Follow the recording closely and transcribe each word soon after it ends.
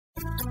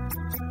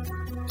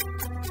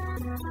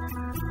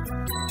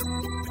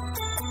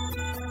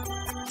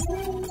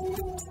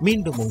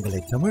மீண்டும்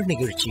உங்களை தமிழ்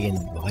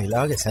நிகழ்ச்சியின்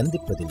வாயிலாக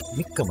சந்திப்பதில்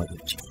மிக்க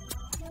மகிழ்ச்சி.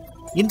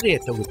 இன்றைய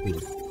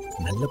தொகுப்பில்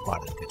நல்ல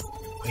பாடல்கள்,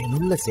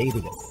 பயனுள்ள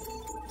செய்திகள்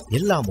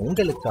எல்லாம்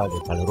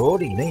உங்களுக்காக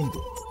பலரோடு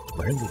இணைந்து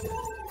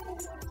வழங்குகிறது.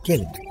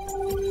 கேளுங்கள்.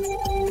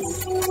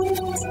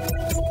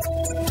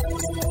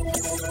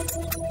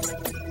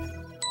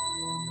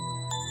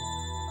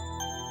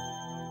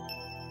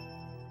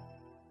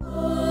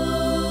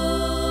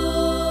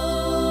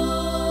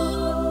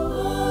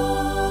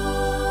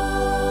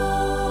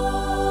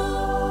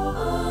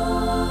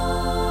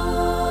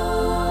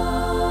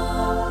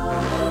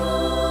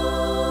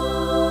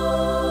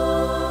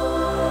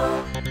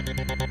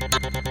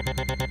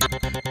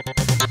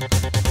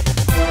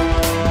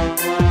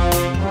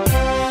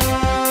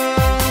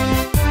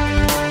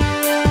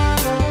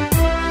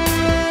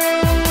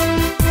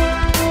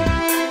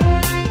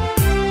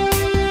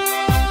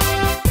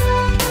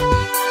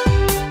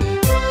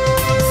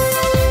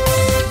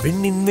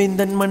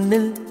 விண்ணின்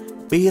மண்ணில்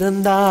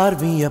பிறந்தார்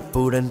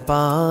வியப்புடன்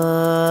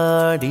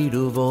பாடிடுவோம்.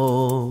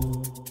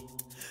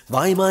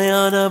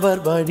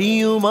 வாய்மையானவர்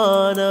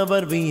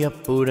வழியுமானவர்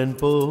வியப்புடன்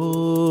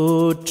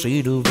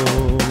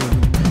போற்றிடுவோம்.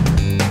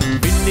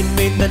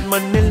 விண்ணின்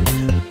மண்ணில்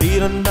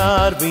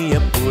பிறந்தார்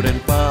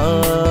வியப்புடன்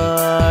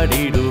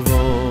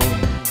பாடிடுவோம்.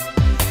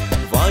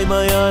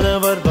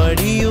 வாய்மையானவர்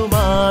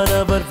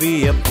வழியுமானவர்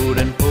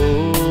வியப்புடன்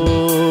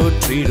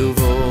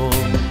போற்றிடுவோம்.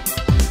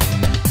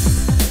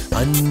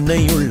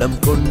 அன்னையுள்ளம்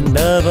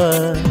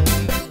கொண்டவர்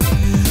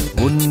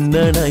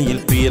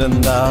முன்னணையில்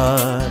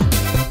பிறந்தார்.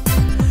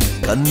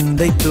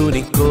 கந்தை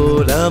துணி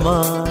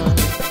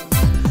கோலமார்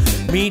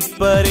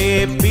மீட்பரே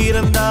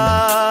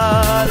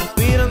பிறந்தார்.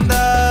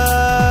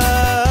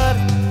 பிறந்தார்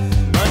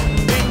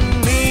அன்பின்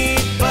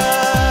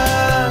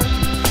மீட்பர்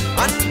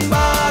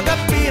அன்பாக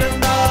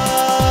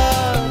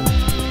பிறந்தார்.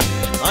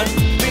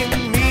 அன்பின்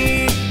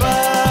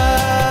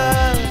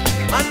மீட்பர்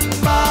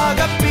அன்பாக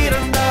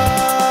பிறந்தார்.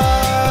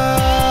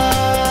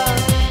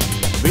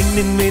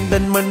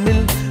 விண்ணின்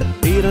மண்ணில்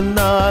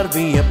பிறந்தார்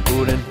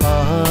வியப்புடன்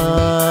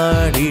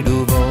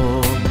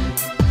பாடிடுவோம்.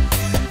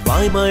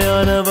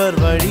 வாய்மையானவர்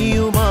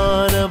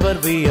வழியுமானவர்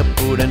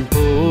வியப்புடன்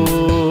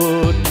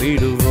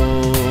போற்றிடுவோம்.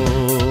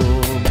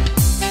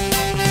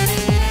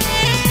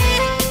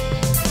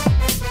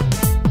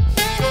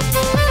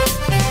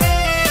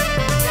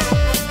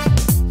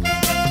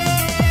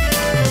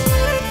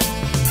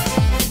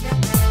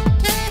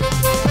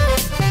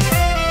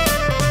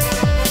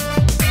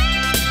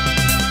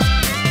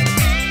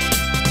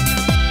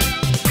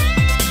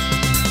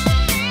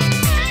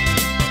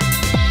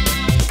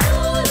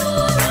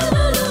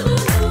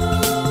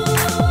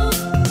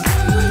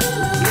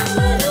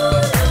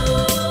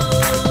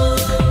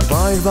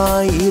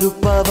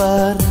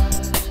 வாழ்வாயிருப்பவர்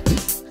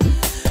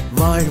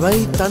வாழ்வை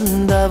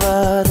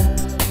தந்தவர்.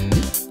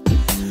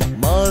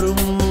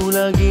 மாறும்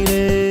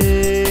உலகிலே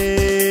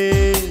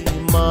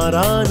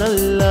மாறா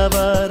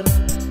நல்லவர்.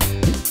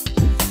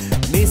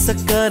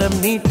 நேசக்கரம்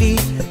நீட்டி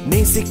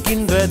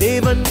நேசிக்கின்ற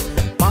தேவன்.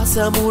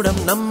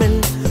 பாசமூடம் நம்மில்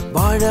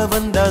வாழ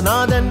வந்த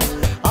நாதன்.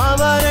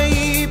 அவரை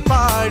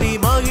பாடி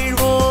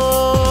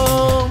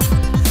மகிழ்வோம்.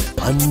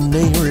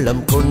 அன்னை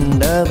உள்ளம்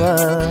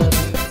கொண்டவர்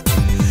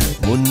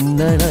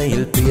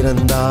முன்னணையில்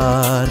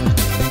பிறந்தார்.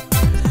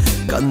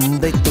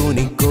 கந்தை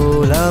துணி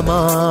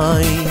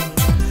கோலமாய்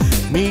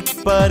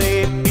மீட்பரே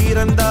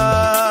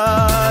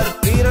பிறந்தார்.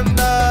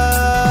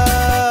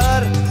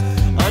 பிறந்தார்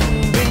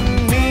அன்பின்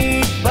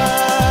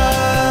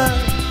மீட்பர்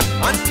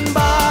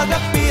அன்பாக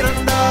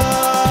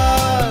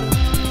பிறந்தார்.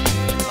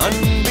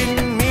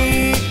 அன்பின்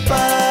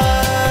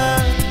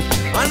மீட்பர்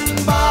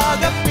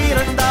அன்பாக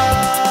பிறந்தார்.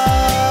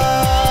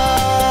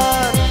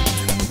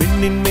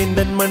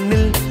 விண்ணின்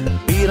மண்ணில்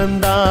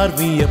பிறந்தார்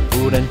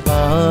வியப்புடன்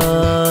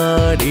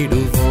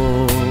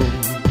பாடிடுவோம்.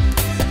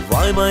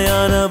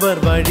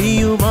 வாய்மையானவர்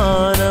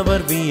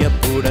வழியுமானவர்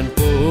வியப்புடன்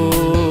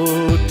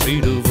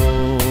போற்றிடுவோம்.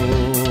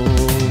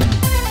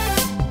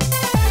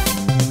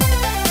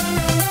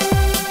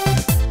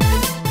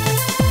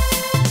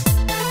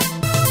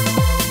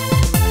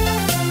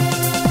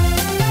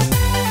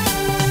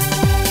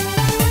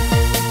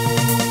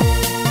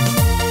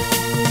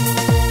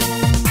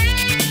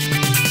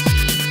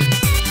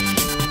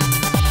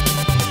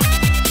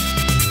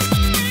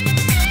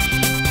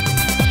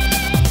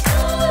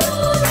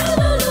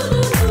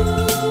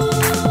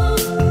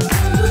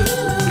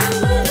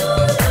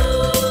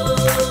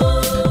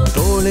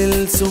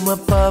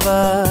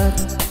 சுமப்பவர்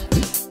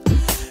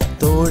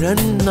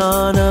தோழன்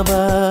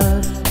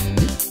நானவர்.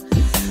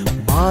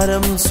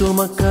 பாரம்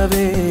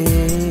சுமக்கவே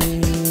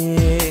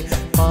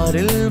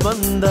பாரில்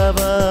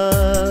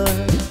வந்தவர்.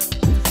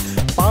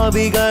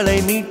 பாவிகளை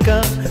மீட்க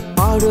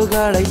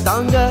பாடுகளை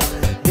தாங்க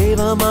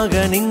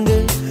தேவமகன் இங்கு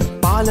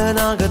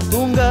பாலனாக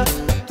தூங்க.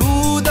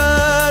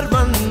 தூதர்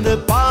வந்து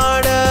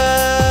பாட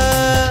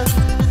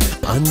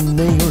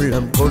அன்னை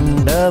உள்ளம்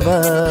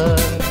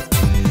கொண்டவர்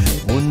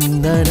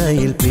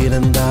முன்னணையில்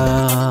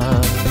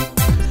பிறந்தார்.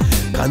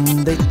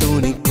 கந்தை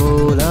துணி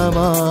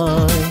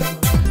கோலமாய்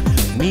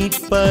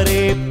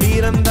மீட்பரே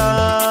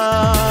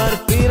பிறந்தார்.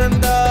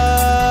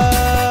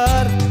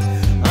 பிறந்தார்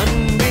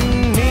அன்பின்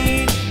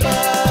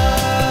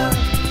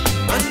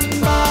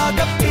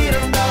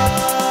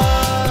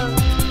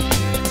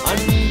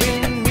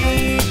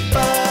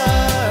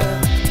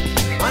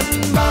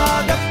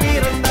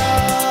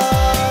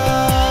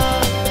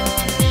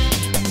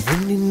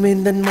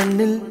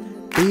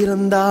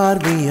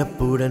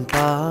வியப்புடன்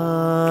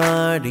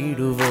பாடிடுவோம்.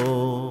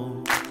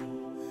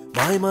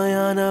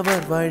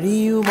 வாய்மையானவர்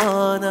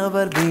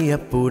வழியுமானவர்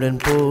வியப்புடன்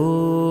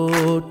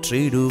போற்றிடுவோம்.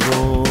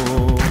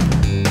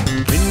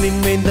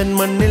 விண்ணின் வேந்தன்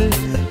மண்ணில்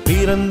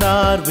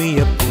பிறந்தார்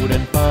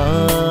வியப்புடன்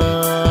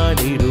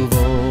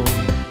பாடிடுவோம்.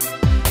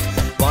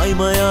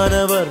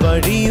 வாய்மையானவர்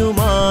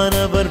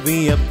வழியுமானவர்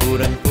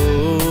வியப்புடன்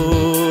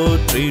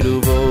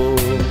போற்றிடுவோம்.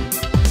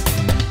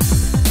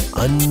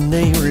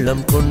 அன்னை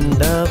உள்ளம்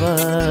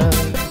கொண்டவர்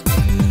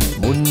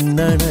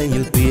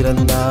முன்னணையில்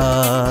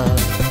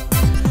பிறந்தார்.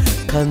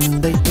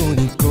 கந்தை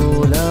துணி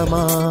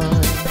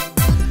கோலமாய்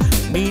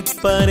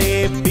மீட்பரே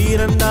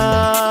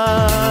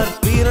பிறந்தார்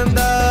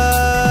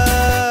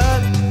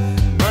பிறந்தார்.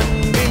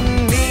 மண்ணின்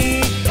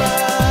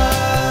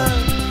மீட்பர்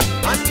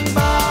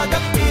அன்பாக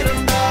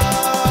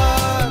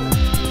பிறந்தார்.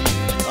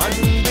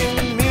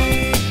 அன்பின்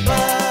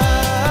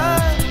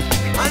மீட்பர்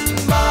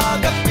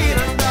அன்பாக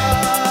பிறந்தார்.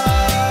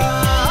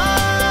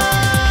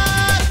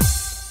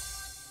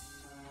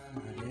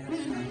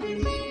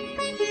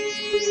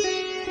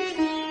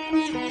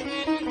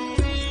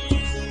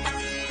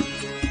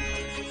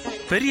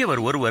 பெரியவர்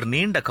ஒருவர்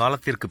நீண்ட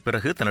காலத்திற்கு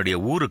பிறகு தன்னுடைய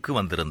ஊருக்கு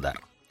வந்திருந்தார்.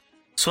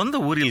 சொந்த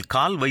ஊரில்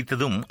கால்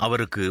வைத்ததும்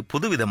அவருக்கு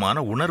புதுவிதமான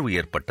உணர்வு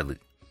ஏற்பட்டது.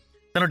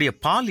 தன்னுடைய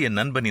பால்ய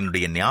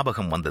நண்பனினுடைய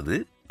ஞாபகம் வந்தது.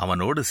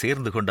 அவனோடு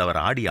சேர்ந்து கொண்டு அவர்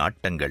ஆடிய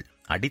ஆட்டங்கள்,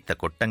 அடித்த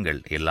கொட்டங்கள்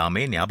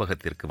எல்லாமே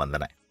ஞாபகத்திற்கு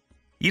வந்தன.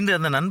 இன்று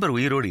அந்த நண்பர்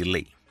உயிரோடு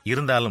இல்லை.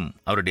 இருந்தாலும்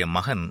அவருடைய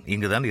மகன்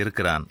இங்குதான்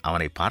இருக்கிறான்,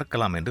 அவனை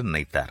பார்க்கலாம் என்று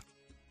நினைத்தார்.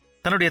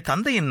 தன்னுடைய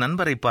தந்தையின்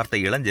நண்பரை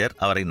பார்த்த இளைஞர்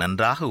அவரை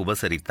நன்றாக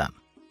உபசரித்தான்.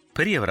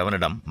 பெரியவர்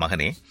அவனிடம்,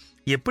 மகனே,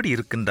 எப்படி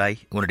இருக்கின்றாய்,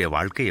 உன்னுடைய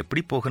வாழ்க்கை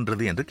எப்படி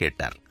போகின்றது என்று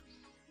கேட்டார்.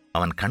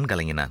 அவன் கண்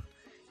கலங்கினான்.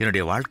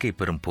 என்னுடைய வாழ்க்கை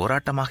பெரும்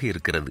போராட்டமாக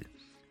இருக்கிறது.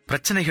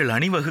 பிரச்சனைகள்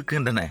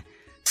அணிவகுக்கின்றன.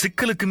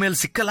 சிக்கலுக்கு மேல்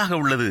சிக்கலாக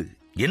உள்ளது.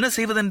 என்ன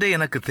செய்வதென்றே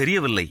எனக்கு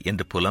தெரியவில்லை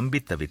என்று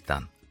புலம்பி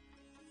தவித்தான்.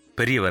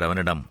 பெரியவர்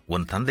அவனிடம்,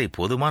 உன் தந்தை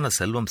போதுமான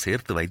செல்வம்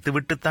சேர்த்து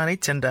வைத்துவிட்டுத்தானே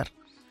சென்றார்.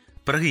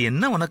 பிறகு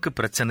என்ன உனக்கு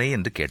பிரச்சனை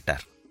என்று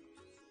கேட்டார்.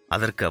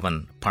 அதற்கு அவன்,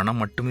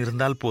 பணம் மட்டும்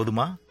இருந்தால்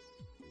போதுமா?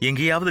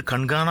 எங்கேயாவது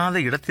கண்காணாத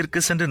இடத்திற்கு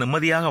சென்று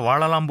நிம்மதியாக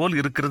வாழலாம் போல்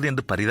இருக்கிறது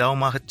என்று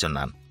பரிதாபமாகச்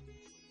சொன்னான்.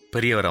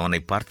 பெரியவர் அவனை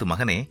பார்த்து,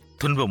 மகனே,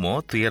 துன்பமோ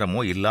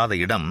துயரமோ இல்லாத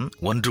இடம்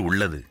ஒன்று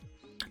உள்ளது.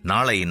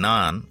 நாளை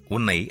நான்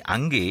உன்னை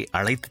அங்கே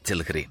அழைத்துச்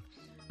செல்கிறேன்.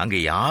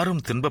 அங்கே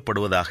யாரும்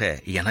துன்பப்படுவதாக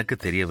எனக்கு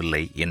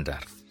தெரியவில்லை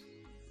என்றார்.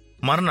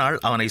 மறுநாள்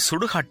அவனை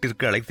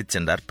சுடுகாட்டிற்கு அழைத்துச்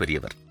சென்றார்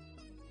பெரியவர்.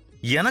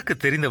 எனக்கு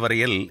தெரிந்த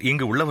வரையில்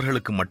இங்கு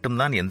உள்ளவர்களுக்கு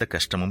மட்டும்தான் எந்த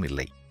கஷ்டமும்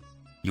இல்லை.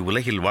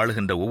 இவ்வுலகில்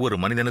வாழுகின்ற ஒவ்வொரு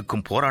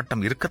மனிதனுக்கும்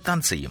போராட்டம்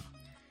இருக்கத்தான் செய்யும்.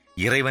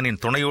 இறைவனின்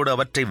துணையோடு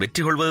அவற்றை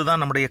வெற்றி கொள்வதுதான்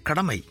நம்முடைய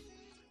கடமை.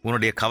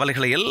 உன்னுடைய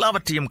கவலைகளை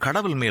எல்லாவற்றையும்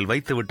கடவுள் மேல்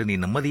வைத்துவிட்டு நீ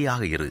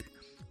நிம்மதியாக இரு.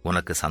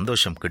 உனக்கு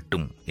சந்தோஷம்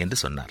கிட்டும் என்று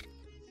சொன்னார்.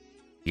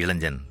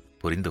 இளைஞன்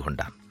புரிந்து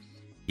கொண்டான்.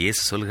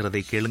 இயேசு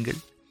சொல்கிறதை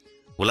கேளுங்கள்.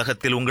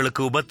 உலகத்தில்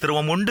உங்களுக்கு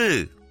உபத்திரவம் உண்டு,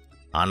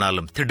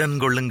 ஆனாலும் திடன்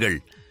கொள்ளுங்கள்,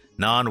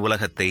 நான்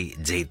உலகத்தை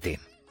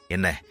ஜெயித்தேன்.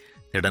 என்ன,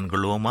 திடன்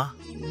கொள்வோமா?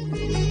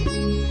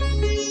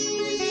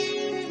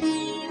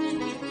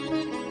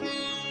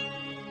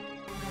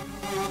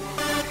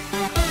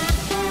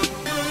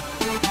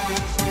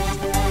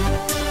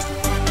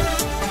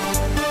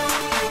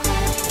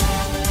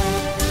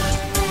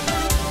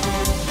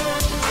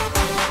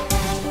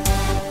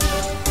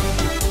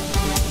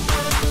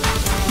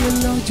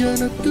 எல்லா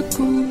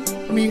ஜனத்துக்கும்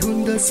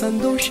மிகுந்த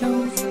சந்தோஷம்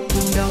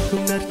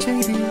உண்டாக்கும்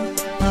நற்செய்தி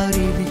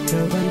அறிவிக்க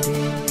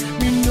வந்தேன்.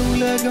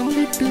 விண்ணுலகம்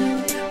விட்டு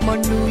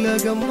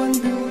மண்ணுலகம்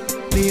வந்து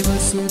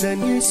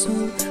தேவசுதன் இயேசு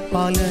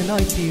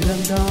பாலனாய்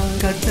பிறந்தார்.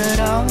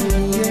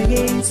 கர்த்தராகிய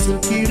இயேசு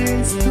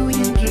கிறிஸ்து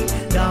என்று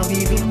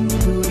தாவீதின்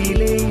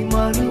ஊரிலே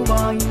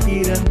மனுவாய்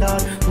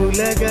பிறந்தார்.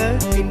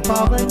 உலகத்தின்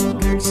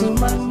பாவங்கள்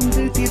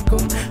சுமந்து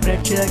தீர்க்கும்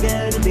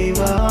இரட்சகர் தேவ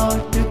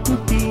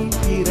ஆட்டுக்குட்டி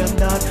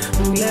பிறந்தார்.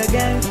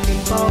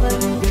 உலகத்தின்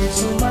பாவங்கள்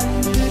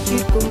சுமந்து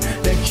தீர்க்கும்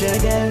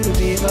இரட்சகர்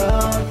தேவ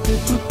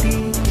ஆட்டுக்குட்டி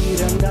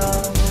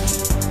பிறந்தார்.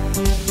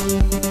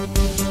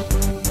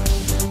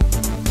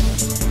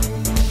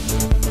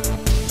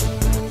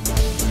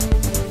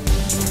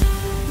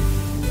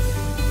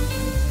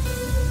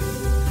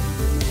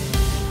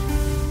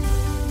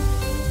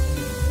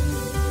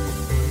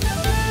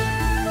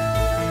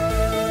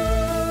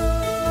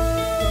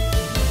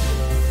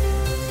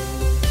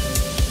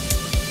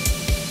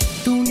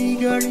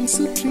 துணிகளை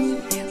சுற்றி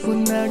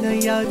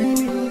உன்னடையாது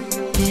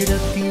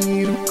இடத்தில்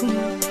இருக்கும்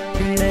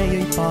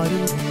பிள்ளையை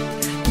பாருங்கள்.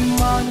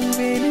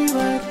 இம்மானுவேல்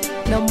இவர்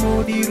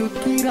நம்மோடு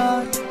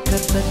இருக்கிறார்.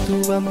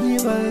 கர்த்தத்துவம்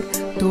இவர்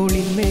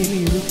தோளின் மேல்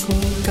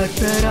இருக்கும்.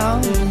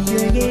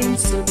 கர்த்தராகிய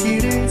இயேசு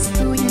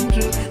கிறிஸ்து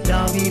என்று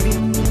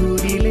தாவீதின்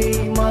ஊரிலே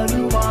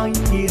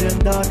மனுவாய்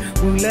பிறந்தார்.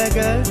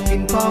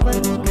 உலகத்தின்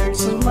பாவங்கள்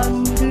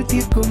சுமந்து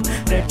தீர்க்கும்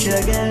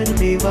இரட்சகர்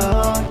தேவ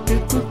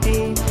ஆட்டுக்குட்டி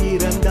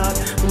பிறந்தார்.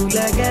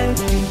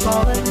 உலகத்தின்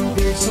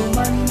பாவங்கள்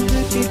சுமந்து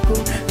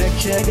தீர்க்கும்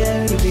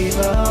இரட்சகர் தேவ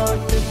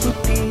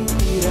ஆட்டுக்குட்டி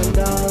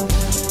பிறந்தார்.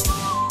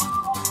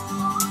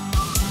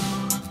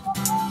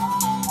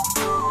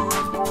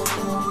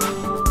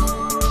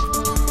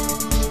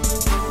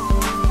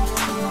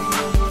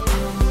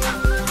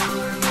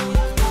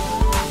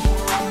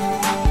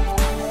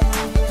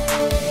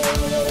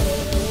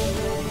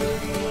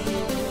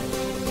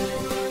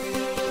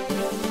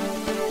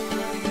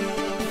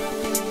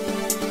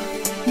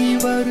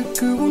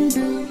 இவருக்கு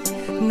உண்டு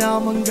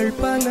நாமங்கள்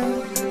பல.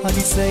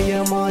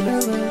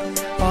 அதிசயமானவர்,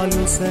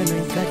 ஆலோசனை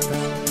கர்த்தா,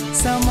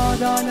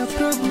 சமாதான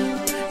பிரபு,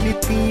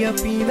 நித்திய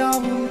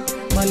பிதாவும்,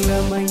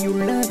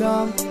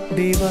 வல்லமையுள்ளதாம்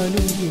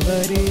தேவனும்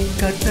இவரே.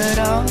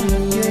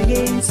 கர்த்தராகிய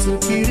இயேசு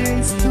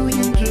கிறிஸ்து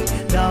என்று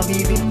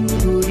தாவீதின்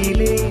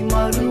ஊரிலே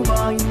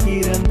மறுவாய்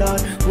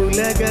பிறந்தார்.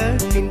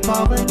 உலகத்தின்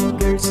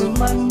பாவங்கள்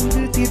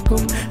சுமந்து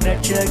தீர்க்கும்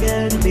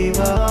இரட்சகர்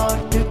தேவ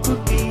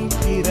ஆட்டுக்குட்டி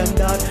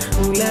பிறந்தார்.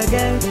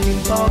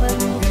 உலகத்தின்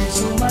பாவங்கள்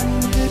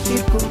சுமந்து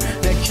தீர்க்கும்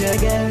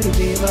இரட்சகர்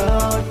தேவ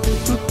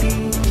ஆட்டுக்குட்டி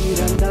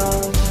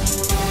பிறந்தார்.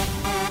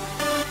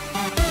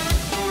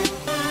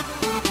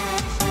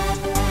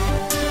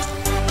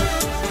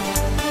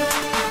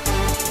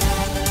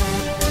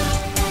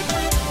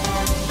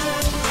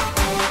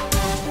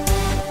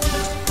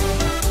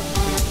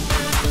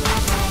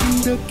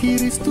 இந்த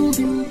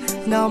கிறிஸ்துவின்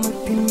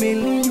நாமத்தின்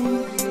மேலேயும்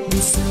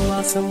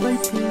விசுவாசம்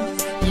வைத்து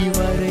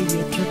இவரை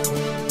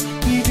ஏற்றுக்கொள்.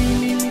 இது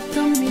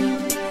நிமித்தம் நீ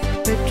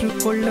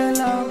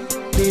பெற்றுக்கொள்ளலாம்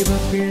தேவ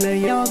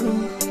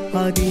பிள்ளையாகும்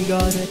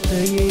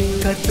அதிகாரத்தையே.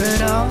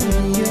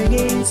 கர்த்தராகிய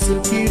இயேசு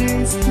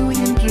கிறிஸ்து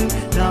என்று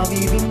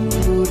தாவீதின்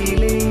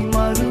ஊரிலே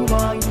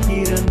மறுவாய்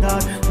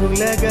பிறந்தார்.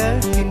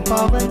 உலகத்தின்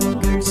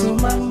பாவங்கள்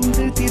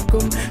சுமந்து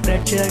தீர்க்கும்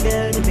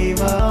இரட்சகர்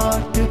தேவ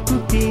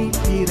ஆட்டுக்குட்டி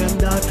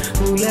பிறந்தார்.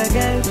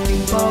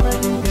 உலகத்தின்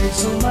பாவங்கள்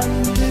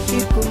சுமந்து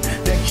தீர்க்கும்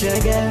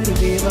இரட்சகர்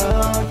தேவ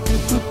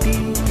ஆட்டுக்குட்டி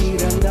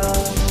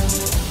பிறந்தார்.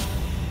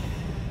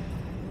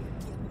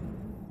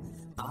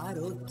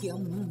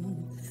 ஆரோக்கியம்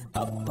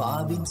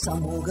அப்பாவின்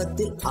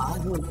சமூகத்தில்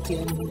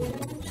ஆரோக்கியம்.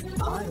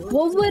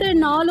 ஒவ்வொரு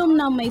நாளும்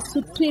நம்மை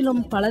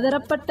சுற்றிலும்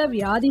பலதரப்பட்ட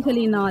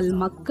வியாதிகளினால்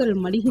மக்கள்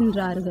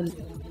மடிகின்றார்கள்.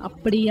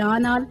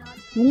 அப்படியானால்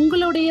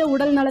உங்களுடைய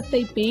உடல்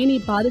நலத்தை பேணி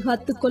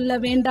பாதுகாத்துக் கொள்ள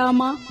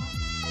வேண்டாமா?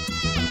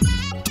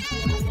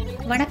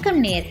 வணக்கம்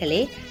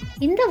நேயர்களே,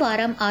 இந்த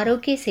வாரம்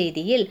ஆரோக்கிய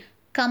செய்தியில்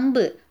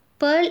கம்பு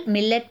பேர்ல்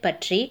மில்லட்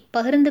பற்றி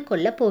பகிர்ந்து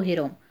கொள்ள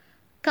போகிறோம்.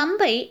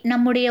 கம்பை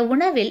நம்முடைய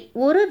உணவில்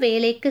ஒரு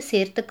வேளைக்கு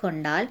சேர்த்து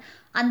கொண்டால்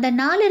அந்த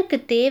நாளிற்கு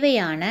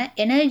தேவையான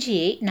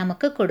எனர்ஜியை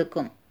நமக்கு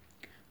கொடுக்கும்.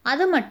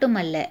 அது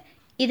மட்டுமல்ல,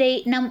 இதை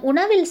நம்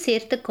உணவில்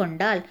சேர்த்து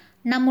கொண்டால்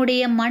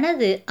நம்முடைய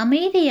மனது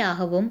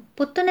அமைதியாகவும்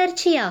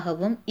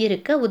புத்துணர்ச்சியாகவும்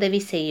இருக்க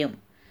உதவி செய்யும்.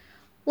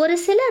 ஒரு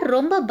சிலர்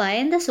ரொம்ப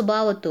பயந்த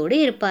சுபாவத்தோடு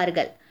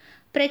இருப்பார்கள்.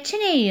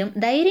 பிரச்சனையையும்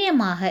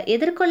தைரியமாக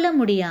எதிர்கொள்ள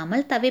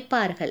முடியாமல்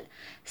தவிப்பார்கள்.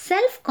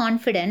 செல்ஃப்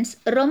கான்ஃபிடென்ஸ்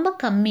ரொம்ப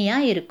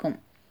கம்மியாக இருக்கும்.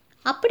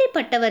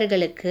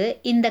 அப்படிப்பட்டவர்களுக்கு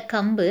இந்த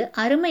கம்பு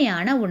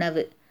அருமையான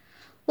உணவு.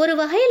 ஒரு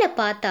வகையில்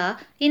பார்த்தா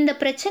இந்த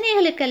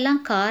பிரச்சனைகளுக்கெல்லாம்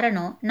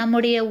காரணம்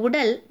நம்முடைய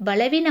உடல்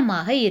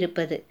பலவீனமாக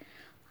இருப்பது.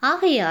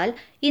 ஆகையால்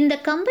இந்த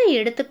கம்பை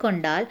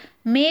எடுத்துக்கொண்டால்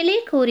மேலே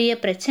கூறிய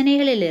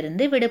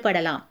பிரச்சனைகளிலிருந்து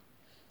விடுபடலாம்.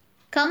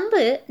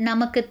 கம்பு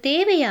நமக்கு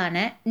தேவையான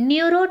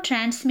நியூரோ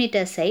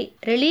டிரான்ஸ்மிட்டர்ஸை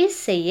ரிலீஸ்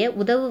செய்ய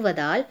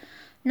உதவுவதால்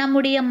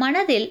நம்முடைய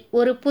மனதில்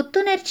ஒரு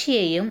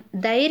புத்துணர்ச்சியையும்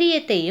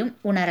தைரியத்தையும்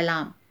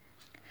உணரலாம்.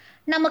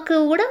 நமக்கு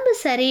உடம்பு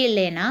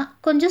சரியில்லைன்னா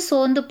கொஞ்சம்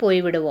சோர்ந்து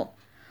போய்விடுவோம்.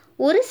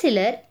 ஒரு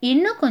சிலர்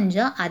இன்னும்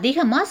கொஞ்சம்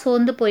அதிகமாக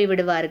சோர்ந்து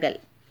போய்விடுவார்கள்.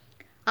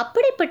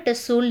 அப்படிப்பட்ட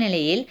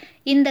சூழ்நிலையில்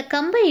இந்த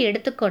கம்பை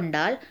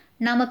எடுத்துக்கொண்டால்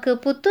நமக்கு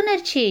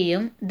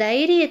புத்துணர்ச்சியையும்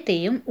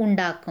தைரியத்தையும்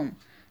உண்டாக்கும்.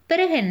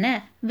 பிறகு என்ன,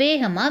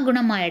 வேகமாக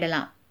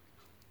குணமாயிடலாம்.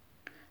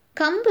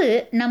 கம்பு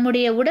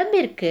நம்முடைய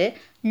உடம்பிற்கு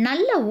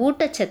நல்ல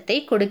ஊட்டச்சத்தை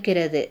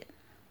கொடுக்கிறது.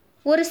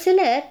 ஒரு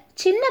சிலர்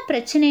சின்ன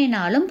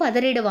பிரச்சனைனாலும்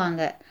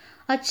பதறிடுவாங்க.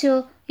 அச்சோ,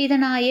 இதை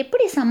நான்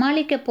எப்படி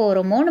சமாளிக்க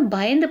போகிறோமோன்னு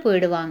பயந்து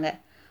போயிடுவாங்க.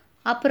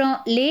 அப்புறம்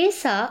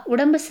லேசாக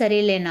உடம்பு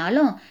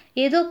சரியில்லைனாலும்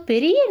ஏதோ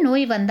பெரிய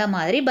நோய் வந்த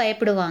மாதிரி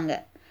பயப்படுவாங்க.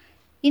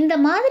 இந்த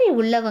மாதிரி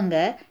உள்ளவங்க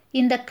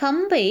இந்த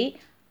கம்பை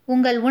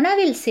உங்கள்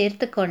உணவில்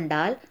சேர்த்து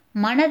கொண்டால்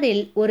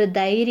மனதில் ஒரு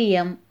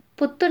தைரியம்,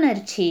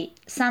 புத்துணர்ச்சி,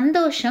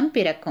 சந்தோஷம்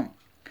பிறக்கும்.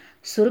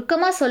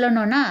 சுருக்கமாக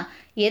சொல்லணும்னா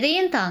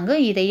எதையும்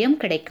தாங்கும் இதயம்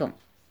கிடைக்கும்.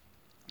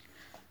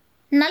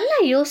 நல்லா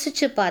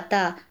யோசிச்சு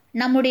பார்த்தா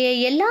நம்முடைய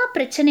எல்லா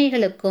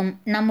பிரச்சனைகளுக்கும்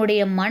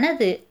நம்முடைய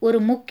மனது ஒரு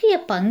முக்கிய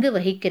பங்கு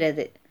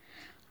வகிக்கிறது.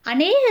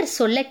 அநேகர்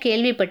சொல்ல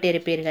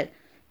கேள்விப்பட்டிருப்பீர்கள்,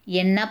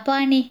 என்னப்பா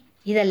நீ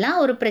இதெல்லாம்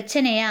ஒரு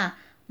பிரச்சனையா,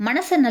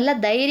 மனசை நல்லா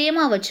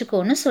தைரியமாக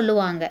வச்சுக்கோன்னு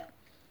சொல்லுவாங்க.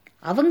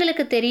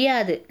 அவங்களுக்கு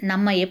தெரியாது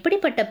நம்ம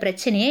எப்படிப்பட்ட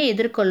பிரச்சனையை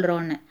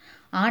எதிர்கொள்கிறோன்னு.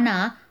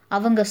 ஆனால்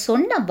அவங்க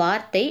சொன்ன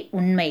வார்த்தை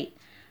உண்மை.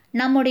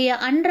 நம்முடைய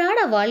அன்றாட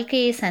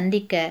வாழ்க்கையை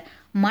சந்திக்க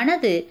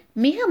மனது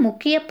மிக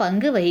முக்கிய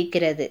பங்கு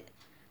வகிக்கிறது.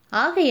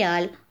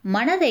 ஆகையால்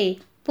மனதை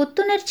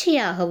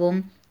புத்துணர்ச்சியாகவும்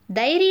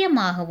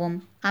தைரியமாகவும்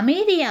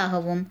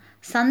அமைதியாகவும்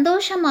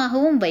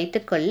சந்தோஷமாகவும்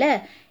வைத்துக்கொள்ள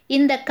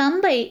இந்த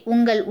கம்பை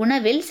உங்கள்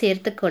உணவில்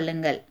சேர்த்து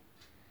கொள்ளுங்கள்.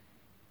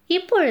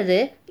 இப்பொழுது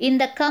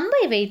இந்த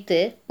கம்பை வைத்து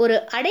ஒரு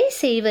அடை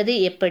செய்வது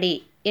எப்படி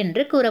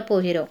என்று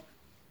கூறப்போகிறோம்.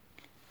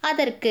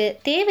 அதற்கு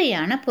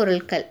தேவையான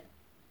பொருட்கள்: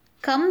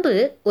 கம்பு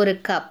 1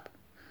 கப்,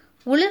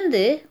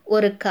 உளுந்து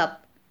 1 கப்,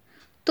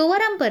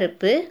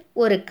 துவரம்பருப்பு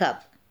 1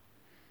 கப்,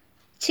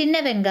 சின்ன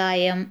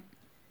வெங்காயம்,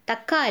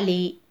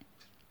 தக்காளி,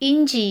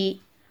 இஞ்சி,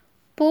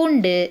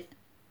 பூண்டு,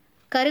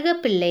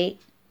 கருகப்பிள்ளை,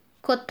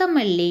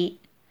 கொத்தமல்லி,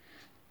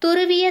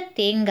 துருவிய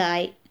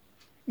தேங்காய்,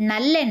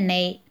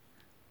 நல்லெண்ணெய்,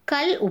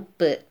 கல்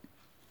உப்பு.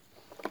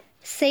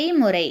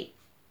 செய்முறை: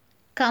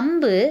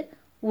 கம்பு,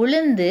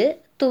 உளுந்து,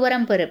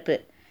 துவரம்பருப்பு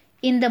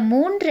இந்த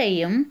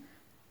மூன்றையும்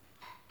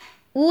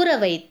ஊற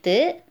வைத்து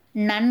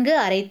நன்கு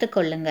அரைத்து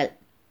கொள்ளுங்கள்.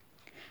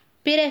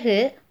 பிறகு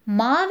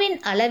மாவின்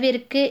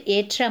அளவிற்கு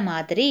ஏற்ற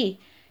மாதிரி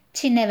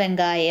சின்ன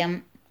வெங்காயம்,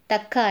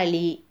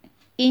 தக்காளி,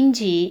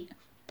 இஞ்சி,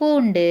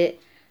 பூண்டு,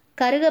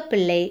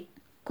 கருவேப்பிள்ளை,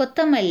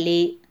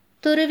 கொத்தமல்லி,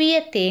 துருவிய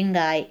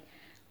தேங்காய்,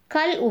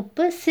 கல்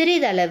உப்பு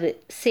சிறிதளவு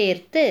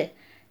சேர்த்து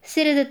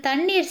சிறிது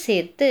தண்ணீர்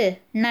சேர்த்து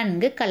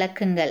நன்கு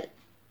கலக்குங்கள்.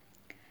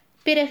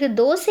 பிறகு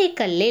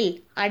தோசைக்கல்லில்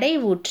அடை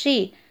ஊற்றி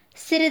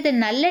சிறிது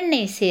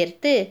நல்லெண்ணெய்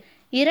சேர்த்து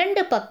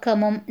 2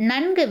 பக்கமும்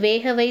நன்கு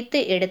வேக வைத்து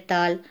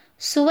எடுத்தால்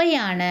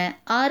சுவையான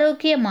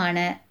ஆரோக்கியமான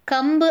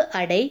கம்பு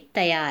அடை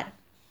தயார்.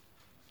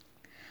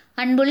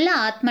 அன்புள்ள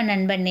ஆத்ம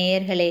நண்பன்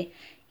நேயர்களே,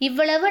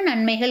 இவ்வளவு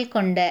நன்மைகள்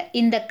கொண்ட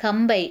இந்த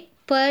கம்பை,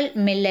 பேர்ல்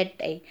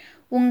மில்லட்டை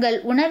உங்கள்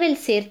உணவில்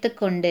சேர்த்து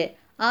கொண்டு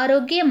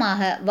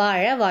ஆரோக்கியமாக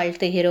வாழ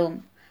வாழ்த்துகிறோம்.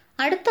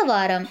 அடுத்த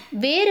வாரம்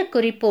வேறு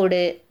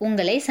குறிப்போடு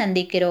உங்களை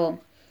சந்திக்கிறோம்.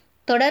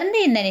 தொடர்ந்து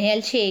இந்த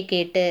நிகழ்ச்சியை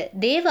கேட்டு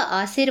தேவ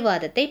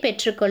ஆசீர்வாதத்தை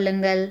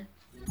பெற்றுக்கொள்ளுங்கள்.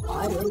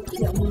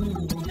 ஆரோக்கியம்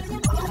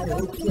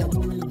ஆரோக்கியம்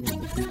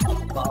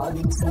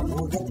அப்பாவின்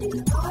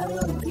சமூகத்தில்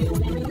ஆரோக்கியம்.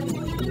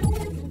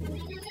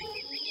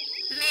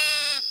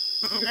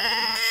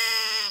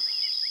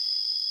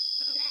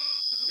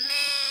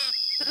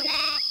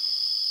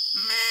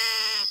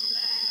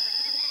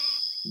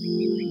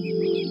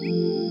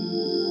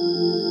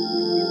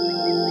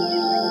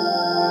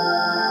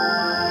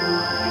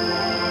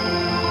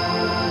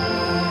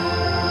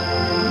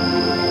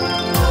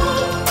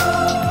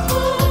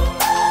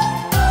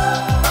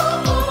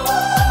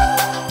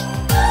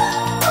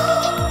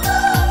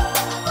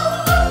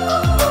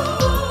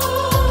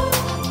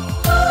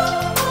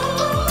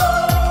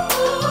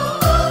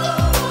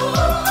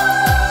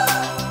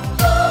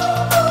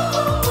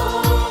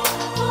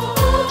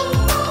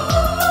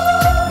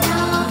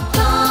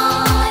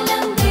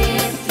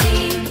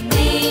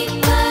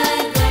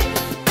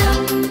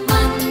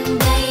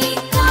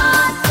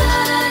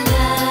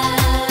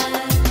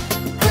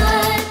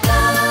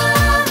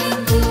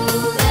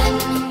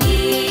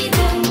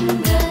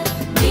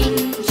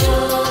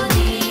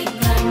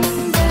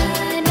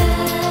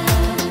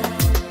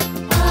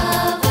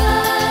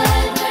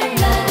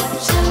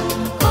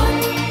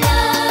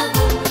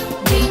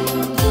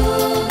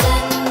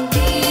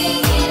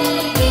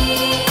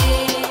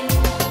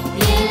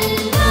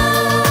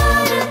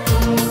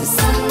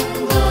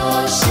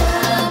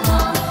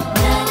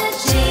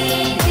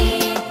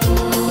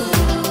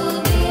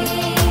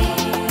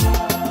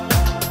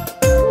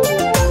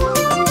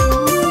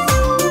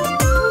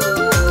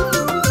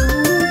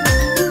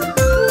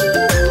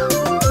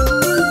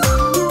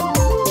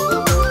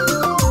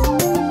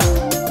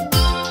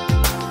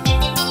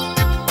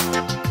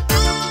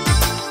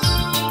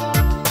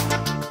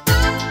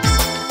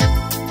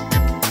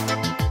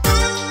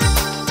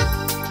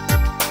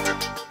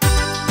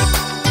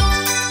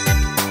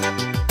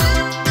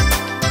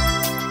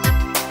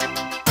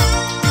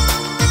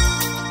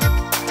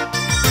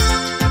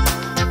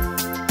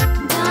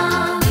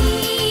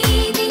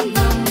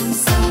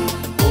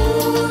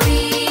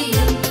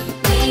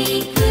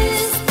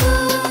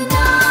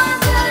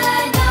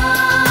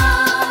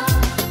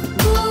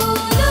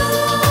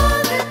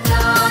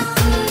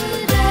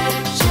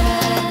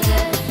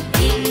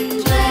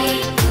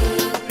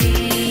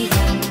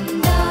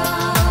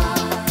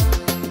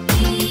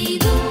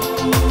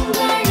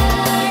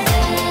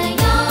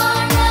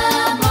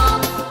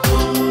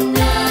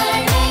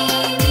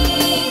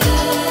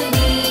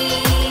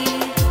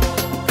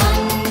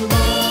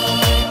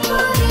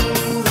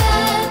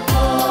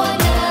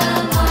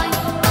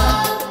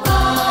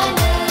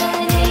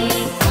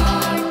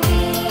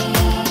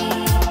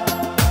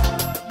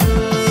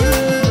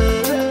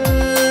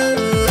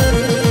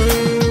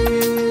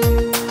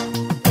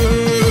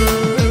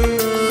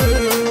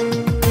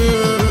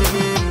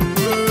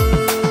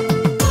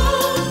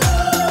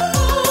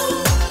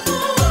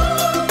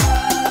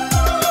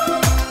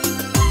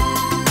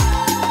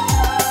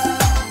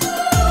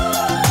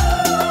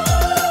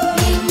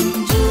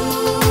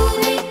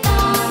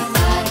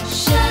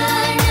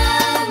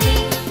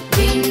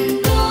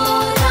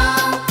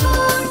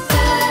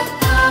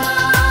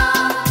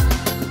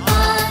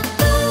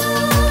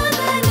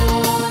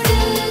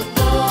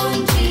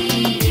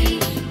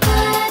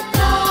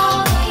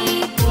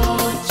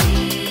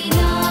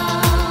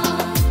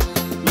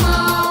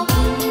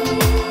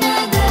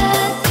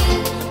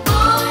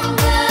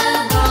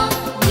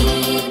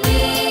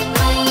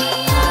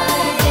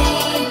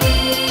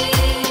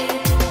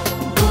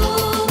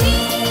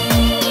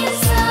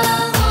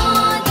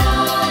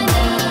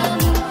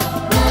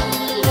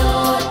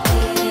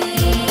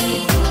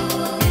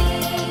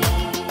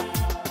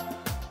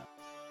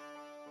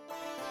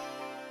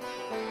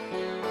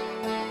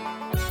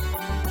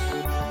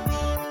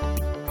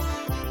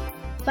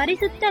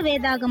 பரிசுத்த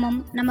வேதாகமம்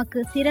நமக்கு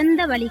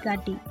சிறந்த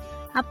வழிகாட்டி.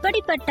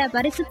 அப்படிப்பட்ட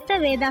பரிசுத்த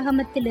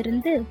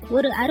வேதாகமத்திலிருந்து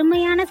ஒரு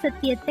அருமையான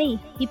சத்தியத்தை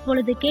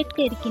இப்பொழுது கேட்க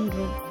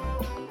இருக்கின்றோம்.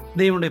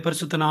 தேவனுடைய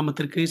பரிசுத்த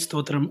நாமத்திற்கு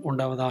ஸ்தோத்திரம்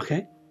உண்டாவதாக.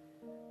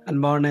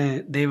 அன்பான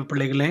தேவ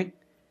பிள்ளைகளே,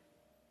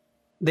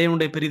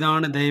 தேவனுடைய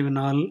பெரிதான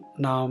தயவினால்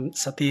நாம்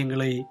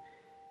சத்தியங்களை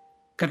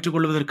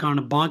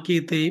கற்றுக்கொள்வதற்கான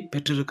பாக்கியத்தை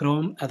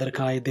பெற்றிருக்கிறோம்.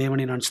 அதற்காக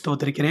தேவனை நான்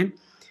ஸ்தோத்திரிக்கிறேன்.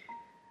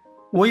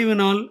 ஓய்வு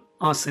நாள்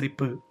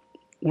ஆசரிப்பு,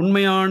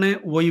 உண்மையான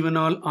ஓய்வு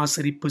நாள்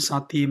ஆசரிப்பு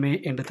சாத்தியமே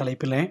என்ற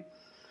தலைப்பில்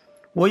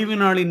ஓய்வு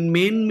நாளின்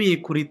மேன்மையை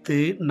குறித்து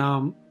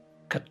நாம்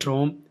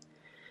கற்றோம்.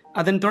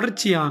 அதன்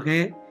தொடர்ச்சியாக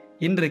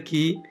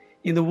இன்றைக்கு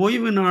இந்த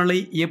ஓய்வு நாளை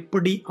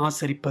எப்படி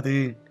ஆசரிப்பது,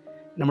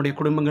 நம்முடைய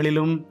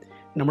குடும்பங்களிலும்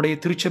நம்முடைய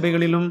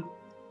திருச்சபைகளிலும்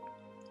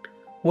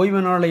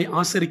ஓய்வு நாளை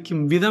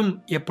ஆசரிக்கும் விதம்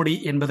எப்படி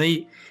என்பதை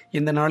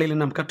இந்த நாளில்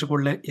நாம்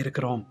கற்றுக்கொள்ள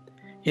இருக்கிறோம்.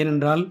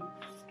 ஏனென்றால்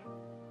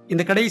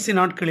இந்த கடைசி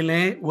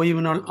நாட்களிலே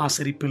ஓய்வு நாள்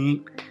ஆசரிப்பில்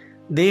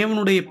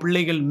தேவனுடைய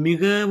பிள்ளைகள்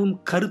மிகவும்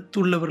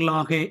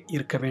கருத்துள்ளவர்களாக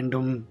இருக்க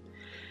வேண்டும்.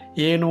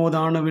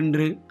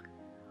 ஏனோதானவென்று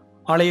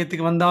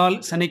ஆலயத்துக்கு வந்தால்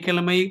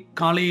சனிக்கிழமை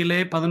காலையில்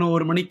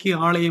 11 மணிக்கு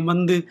ஆலயம்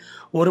வந்து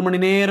 1 மணி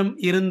நேரம்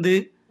இருந்து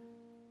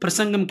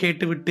பிரசங்கம்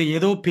கேட்டுவிட்டு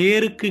ஏதோ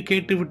பேருக்கு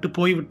கேட்டுவிட்டு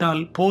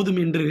போய்விட்டால் போதும்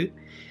என்று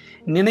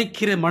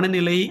நினைக்கிற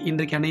மனநிலை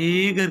இன்றைக்கு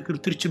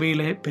அநேகருக்கு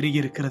திருச்சபையில்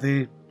பெருகியிருக்கிறது.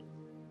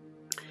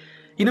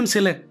 இன்னும்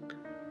சிலர்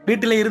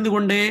வீட்டில் இருந்து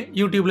கொண்டே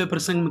யூடியூப்பில்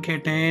பிரசங்கம்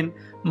கேட்டேன்,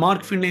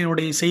 மார்க்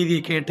ஃபின்லேனுடைய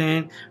செய்தியை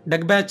கேட்டேன்,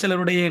 டக்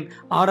பேச்சலருடைய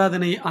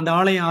ஆராதனை, அந்த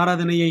ஆலய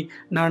ஆராதனையை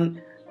நான்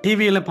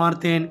டிவியில்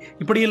பார்த்தேன்.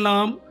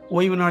 இப்படியெல்லாம்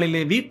ஓய்வு நாளிலே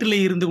வீட்டிலே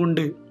இருந்து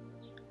கொண்டு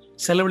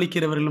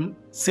செலவழிக்கிறவர்களும்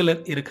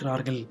சிலர்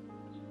இருக்கிறார்கள்.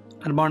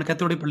 அன்பான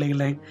கர்த்தருடைய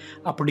பிள்ளைகளே,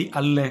 அப்படி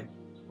அல்ல.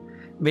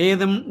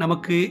 வேதம்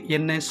நமக்கு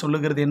என்ன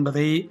சொல்லுகிறது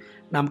என்பதை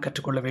நாம்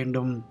கற்றுக்கொள்ள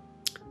வேண்டும்.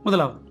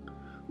 முதலாவது,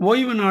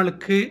 ஓய்வு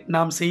நாளுக்கு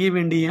நாம் செய்ய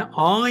வேண்டிய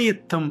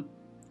ஆயத்தம்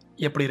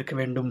எப்படி இருக்க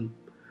வேண்டும்?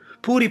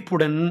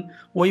 பூரிப்புடன்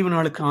ஓய்வு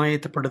நாளுக்கு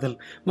ஆயத்தப்படுதல்.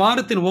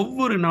 வாரத்தின்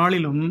ஒவ்வொரு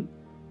நாளிலும்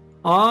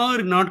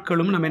 6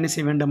 நாட்களும் நாம் என்ன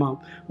செய்ய வேண்டுமா?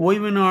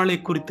 ஓய்வு நாளை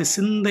குறித்த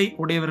சிந்தை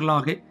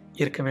உடையவர்களாக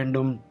இருக்க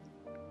வேண்டும்.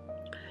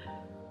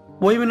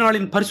 ஓய்வு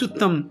நாளின்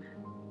பரிசுத்தம்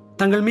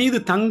தங்கள் மீது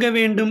தங்க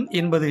வேண்டும்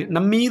என்பது,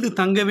 நம் மீது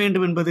தங்க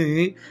வேண்டும் என்பது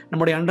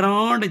நம்முடைய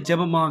அன்றாட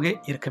ஜெபமாக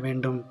இருக்க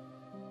வேண்டும்.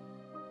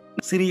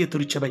 சிறிய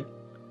திருச்சபை,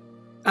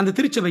 அந்த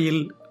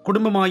திருச்சபையில்,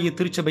 குடும்பமாகிய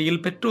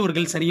திருச்சபையில்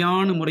பெற்றோர்கள்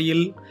சரியான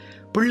முறையில்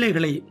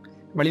பிள்ளைகளை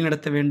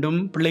வழிநடத்த வேண்டும்,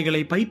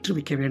 பிள்ளைகளை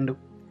பயிற்றுவிக்க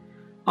வேண்டும்.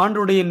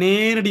 ஆண்டவருடைய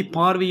நேரடி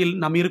பார்வையில்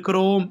நாம்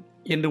இருக்கிறோம்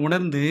என்று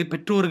உணர்ந்து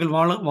பெற்றோர்கள்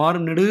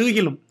வாரம்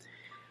நெடுகிலும்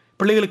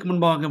பிள்ளைகளுக்கு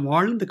முன்பாக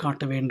வாழ்ந்து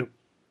காட்ட வேண்டும்.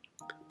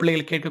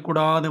 பிள்ளைகள்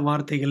கேட்கக்கூடாத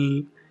வார்த்தைகள்,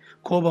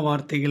 கோப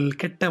வார்த்தைகள்,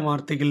 கெட்ட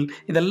வார்த்தைகள்,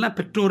 இதெல்லாம்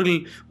பெற்றோர்கள்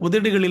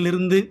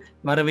உதடுகளிலிருந்து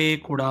வரவே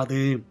கூடாது.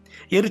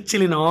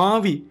 எரிச்சலின்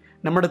ஆவி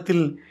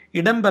நம்மிடத்தில்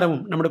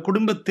இடம்பெறவும், நம்முடைய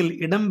குடும்பத்தில்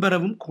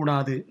இடம்பெறவும்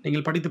கூடாது.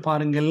 நீங்கள் படித்து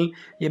பாருங்கள்,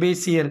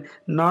 எபேசியர்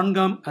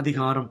 4ஆம்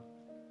அதிகாரம்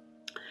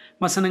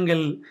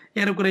வசனங்கள்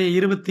ஏறக்குறைய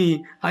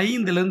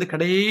 25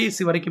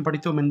 கடைசி வரைக்கும்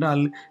படித்தோம்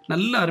என்றால்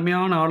நல்ல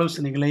அருமையான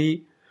ஆலோசனைகளை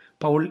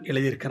பவுல்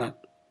எழுதியிருக்கிறார்.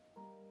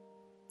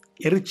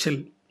 எரிச்சல்,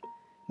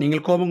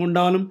 நீங்கள் கோபம்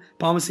கொண்டாலும்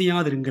பாவம்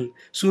செய்யாதிருங்கள்,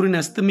 சூரியன்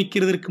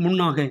அஸ்தமிக்கிறதற்கு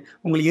முன்னாக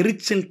உங்கள்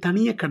எரிச்சல்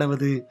தனிய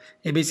கடவது.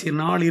 எபேசியர்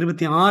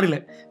 4:26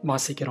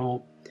 வாசிக்கிறோம்.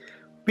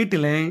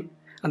 வீட்டில்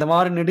அந்த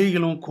வார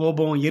நெடுகிலும்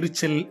கோபம்,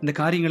 எரிச்சல், இந்த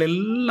காரியங்கள்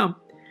எல்லாம்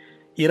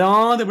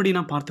இராதபடி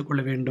நாம் பார்த்து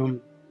கொள்ள வேண்டும்.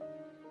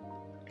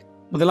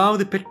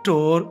 முதலாவது,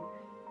 பெற்றோர்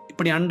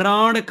இப்படி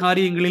அன்றாட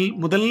காரியங்களில்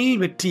முதல்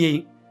வெற்றியை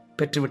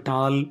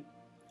பெற்றுவிட்டால்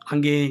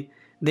அங்கே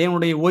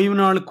தேவனுடைய ஓய்வு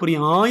நாளுக்குரிய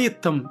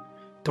ஆயத்தம்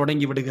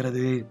தொடங்கி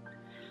விடுகிறது.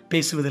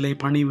 பேசுவதிலே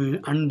பணிவு,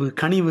 அன்பு,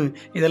 கனிவு,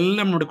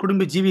 இதெல்லாம் நம்முடைய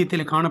குடும்ப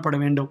ஜீவியத்தில் காணப்பட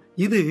வேண்டும்.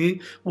 இது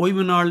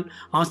ஓய்வு நாள்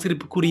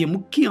ஆசரிப்புக்குரிய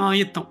முக்கிய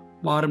ஆயத்தம்.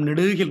 வாரம்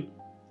நெடுகில்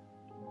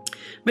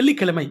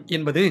வெள்ளிக்கிழமை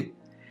என்பது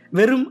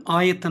வெறும்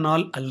ஆயத்த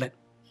நாள் அல்ல,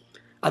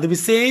 அது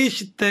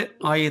விசேஷித்த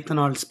ஆயத்த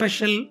நாள்.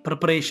 Special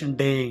preparation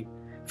day.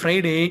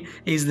 Friday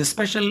is the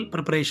special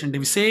preparation டே,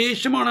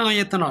 விசேஷமான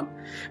ஆயத்த நாள்.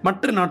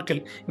 மற்ற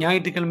நாட்கள்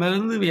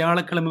ஞாயிற்றுக்கிழமையிலிருந்து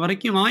வியாழக்கிழமை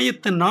வரைக்கும்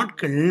ஆயத்த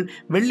நாட்கள்.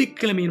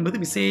 வெள்ளிக்கிழமை என்பது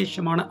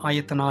விசேஷமான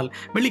ஆயத்த நாள்.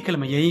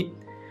 வெள்ளிக்கிழமையை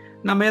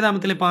நம்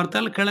வேதாமத்தில்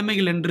பார்த்தால்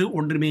கிழமைகள் என்று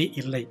ஒன்றுமே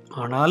இல்லை.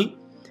 ஆனால்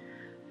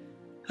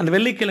அந்த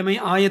வெள்ளிக்கிழமை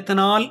ஆயத்த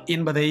நாள்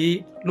என்பதை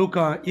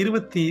லூக்கா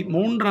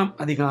 23ஆம்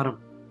அதிகாரம்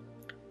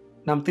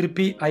நாம்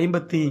திருப்பி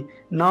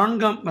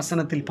 54ஆம்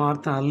வசனத்தில்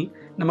பார்த்தால்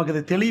நமக்கு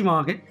அது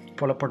தெளிவாக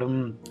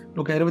புலப்படும்.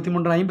 லூக்கா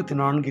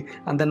 23:54,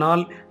 அந்த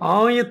நாள்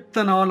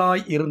ஆயத்த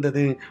நாளாய்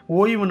இருந்தது,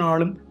 ஓய்வு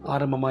நாளும்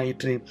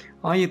ஆரம்பமாயிற்று.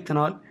 ஆயத்த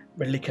நாள்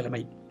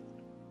வெள்ளிக்கிழமை.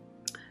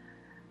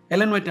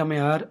 எலன் ஒயிட்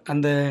அம்மையார்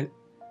அந்த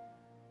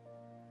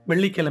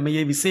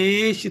வெள்ளிக்கிழமையை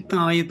விசேஷித்த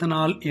ஆயத்த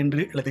நாள்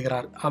என்று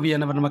எழுதுகிறார்.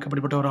 ஆவியானவர் நமக்கு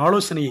அப்படிப்பட்ட ஒரு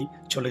ஆலோசனையை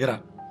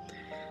சொல்லுகிறார்.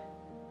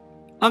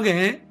 ஆக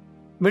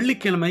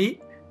வெள்ளிக்கிழமை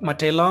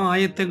மற்ற எல்லா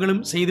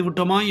ஆயத்தங்களும்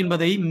செய்துவிட்டோமா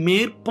என்பதை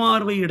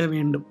மேற்பார்வையிட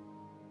வேண்டும்.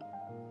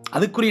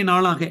 அதுக்குரிய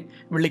நாளாக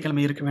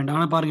வெள்ளிக்கிழமை இருக்க வேண்டும்.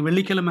 ஆனால் பாருங்கள்,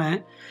 வெள்ளிக்கிழமை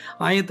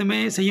ஆயத்தமே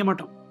செய்ய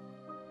மாட்டோம்.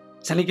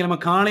 சனிக்கிழமை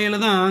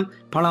காலையில் தான்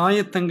பல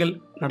ஆயத்தங்கள்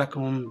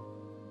நடக்கும்.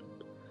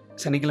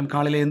 சனிக்கிழமை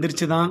காலையில்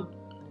எந்திரிச்சு தான்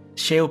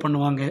ஷேவ்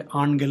பண்ணுவாங்க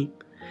ஆண்கள்.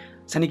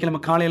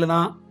 சனிக்கிழமை காலையில்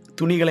தான்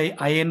துணிகளை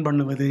அயர்ன்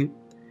பண்ணுவது,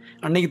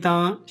 அன்னைக்கு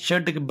தான்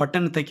ஷர்ட்டுக்கு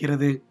பட்டன்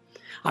தைக்கிறது,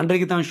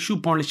 அன்றைக்கு தான் ஷூ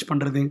பாலிஷ்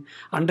பண்ணுறது,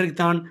 அன்றைக்கு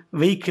தான்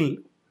வெஹிக்கிள்,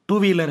 டூ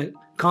வீலரு,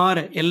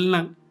 காரை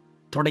எல்லாம்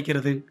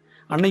துடைக்கிறது,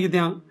 அன்னைக்கு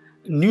தான்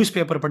நியூஸ்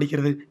பேப்பர்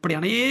படிக்கிறது. இப்படி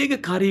அநேக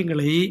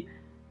காரியங்களை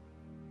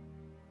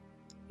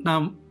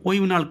நாம்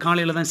ஓய்வு நாள்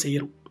காலையில் தான்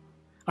செய்கிறோம்.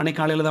 அன்னைக்கு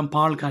காலையில் தான்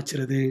பால்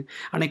காய்ச்சிறது,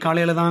 அன்னைக்கு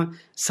காலையில் தான்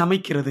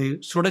சமைக்கிறது,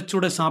 சுட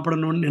சுட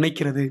சாப்பிடணும்னு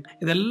நினைக்கிறது,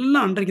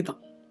 இதெல்லாம் அன்றைக்கு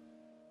தான்.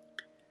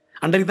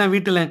 அன்றைக்கு தான்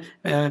வீட்டில்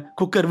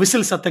குக்கர்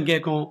விசில் சத்தம்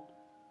கேட்கும்.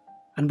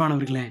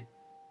 அன்பானவர்களே,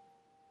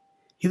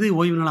 இது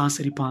ஓய்வு நாள்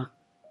ஆசரிப்பா?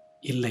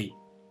 இல்லை.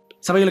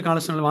 சபைகளுக்கு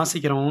ஆலோசனை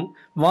வாசிக்கிறோம்,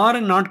 வார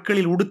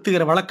நாட்களில்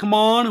உடுத்துகிற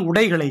வழக்கமான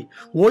உடைகளை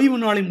ஓய்வு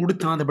நாளில்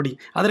உடுத்தாதபடி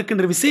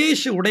அதற்கென்று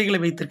விசேஷ உடைகளை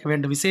வைத்திருக்க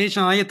வேண்டும். விசேஷ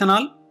ஆயத்த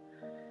நாள்,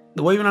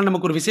 இந்த ஓய்வு நாள்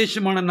நமக்கு ஒரு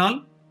விசேஷமான நாள்.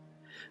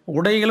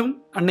 உடைகளும்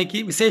அன்னைக்கு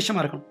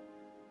விசேஷமாக இருக்கணும்.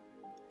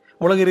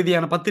 உலக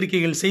ரீதியான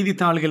பத்திரிகைகள்,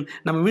 செய்தித்தாள்கள்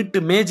நம்ம வீட்டு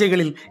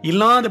மேஜைகளில்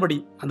இல்லாதபடி,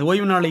 அந்த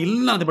ஓய்வு நாளில்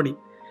இல்லாதபடி,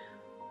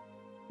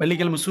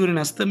 வெள்ளிக்கிழமை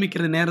சூரியன்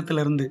அஸ்தமிக்கிற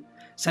நேரத்திலிருந்து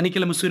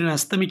சனிக்கிழமை சூரியன்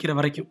அஸ்தமிக்கிற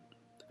வரைக்கும்,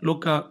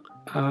 லூக்கா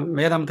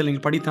வேதாமத்தில்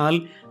நீங்கள் படித்தால்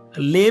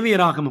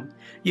லேவியராகமம்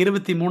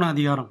 23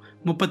 அதிகாரம்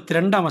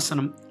 32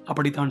 வசனம்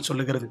அப்படித்தான்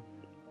சொல்லுகிறது.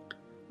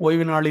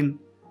 ஓய்வு நாளின்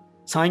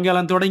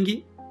சாயங்காலம் தொடங்கி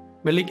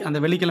அந்த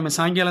வெள்ளிக்கிழமை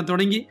சாயங்காலம்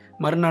தொடங்கி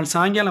மறுநாள்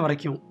சாயங்காலம்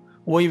வரைக்கும்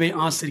ஓய்வை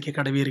ஆசிரிக்க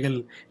கடவீர்கள்.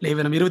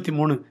 லேவியராகமம்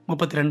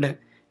 23:32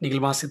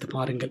 நீங்கள் வாசித்து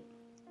பாருங்கள்.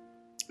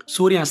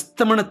 சூரிய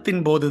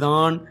அஸ்தமனத்தின்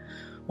போதுதான்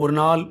ஒரு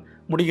நாள்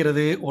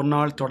முடிகிறது, ஒரு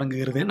நாள்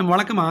தொடங்குகிறது. நம்ம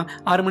வழக்கமாக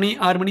 6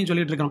 மணின்னு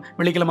சொல்லிட்டு இருக்கிறோம்.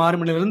 வெள்ளிக்கிழமை 6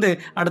 மணிலிருந்து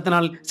அடுத்த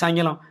நாள்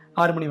சாயங்காலம்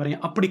 6 மணி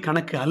வரையும். அப்படி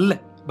கணக்கு அல்ல.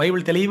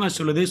 பைபிள் தெளிவாக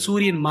சொல்லுது,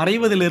 சூரியன்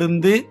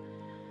மறைவதிலிருந்து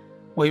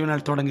ஓய்வு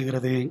நாள்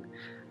தொடங்குகிறது.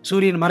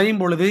 சூரியன்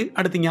மறையும் பொழுது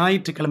அடுத்து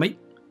ஞாயிற்றுக்கிழமை,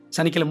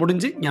 சனிக்கிழமை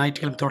முடிஞ்சு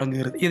ஞாயிற்றுக்கிழமை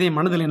தொடங்குகிறது. இதை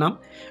மனதில் நாம்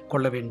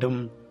கொள்ள வேண்டும்.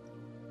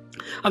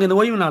 ஆக இந்த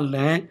ஓய்வு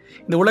நாளில்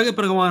இந்த உலக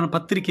பிரகாரமான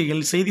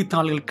பத்திரிகைகள்,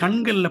 செய்தித்தாள்கள்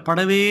கண்களில்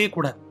படவே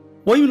கூடாது.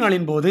 ஓய்வு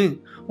நாளின் போது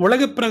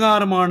உலக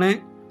பிரகாரமான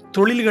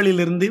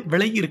தொழில்களிலிருந்து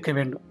விலகி இருக்க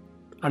வேண்டும்.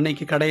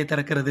 அன்னைக்கு கடையை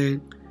திறக்கிறது,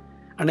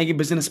 அன்னைக்கு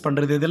பிசினஸ்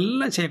பண்ணுறது,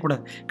 இதெல்லாம்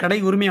செய்யக்கூடாது. கடை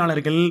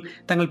உரிமையாளர்கள்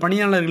தங்கள்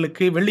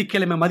பணியாளர்களுக்கு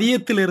வெள்ளிக்கிழமை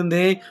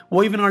மதியத்திலிருந்தே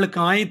ஓய்வு நாளுக்கு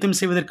ஆயத்தம்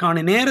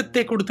செய்வதற்கான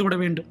நேரத்தை கொடுத்து விட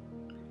வேண்டும்.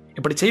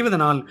 இப்படி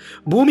செய்வதனால்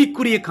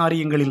பூமிக்குரிய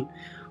காரியங்களில்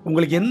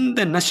உங்களுக்கு எந்த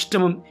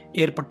நஷ்டமும்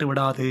ஏற்பட்டு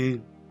விடாது.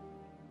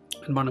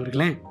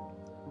 அன்பானவர்களே,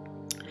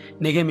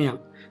 நெகேமியா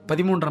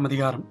 13ஆம்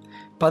அதிகாரம்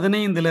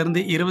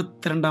 15 -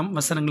 22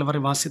 வசனங்கள்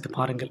வரை வாசித்து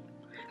பாருங்கள்.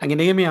 அங்கே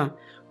நெகேமியா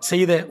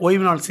செய்த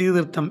ஓய்வு நாள்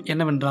சீர்திருத்தம்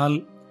என்னவென்றால்,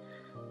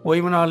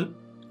 ஓய்வு நாள்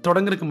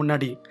தொடங்குறதுக்கு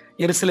முன்னாடி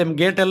எருசலேம்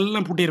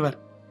கேட்டெல்லாம் பூட்டிடுவார்.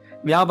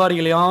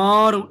 வியாபாரிகள்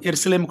யாரும்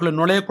எருசலேமுக்குள்ளே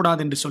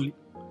நுழையக்கூடாது என்று சொல்லி.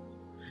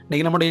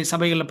 இன்றைக்கி நம்முடைய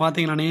சபைகளில்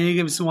பார்த்தீங்கன்னா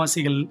அநேக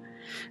விசுவாசிகள்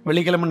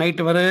வெள்ளிக்கிழமை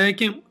நைட்டு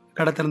வரைக்கும்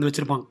கடை திறந்து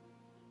வச்சுருப்பாங்க.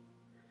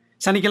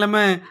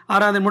 சனிக்கிழமை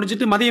ஆராதனை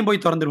முடிச்சுட்டு மதியம்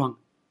போய் திறந்துடுவாங்க.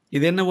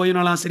 இது என்ன ஓய்வு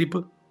நாள் ஆசரிப்பு?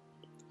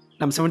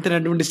 நம்ம செவன்த்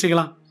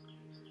அட்வென்டிஸ்டுகளா?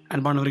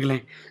 அன்பானவர்களே,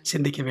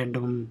 சிந்திக்க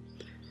வேண்டும்.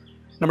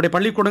 நம்முடைய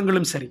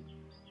பள்ளிக்கூடங்களும் சரி,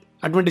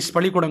 அட்வென்டிஸ்ட்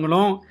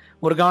பள்ளிக்கூடங்களும்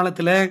ஒரு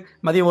காலத்தில்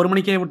மதியம் 1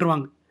 மணிக்கே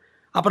விட்டுருவாங்க.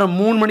 அப்புறம்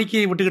 3 மணிக்கு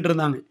விட்டுக்கிட்டு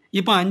இருந்தாங்க.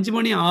 இப்போ 5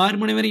 மணி 6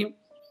 மணி வரையும்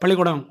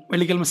பள்ளிக்கூடம்.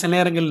 வெள்ளிக்கிழமை சில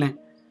நேரங்களில்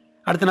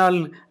அடுத்த நாள்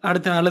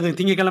அல்லது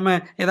திங்கக்கிழமை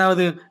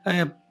ஏதாவது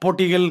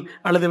போட்டிகள்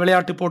அல்லது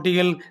விளையாட்டு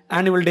போட்டிகள்,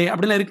 ஆனுவல் டே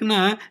அப்படிலாம் இருக்குன்னா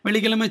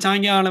வெள்ளிக்கிழமை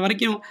சாயங்காலம்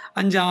வரைக்கும்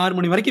 5-6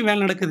 மணி வரைக்கும்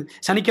வேலை நடக்குது.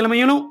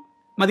 சனிக்கிழமையிலும்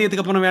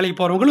மதியத்துக்கு அப்புறம் வேலைக்கு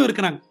போகிறவங்களும்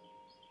இருக்கிறாங்க.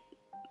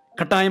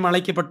 கட்டாயம்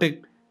அழைக்கப்பட்டு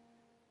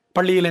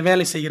பள்ளியில்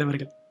வேலை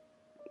செய்கிறவர்கள்.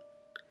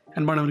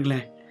 அன்பானவர்களே,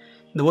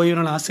 இந்த ஓய்வு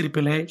நாள்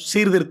ஆசரிப்பில்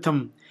சீர்திருத்தம்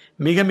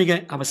மிக மிக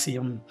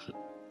அவசியம்.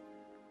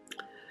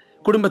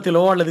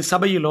 குடும்பத்திலோ அல்லது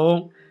சபையிலோ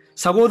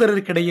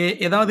சகோதரருக்கிடையே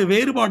ஏதாவது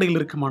வேறுபாடுகள்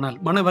இருக்குமானால்,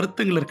 மன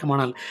வருத்தங்கள்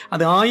இருக்குமானால்,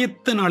 அது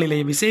ஆயத்த நாளிலே,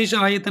 விசேஷ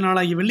ஆயத்த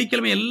நாளாகி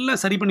வெள்ளிக்கிழமை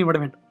எல்லாம் சரி பண்ணி விட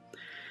வேண்டும்.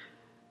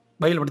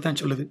 பைபிள்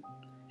அப்படித்தான் சொல்லுது.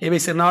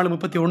 எபேசியர்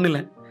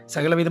 4:31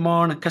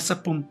 சகலவிதமான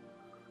கசப்பும்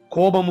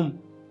கோபமும்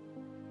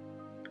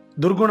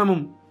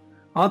துர்குணமும்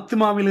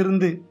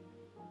ஆத்மாவிலிருந்து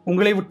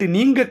உங்களை விட்டு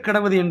நீங்க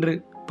கடவது என்று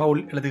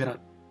பவுல் எழுதுகிறார்.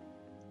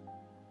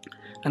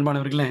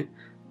 அன்பானவர்களே,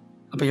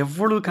 அப்போ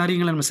எவ்வளவு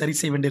காரியங்களை நம்ம சரி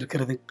செய்ய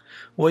வேண்டியிருக்கிறது.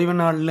 ஓய்வு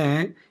நாளில்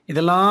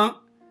இதெல்லாம்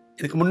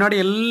இதுக்கு முன்னாடி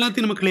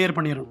எல்லாத்தையும் நம்ம கிளியர்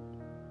பண்ணிடணும்.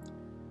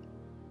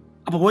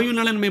 அப்போ ஓய்வு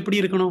நாளில் நம்ம எப்படி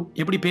இருக்கணும்,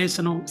 எப்படி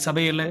பேசணும்,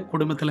 சபையில்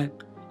குடும்பத்தில்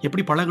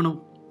எப்படி பழகணும்?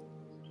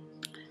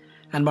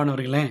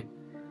 அன்பானவர்களே,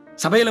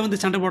 சபையில்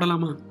வந்து சண்டை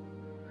போடலாமா?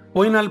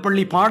 ஓய்வு நாள்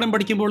பள்ளி பாடம்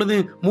படிக்கும் பொழுது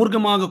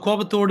மூர்க்கமாக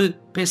கோபத்தோடு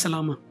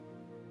பேசலாமா?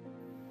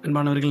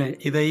 அன்பானவர்களே,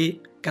 இதை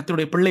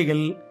கர்த்தருடைய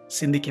பிள்ளைகள்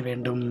சிந்திக்க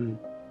வேண்டும்.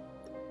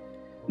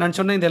 நான்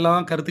சொன்ன இந்த எல்லா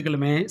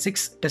கருத்துக்களுமே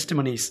 6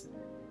 டெஸ்டிமனிஸ்,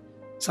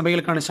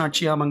 சபைகளுக்கான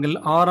சாட்சியாமங்கள்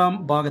 6ஆம்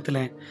பாகத்தில்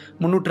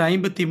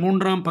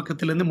 353ஆம்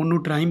பக்கத்திலிருந்து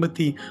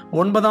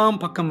 359ஆம்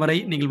பக்கம் வரை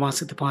நீங்கள்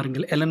வாசித்து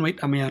பாருங்கள். எலன்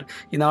ஒயிட் அம்மையார்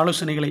இந்த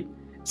ஆலோசனைகளை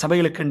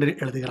சபைகளுக்கென்று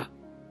எழுதுகிறார்.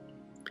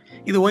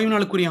 இது ஓய்வு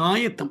நாளுக்குரிய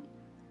ஆயத்தம்.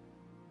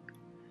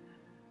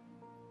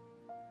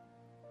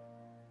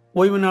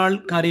 ஓய்வு நாள்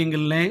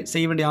காரியங்களில்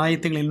செய்ய வேண்டிய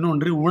ஆயத்தங்கள்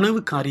இன்னொன்று உணவு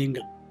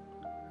காரியங்கள்.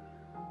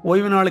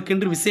 ஓய்வு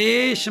நாளுக்கென்று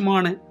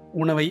விசேஷமான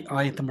உணவை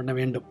ஆயத்தம் பண்ண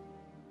வேண்டும்.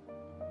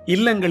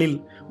 இல்லங்களில்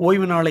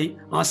ஓய்வு நாளை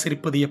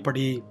ஆசரிப்பது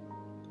எப்படி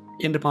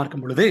என்று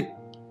பார்க்கும் பொழுது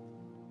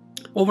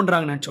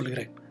ஒவ்வொன்றாக நான்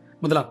சொல்கிறேன்.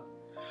 முதலாம்,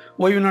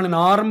 ஓய்வு நாளின்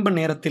ஆரம்ப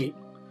நேரத்தில்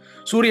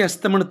சூரிய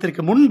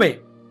அஸ்தமனத்திற்கு முன்பே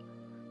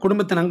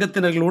குடும்பத்தின்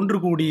அங்கத்தினர்கள் ஒன்று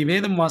கூடி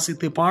வேதம்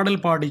வாசித்து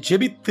பாடல் பாடி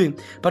ஜெபித்து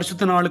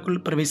பரிசுத்த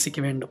நாளுக்குள் பிரவேசிக்க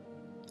வேண்டும்.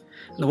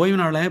 அந்த ஓய்வு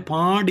நாளை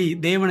பாடி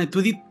தேவனை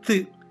துதித்து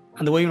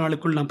அந்த ஓய்வு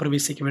நாளுக்குள் நாம்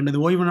பிரவேசிக்க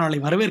வேண்டும். ஓய்வு நாளை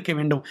வரவேற்க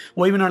வேண்டும்.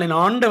 ஓய்வு நாளின்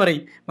ஆண்டவரை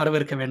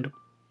வரவேற்க வேண்டும்.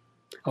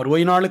 அவர்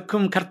ஓய்வு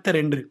நாளுக்கும் கர்த்தர்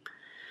என்று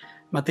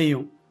மத்தேயு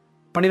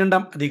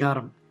 12ஆம்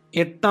அதிகாரம்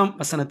 8ஆம்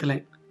வசனத்தில்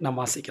நாம்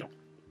வாசிக்கிறோம்.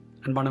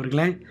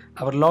 அன்பானவர்களே,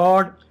 அவர்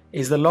Lord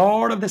is the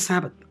Lord of the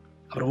சாபத்.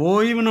 அவர்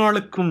ஓய்வு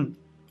நாளுக்கும்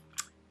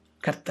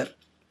கர்த்தர்.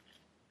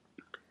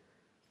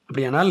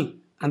 அப்படியானால்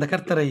அந்த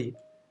கர்த்தரை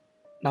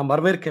நாம்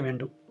வரவேற்க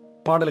வேண்டும்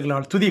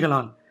பாடல்களால்,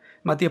 துதிகளால்.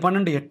 மத்திய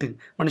 12:8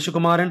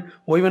 மனுஷகுமாரன்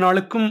ஓய்வு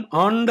நாளுக்கும்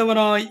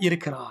ஆண்டவராய்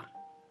இருக்கிறார்.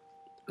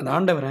 அந்த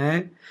ஆண்டவரை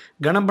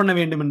கனம் பண்ண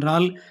வேண்டும்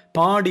என்றால்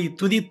பாடி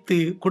துதித்து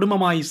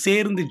குடும்பமாய்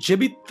சேர்ந்து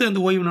ஜெபித்து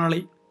அந்த ஓய்வு நாளை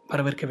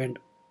வரவேற்க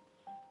வேண்டும்.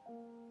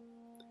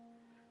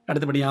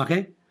 அடுத்தபடியாக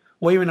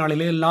ஓய்வு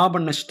நாளிலே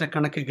லாப நஷ்ட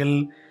கணக்குகள்,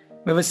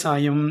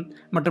 விவசாயம்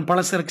மற்றும்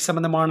பலசரக்கு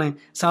சம்பந்தமான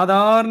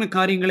சாதாரண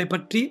காரியங்களை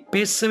பற்றி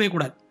பேசவே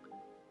கூடாது.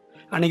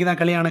 அன்னைக்கு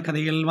தான் கல்யாண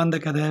கதைகள், வந்த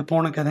கதை,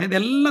 போன கதை,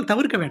 இதெல்லாம்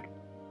தவிர்க்க வேண்டும்.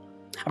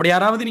 அப்படி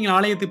யாராவது நீங்கள்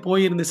ஆலயத்துக்கு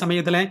போயிருந்த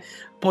சமயத்தில்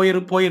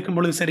போயிருக்கும்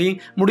பொழுது சரி,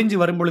 முடிஞ்சு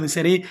வரும் பொழுது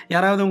சரி,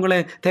 யாராவது உங்களை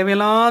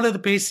தேவையில்லாதது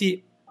பேசி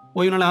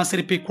ஓய்வு நாள்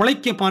ஆசிரிப்பை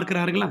குலைக்க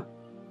பார்க்கிறார்களா?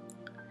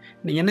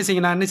 நீங்கள் என்ன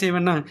செய்ய, நான் என்ன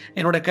செய்வேன்னா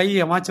என்னோட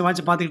கையை வாட்சி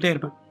பார்த்துக்கிட்டே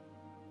இருப்பேன்.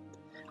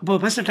 அப்போ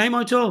ஃபஸ்ட்டு டைம்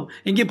ஆச்சோ,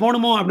 எங்கே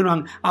போகணுமோ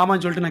அப்படின்வாங்க.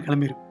 ஆமான்னு சொல்லிட்டு நான்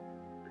கிளம்பிடுவேன்.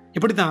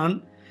 இப்படித்தான்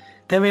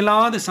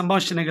தேவையில்லாத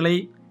சம்பாஷணைகளை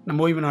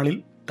நம்ம ஓய்வு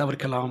நாளில்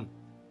தவிர்க்கலாம்.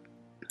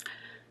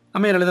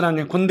 அம்மையார்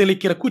எழுதுறாங்க,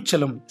 கொந்தளிக்கிற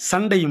கூச்சலும்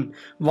சண்டையும்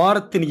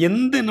வாரத்தின்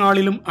எந்த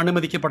நாளிலும்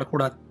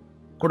அனுமதிக்கப்படக்கூடாது.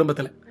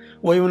 குடும்பத்தில்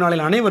ஓய்வு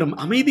நாளில் அனைவரும்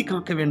அமைதி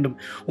காக்க வேண்டும்.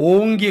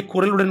 ஓங்கிய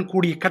குரலுடன்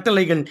கூடிய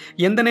கட்டளைகள்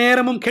எந்த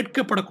நேரமும்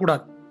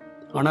கேட்கப்படக்கூடாது.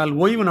 ஆனால்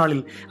ஓய்வு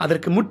நாளில்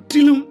அதற்கு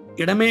முற்றிலும்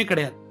இடமே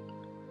கிடையாது.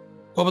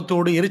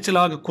 கோபத்தோடு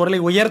எரிச்சலாக குரலை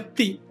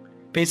உயர்த்தி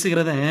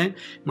பேசுகிறத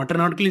மற்ற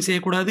நாட்களிலும்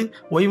செய்யக்கூடாது,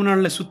 ஓய்வு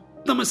நாளில்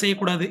சுத்தமாக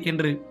செய்யக்கூடாது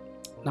என்று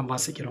நாம்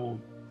வாசிக்கிறோம்.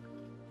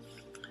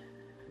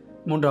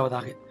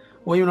 மூன்றாவதாக,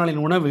 ஓய்வு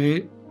நாளின் உணவு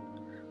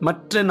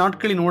மற்ற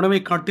நாட்களின் உணவை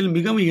காட்டில்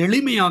மிகவும்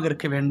எளிமையாக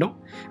இருக்க வேண்டும்.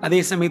 அதே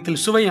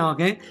சமயத்தில்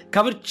சுவையாக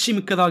கவர்ச்சி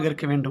மிக்கதாக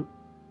இருக்க வேண்டும்.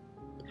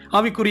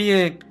 ஆவிக்குரிய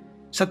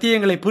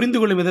சத்தியங்களை புரிந்து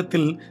கொள்ளும்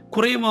விதத்தில்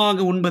குறைவாக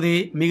உண்பதே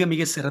மிக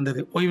மிக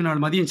சிறந்தது. ஓய்வு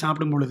நாள் மதியம்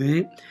சாப்பிடும் பொழுது,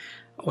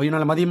 ஓய்வு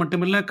நாள் மதியம்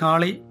மட்டுமில்லை,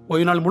 காலை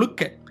ஓய்வு நாள்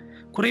முழுக்க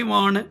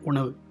குறைவான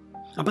உணவு.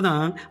 அப்போ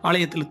தான்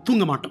ஆலயத்தில்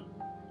தூங்க மாட்டோம்,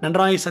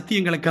 நன்றாக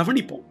சத்தியங்களை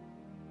கவனிப்போம்.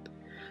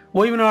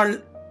 ஓய்வு நாள்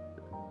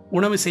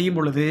உணவு செய்யும்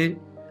பொழுது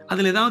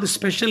அதில் ஏதாவது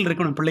ஸ்பெஷல்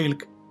இருக்கணும்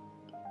பிள்ளைகளுக்கு.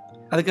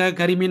 அதுக்காக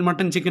கறி, மீன்,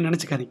 மட்டன், சிக்கன்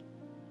நினச்சிக்காதீங்க.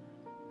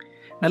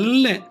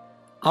 நல்ல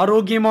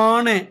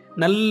ஆரோக்கியமான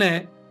நல்ல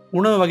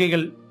உணவு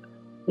வகைகள்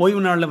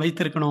ஓய்வு நாளில்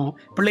வைத்திருக்கணும்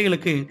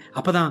பிள்ளைகளுக்கு.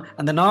 அப்போ தான்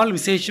அந்த நாள்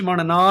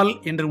விசேஷமான நாள்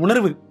என்ற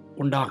உணர்வு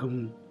உண்டாகும்.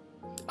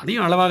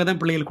 அதையும் அளவாக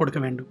தான் பிள்ளைகளுக்கு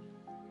கொடுக்க வேண்டும்.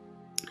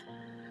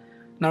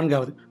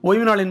 நான்காவது,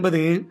 ஓய்வு நாள்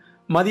என்பது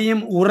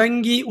மதியம்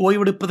உறங்கி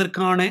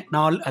ஓய்வெடுப்பதற்கான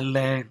நாள் அல்ல.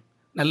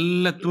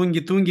 நல்லா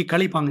தூங்கி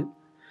கழிப்பாங்க.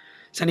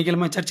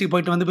 சனிக்கிழமை சர்ச்சுக்கு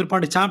போயிட்டு வந்து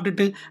பிற்பாடு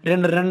சாப்பிட்டுட்டு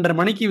 2-2:30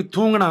 மணிக்கு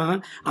தூங்கினா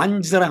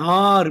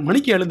 5:30-6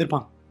 மணிக்கு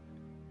எழுந்திருப்பாங்க.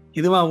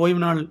 இதுவா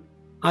ஓய்வு நாள்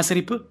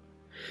ஆசரிப்பு?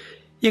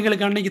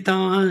 எங்களுக்கு அன்னைக்கு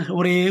தான்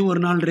ஒரே ஒரு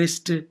நாள்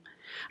ரெஸ்ட்டு,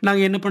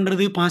 நாங்கள் என்ன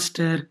பண்ணுறது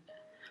பாஸ்டர்,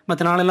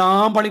 மற்ற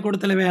நாளெல்லாம்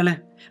பள்ளிக்கூடத்தில் வேலை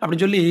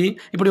அப்படின்னு சொல்லி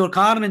இப்படி ஒரு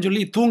காரணம்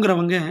சொல்லி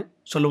தூங்குறவங்க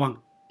சொல்லுவாங்க.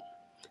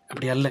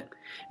 அப்படி அல்ல.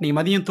 நீங்கள்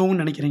மதியம்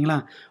தூங்குன்னு நினைக்கிறீங்களா,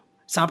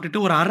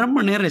 சாப்பிட்டுட்டு ஒரு 1/2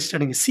 மணி நேரம் ரெஸ்ட்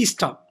எடுங்க.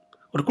 சீஸ்டா,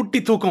 ஒரு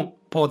குட்டி தூக்கம்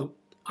போதும்.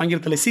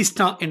 ஆங்கிலத்தில்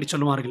சீஸ்டா என்று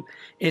சொல்லுவார்கள்.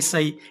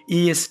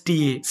 SIESTA,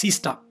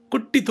 சீஸ்டா,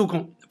 குட்டி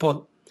தூக்கம்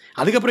போதும்.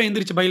 அதுக்கப்புறம்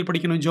எந்திரிச்சு பைபிள்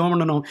படிக்கணும், ஜெபம்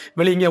பண்ணணும்,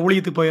 வெளியே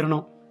ஊழியத்துக்கு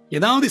போயிடணும்,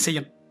 ஏதாவது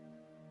செய்யணும்,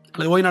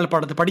 அல்லது ஓய்வு நாள்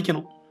பாடத்தை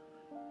படிக்கணும்.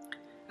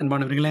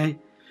 அன்பானவர்களே,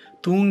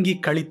 தூங்கி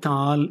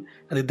கழித்தால்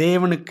அது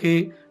தேவனுக்கு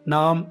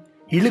நாம்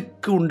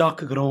இழுக்கு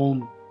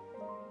உண்டாக்குகிறோம்.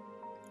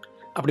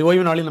 அப்படி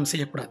ஓய்வு நாளில் நாம்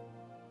செய்யக்கூடாது.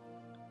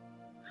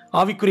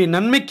 ஆவிக்குரிய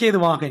நன்மைக்கு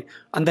ஏதுவாக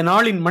அந்த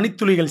நாளின்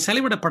மணித்துளிகள்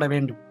செலவிடப்பட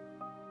வேண்டும்.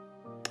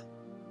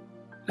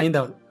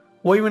 ஐந்தாவது,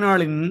 ஓய்வு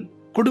நாளின்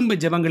குடும்ப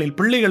ஜெபங்களில்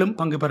பிள்ளைகளும்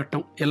பங்கு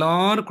பெறட்டும்.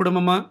 எல்லாரும்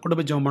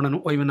குடும்ப ஜெபம்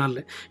பண்ணணும். ஓய்வு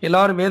நாளில்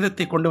எல்லாரும்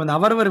வேதத்தை கொண்டு வந்து,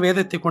 அவரவர்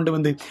வேதத்தை கொண்டு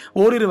வந்து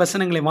ஓரிரு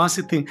வசனங்களை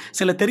வாசித்து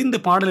சில தெரிந்த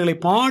பாடல்களை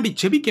பாடி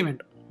ஜெபிக்க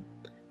வேண்டும்.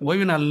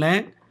 ஓய்வு நாளில்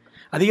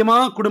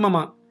அதிகமாக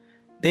குடும்பமாக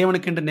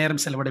தேவனுக்கென்று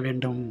நேரம் செலவிட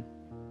வேண்டும்.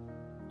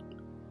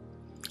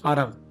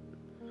 ஆறாவது,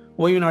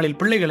 ஓய்வு நாளில்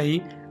பிள்ளைகளை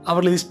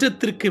அவர்கள்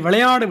இஷ்டத்திற்கு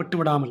விளையாட விட்டு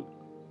விடாமல்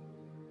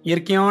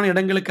இயற்கையான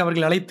இடங்களுக்கு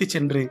அவர்கள் அழைத்து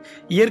சென்று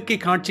இயற்கை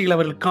காட்சிகளை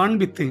அவர்கள்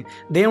காண்பித்து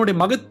தேவனுடைய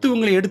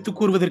மகத்துவங்களை எடுத்து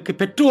கூறுவதற்கு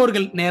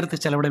பெற்றோர்கள் நேரத்தை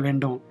செலவிட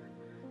வேண்டும்.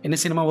 என்ன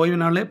செய்யணுமா, ஓய்வு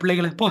நாளில்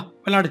பிள்ளைகளை போ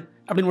விளையாடு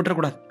அப்படின்னு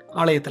விட்டுறக்கூடாது.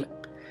 ஆலயத்தில்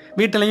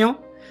வீட்டிலையும்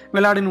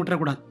விளையாடுன்னு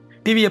விட்டுறக்கூடாது.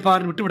 டிவியை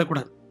பாருன்னு விட்டு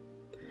விடக்கூடாது.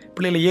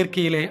 பிள்ளைகளை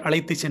இயற்கையிலே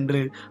அழைத்து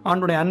சென்று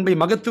ஆண்டுடைய அன்பை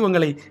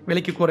மகத்துவங்களை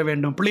விலைக்கு கூற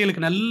வேண்டும்.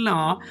 பிள்ளைகளுக்கு நல்லா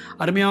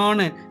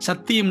அருமையான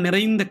சத்தியம்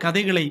நிறைந்த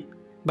கதைகளை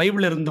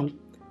பைபிள் இருந்தும்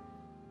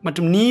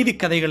மற்றும் நீதி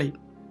கதைகளை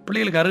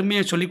பிள்ளைகளுக்கு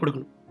அருமையாக சொல்லிக்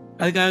கொடுக்கணும்.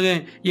 அதுக்காக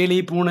எலி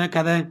பூனை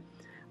கதை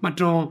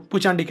மற்றும்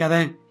பூச்சாண்டி கதை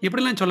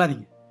இப்படிலாம்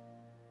சொல்லாதீங்க.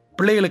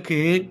 பிள்ளைகளுக்கு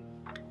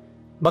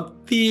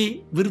பக்தியை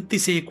விருத்தி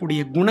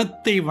செய்யக்கூடிய,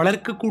 குணத்தை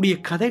வளர்க்கக்கூடிய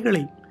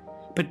கதைகளை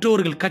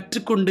பெற்றோர்கள்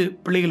கற்றுக்கொண்டு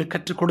பிள்ளைகளுக்கு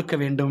கற்றுக் கொடுக்க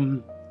வேண்டும்.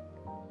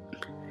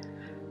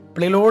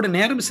 பிள்ளைகளோடு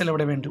நேரம்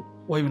செலவிட வேண்டும்.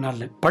 ஓய்வு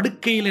நாளில்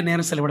படுக்கையில்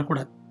நேரம்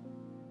செலவிடக்கூடாது.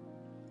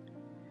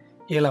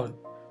 7வது,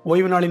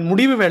 ஓய்வு நாளின்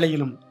முடிவு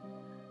வேளையிலும்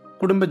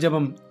குடும்ப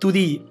ஜெபம்,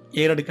 துதி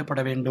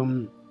ஏறெடுக்கப்பட வேண்டும்.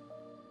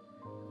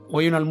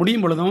 ஓய்வு நாள்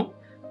முடியும் பொழுதும்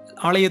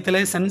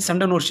ஆலயத்தில்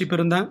சண்டன் வர்ஷிப்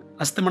இருந்தால்,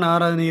 அஸ்தமன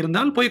ஆராதனை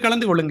இருந்தால் போய்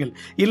கலந்து கொள்ளுங்கள்.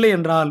 இல்லை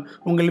என்றால்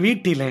உங்கள்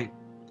வீட்டில்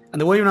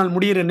அந்த ஓய்வு நாள்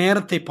முடிகிற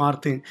நேரத்தை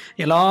பார்த்து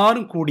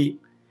எல்லாரும் கூடி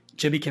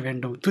ஜெபிக்க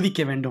வேண்டும்,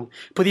 துதிக்க வேண்டும்.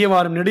 புதிய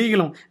வாரம்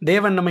நெடுகிலும்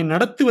தேவன் நம்மை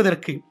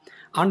நடத்துவதற்கு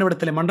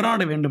ஆண்டவரிடத்தில்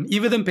மன்றாட வேண்டும்.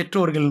 இவ்விதம்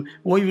பெற்றோர்கள்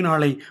ஓய்வு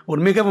நாளை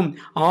ஒரு மிகவும்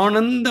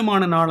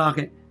ஆனந்தமான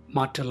நாளாக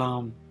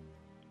மாற்றலாம்.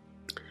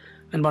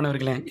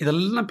 அன்பானவர்களே,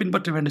 இதெல்லாம்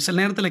பின்பற்ற வேண்டும். சில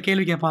நேரத்தில்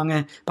கேள்வி கேட்பாங்க,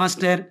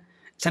 பாஸ்டர்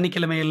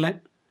சனிக்கிழமையில்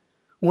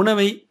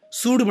உணவை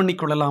சூடு பண்ணி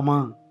கொள்ளலாமா?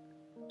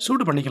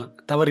 சூடு பண்ணிக்கலாம்,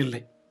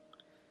 தவறில்லை.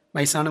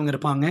 வயசானவங்க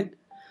இருப்பாங்க,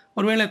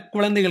 ஒருவேளை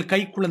குழந்தைகள், கை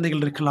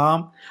குழந்தைகள்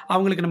இருக்கலாம்,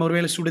 அவங்களுக்கு நம்ம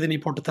ஒருவேளை சுடு தண்ணி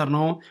போட்டு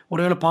தரணும்,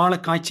 ஒருவேளை பாலை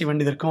காய்ச்சி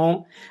வேண்டியது இருக்கும்,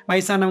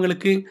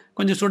 வயசானவங்களுக்கு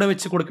கொஞ்சம் சுட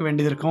வச்சு கொடுக்க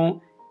வேண்டியது இருக்கும்.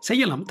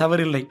 செய்யலாம்,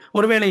 தவறில்லை.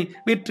 ஒருவேளை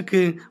வீட்டுக்கு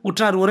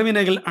உற்றார்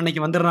உறவினர்கள்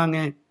அன்னைக்கு வந்துடுறாங்க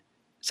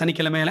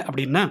சனிக்கிழமையில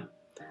அப்படின்னா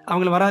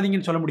அவங்கள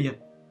வராதிங்கன்னு சொல்ல முடியாது.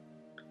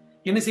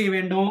 என்ன செய்ய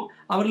வேண்டும்?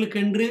 அவர்களுக்கு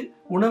என்று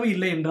உணவு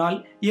இல்லை என்றால்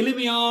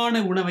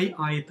எளிமையான உணவை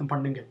ஆயத்தம்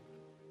பண்ணுங்கள்,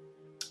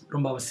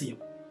 ரொம்ப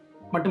அவசியம்.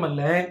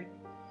 மட்டுமல்ல,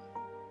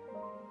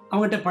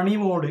 அவங்ககிட்ட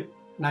பணிவோடு,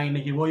 நான்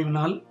இன்னைக்கு ஓய்வு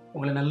நாள்,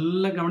 உங்களை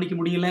நல்லா கவனிக்க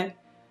முடியல,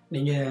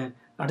 நீங்கள்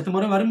அடுத்த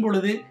முறை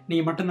வரும்பொழுது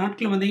நீங்கள் மற்ற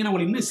நாட்களில் வந்தீங்கன்னா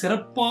உங்களை இன்னும்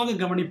சிறப்பாக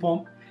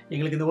கவனிப்போம்,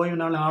 எங்களுக்கு இந்த ஓய்வு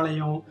நாள்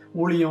ஆலயம்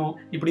ஊழியம்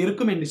இப்படி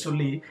இருக்கும் என்று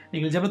சொல்லி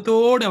நீங்கள்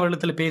ஜெபத்தோடு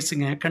அவர்களிடத்தில்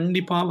பேசுங்க.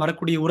 கண்டிப்பாக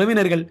வரக்கூடிய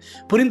உறவினர்கள்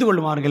புரிந்து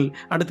கொள்வார்கள்.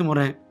 அடுத்த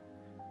முறை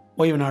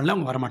ஓய்வு நாளில்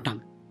அவங்க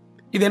வரமாட்டாங்க.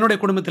 இது என்னுடைய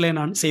குடும்பத்தில்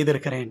நான்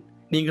செய்திருக்கிறேன்,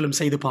 நீங்களும்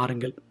செய்து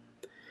பாருங்கள்.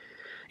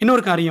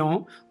 இன்னொரு காரியம்,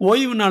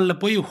 ஓய்வு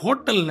நாளில் போய்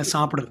ஹோட்டலில்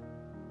சாப்பிடுறது.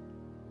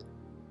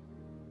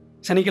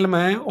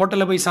 சனிக்கிழமை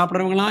ஹோட்டலில் போய்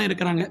சாப்பிட்றவங்களாம்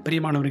இருக்கிறாங்க.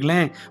 பிரியமானவர்களே,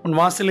 உன்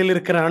வாசலில்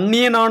இருக்கிற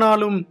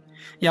அந்நியனானாலும்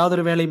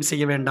யாதொரு வேலையும்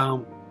செய்ய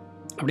வேண்டாம்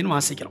அப்படின்னு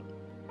வாசிக்கிறோம்.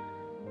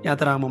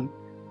 யாத்திராகமம்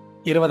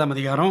 20ஆம்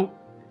அதிகாரம்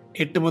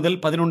 8 முதல்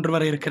 11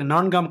 வரை இருக்கிற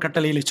 4ஆம்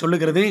கட்டளையில்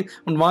சொல்லுகிறது,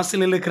 உன்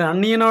வாசலில் இருக்கிற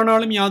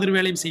அந்நியனானாலும் யாதொரு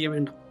வேலையும் செய்ய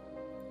வேண்டாம்.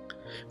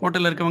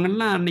 ஹோட்டலில்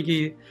இருக்கவங்கலாம் அன்னைக்கு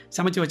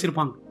சமைச்சு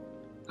வச்சிருப்பாங்க,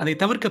 அதை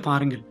தவிர்க்க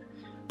பாருங்கள்.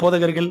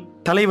 போதகர்கள்,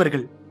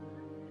 தலைவர்கள்,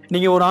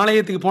 நீங்கள் ஒரு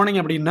ஆலயத்துக்கு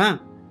போனீங்க அப்படின்னா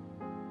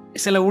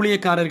சில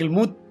ஊழியக்காரர்கள்,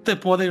 மூத்த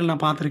போதகர்கள்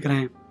நான்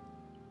பார்த்துருக்கிறேன்.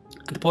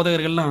 அந்த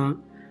போதகர்கள்லாம்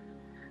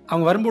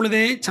அவங்க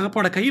வரும்பொழுதே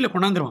சாப்பாடை கையில்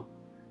கொண்டாந்துருவாங்க.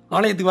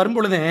 ஆலயத்துக்கு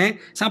வரும்பொழுதே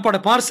சாப்பாடை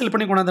பார்சல்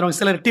பண்ணி கொண்டாந்துருவாங்க.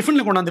 சிலர்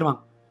டிஃபனில்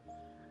கொண்டாந்துருவாங்க.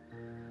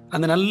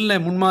 அந்த நல்ல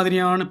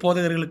முன்மாதிரியான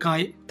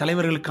போதகர்களுக்காய்,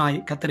 தலைவர்களுக்காய்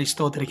கர்த்தரை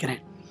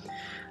ஸ்தோத்திரிக்கிறேன்.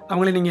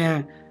 அவங்கள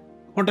நீங்கள்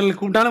ஹோட்டலுக்கு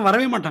கூப்பிட்டாலும்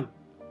வரவே மாட்டாங்க.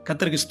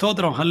 கர்த்தருக்கு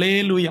ஸ்தோத்திரம்,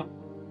 ஹல்லேலூயா.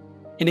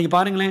 இன்னைக்கு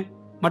பாருங்களேன்,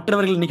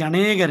 மற்றவர்கள் இன்னைக்கு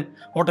அநேகர்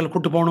ஹோட்டலுக்கு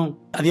கூப்பிட்டு போகணும்,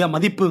 அதான்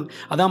மதிப்பு,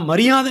 அதான்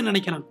மரியாதை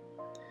நினைக்கிறாங்க.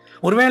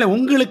 ஒருவேளை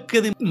உங்களுக்கு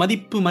அது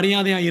மதிப்பு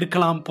மரியாதையாக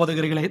இருக்கலாம்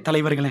போதகர்களே,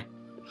 தலைவர்களே,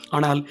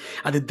 ஆனால்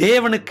அது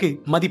தேவனுக்கு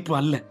மதிப்பு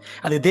அல்ல.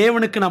 அது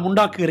தேவனுக்கு நாம்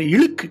உண்டாக்குகிற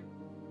இழுக்கு.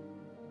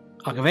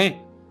 ஆகவே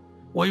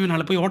ஓய்வு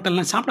நாள் போய்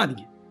ஹோட்டல்லாம்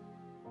சாப்பிடாதீங்க.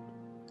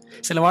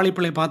 சில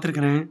வாலிப்பிள்ளை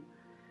பார்த்துருக்கிறேன்,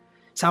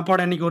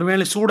 சாப்பாடு அன்னைக்கு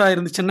ஒருவேளை சூடாக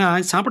இருந்துச்சுன்னா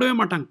சாப்பிடவே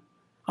மாட்டாங்க.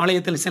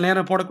 ஆலயத்தில் சில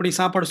நேரம் போடக்கூடிய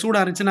சாப்பாடு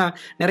சூடாக இருந்துச்சுன்னா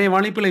நிறைய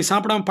வாலிப்பிள்ளை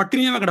சாப்பிடாம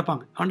பட்டினியாக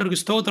கிடப்பாங்க.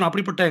 ஆண்டவருக்கு ஸ்தோத்திரம்.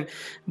 அப்படிப்பட்ட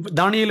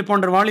தானியேல்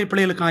போன்ற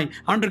வாலிப்பிள்ளைகளுக்காய்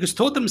ஆண்டவருக்கு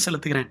ஸ்தோத்திரம்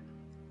செலுத்துகிறேன்.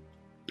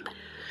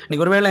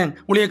 இன்னைக்கு ஒருவேளை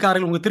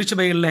ஊழியக்காரர்கள் உங்கள்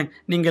திருச்சபைகளில்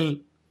நீங்கள்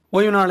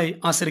ஓய்வு நாளை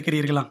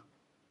ஆசரிக்கிறீர்களா?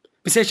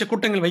 விசேஷ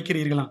கூட்டங்கள்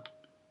வைக்கிறீர்களா?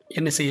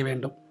 என்ன செய்ய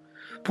வேண்டும்?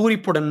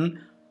 பூரிப்புடன்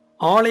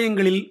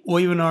ஆலயங்களில்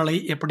ஓய்வு நாளை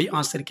எப்படி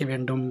ஆசரிக்க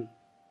வேண்டும்?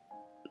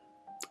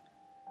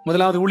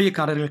 முதலாவது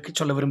ஊழியக்காரர்களுக்கு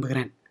சொல்ல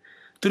விரும்புகிறேன்,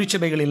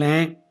 திருச்சபைகளில்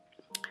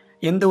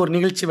எந்த ஒரு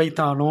நிகழ்ச்சி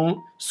வைத்தாலும்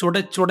சுட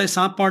சுட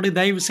சாப்பாடு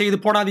தயவு செய்து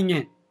போடாதீங்க.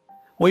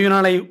 ஓய்வு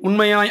நாளை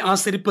உண்மையாய்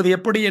ஆசரிப்பது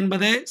எப்படி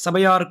என்பதை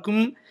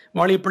சபையாருக்கும்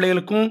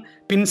வாலிப்பிள்ளைகளுக்கும்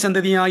பின்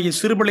சந்ததியாகிய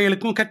சிறு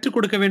பிள்ளைகளுக்கும் கற்றுக்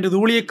கொடுக்க வேண்டியது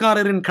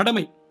ஊழியக்காரரின்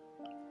கடமை.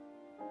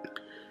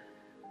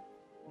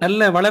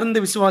 நல்ல வளர்ந்த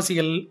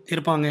விசுவாசிகள்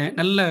இருப்பாங்க,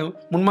 நல்ல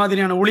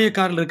முன்மாதிரியான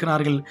ஊழியக்காரர்கள்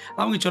இருக்கிறார்கள்.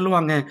 அவங்க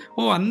சொல்லுவாங்க,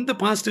 ஓ அந்த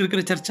பாஸ்டர்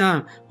இருக்கிற சர்ச்சா,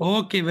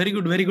 okay, very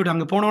good very good,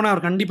 அங்கே போனோன்னா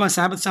அவர் கண்டிப்பாக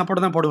சாபத்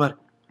சாப்பாடு தான் போடுவார்,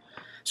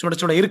 சுட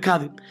சுட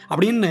இருக்காது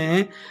அப்படின்னு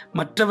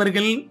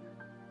மற்றவர்கள்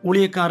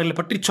ஊழியக்காரர்களை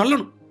பற்றி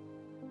சொல்லணும்.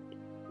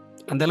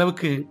 அந்த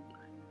அளவுக்கு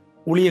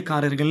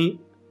ஊழியக்காரர்கள்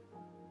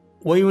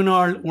ஓய்வு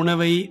நாள்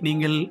உணவை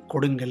நீங்கள்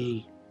கொடுங்கள்.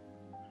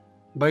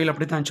 பைபிள்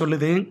அப்படித்தான்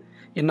சொல்லுது.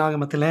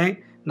 என்னாகமத்தில்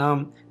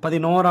நாம்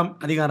 11ஆம்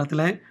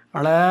அதிகாரத்தில்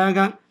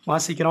அழகாக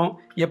வாசிக்கிறோம்,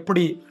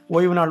 எப்படி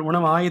ஓய்வு நாள்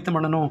உணவு ஆயத்தம்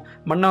பண்ணணும்.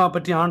 மன்னாவை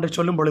பற்றி ஆண்டு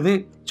சொல்லும் பொழுது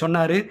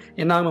சொன்னார்.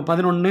 என்னாகமம்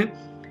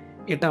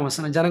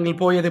 11:8 ஜனங்கள்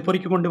போய் அதை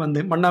பொறுக்கி கொண்டு வந்து,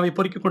 மன்னாவை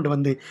பொறுக்கி கொண்டு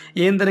வந்து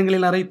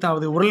இயந்திரங்களில்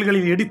அரைத்தாவது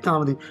உரல்களில்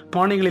இடித்தாவது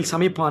பானைகளில்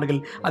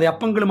சமைப்பார்கள், அதை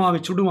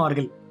அப்பங்களுமாக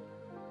சுடுவார்கள்.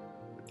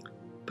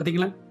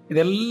 பார்த்தீங்களா?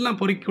 இதெல்லாம்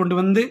பொறுக்கி கொண்டு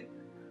வந்து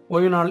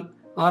ஓய்வு நாள்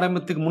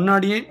ஆரம்பத்துக்கு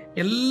முன்னாடியே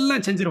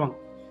எல்லாம் செஞ்சிருவாங்க.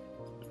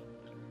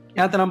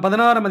 யாத்திராகமம்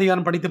 16ஆம்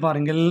அதிகாரம் படித்து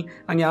பாருங்கள்.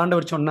 அங்கே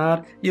ஆண்டவர் சொன்னார்,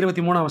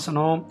 23ஆம்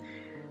வசனம்,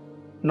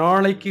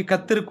 நாளைக்கு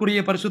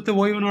கர்த்தருக்குரிய பரிசுத்த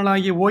ஓய்வு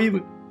நாளாகிய ஓய்வு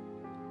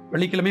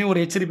வெள்ளிக்கிழமை ஒரு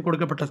எச்சரிப்பு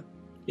கொடுக்கப்பட்டது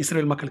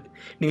இஸ்ரவேல் மக்களுக்கு.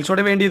 நீங்கள்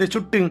சுட வேண்டியதை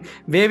சுட்டு,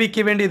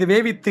 வேவிக்க வேண்டியது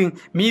வேவித்து,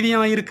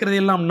 மீதியாயிருக்கிறது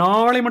எல்லாம்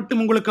நாளை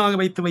மட்டும் உங்களுக்காக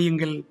வைத்து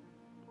வையுங்கள்.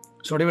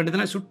 சுட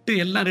வேண்டியதெல்லாம் சுட்டு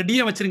எல்லாம்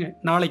ரெடியாக வச்சிருங்க,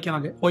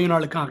 நாளைக்காக, ஓய்வு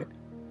நாளுக்காக.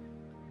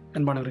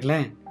 அன்பானவர்களே,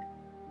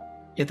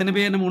 எத்தனை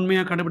பேர் நம்ம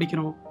உண்மையாக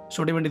கண்டுபிடிக்கிறோம்?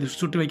 சுட வேண்டியது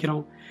சுட்டு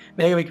வைக்கிறோம்,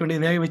 வேக வைக்க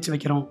வேண்டியது வேக வச்சு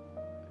வைக்கிறோம்.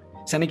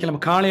 சனிக்கிழமை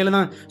காலையில்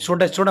தான்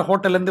சுட சுட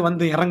ஹோட்டல்லேருந்து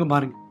வந்து இறங்கும்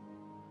பாருங்க.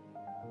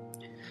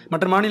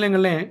 மற்ற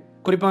மாநிலங்களில்,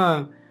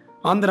 குறிப்பாக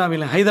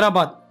ஆந்திராவில்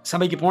ஹைதராபாத்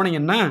சபைக்கு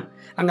போனீங்கன்னா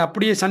அங்கே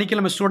அப்படியே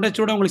சனிக்கிழமை சுட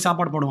சுட உங்களுக்கு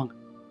சாப்பாடு போடுவாங்க.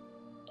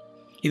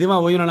 இதுவா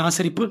ஓய்வு நாள்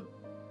ஆசரிப்பு?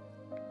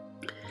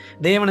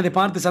 தேவன் அதை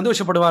பார்த்து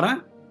சந்தோஷப்படுவாரா?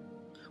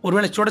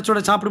 ஒருவேளை சுட சுட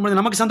சாப்பிடும்போது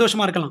நமக்கு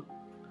சந்தோஷமா இருக்கலாம்,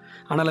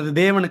 ஆனால் அது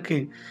தேவனுக்கு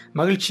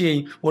மகிழ்ச்சியை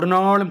ஒரு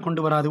நாளும்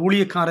கொண்டு வராது.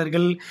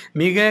 ஊழியக்காரர்கள்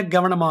மிக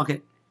கவனமாக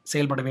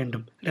செயல்பட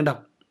வேண்டும்.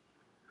 இரண்டாவது,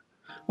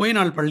 ஓய்வு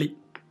நாள் பள்ளி.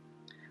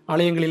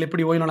 ஆலயங்களில்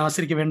எப்படி ஓய்வு நாள்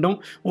ஆசரிக்க வேண்டும்?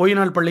 ஓய்வு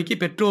நாள் பள்ளிக்கு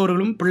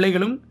பெற்றோர்களும்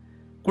பிள்ளைகளும்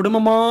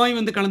குடும்பமாய்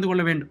வந்து கலந்து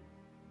கொள்ள வேண்டும்.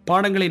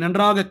 பாடங்களை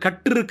நன்றாக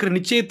கற்றிருக்கிற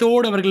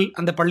நிச்சயத்தோடு அவர்கள்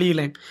அந்த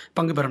பள்ளியில்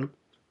பங்கு பெறணும்.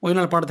 ஓய்வு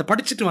நாள் பாடத்தை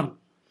படிச்சுட்டு வரணும்.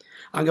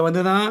 அங்கே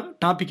வந்து தான்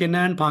டாபிக்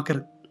என்னன்னு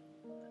பார்க்குறது,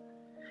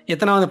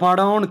 எத்தனாவது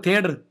பாடம்னு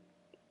தேடுறது.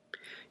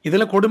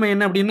 இதில் கொடுமை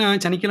என்ன அப்படின்னா,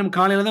 சனிக்கிழமை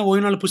காலையில் தான்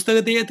ஓய்வு நாள்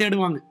புஸ்தகத்தையே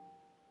தேடுவாங்க.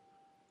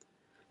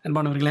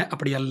 அன்பானவர்களே,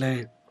 அப்படி அல்ல.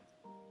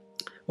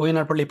 ஓய்வு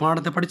நாள் பள்ளி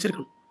பாடத்தை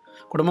படிச்சிருக்கணும்,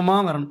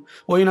 குடும்பமாக வரணும்.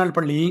 ஓய்வு நாள்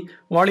பள்ளி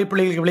வாலிப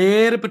பிள்ளைகளுக்கு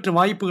விளையேற பெற்ற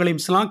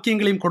வாய்ப்புகளையும்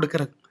சிலாக்கியங்களையும்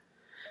கொடுக்கிறது.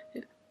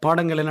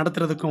 பாடங்களை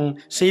நடத்துறதுக்கும்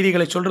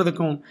செய்திகளை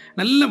சொல்றதுக்கும்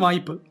நல்ல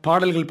வாய்ப்பு,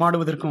 பாடல்கள்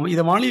பாடுவதற்கும்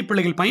இதை வாலிப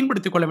பிள்ளைகள்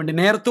பயன்படுத்திக் கொள்ள வேண்டிய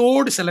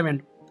நேரத்தோடு செல்ல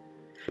வேண்டும்.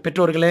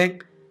 பெற்றோர்களே,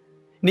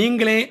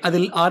 நீங்களே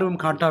அதில்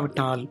ஆர்வம்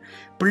காட்டாவிட்டால்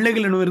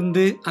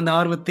பிள்ளைகளிடமிருந்து அந்த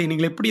ஆர்வத்தை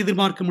நீங்கள் எப்படி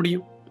எதிர்பார்க்க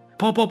முடியும்?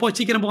 போ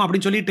சீக்கிரம் போ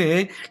அப்படின்னு சொல்லிட்டு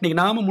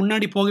நீங்கள் நாம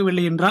முன்னாடி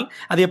போகவில்லை என்றால்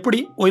அது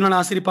எப்படி ஓய்வு நாள்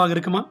ஆசிரிப்பாக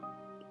இருக்குமா?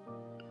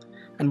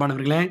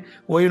 அன்பானவர்களே,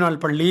 ஓய்வு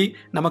நாள் பள்ளி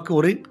நமக்கு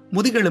ஒரு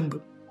முதுகெலும்பு.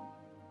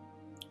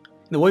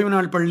 இந்த ஓய்வு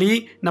நாள் பள்ளி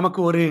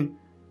நமக்கு ஒரு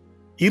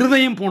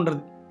இருதயம்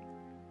போன்றது.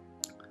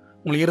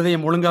 உங்கள்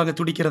இருதயம் ஒழுங்காக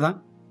துடிக்கிறதா?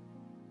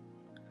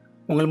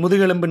 உங்கள்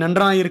முதுகெலும்பு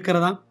நன்றாக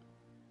இருக்கிறதா?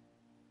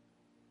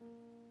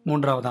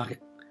 மூன்றாவதாக,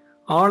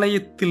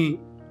 ஆலயத்தில்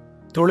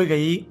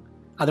தொழுகை,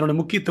 அதனுடைய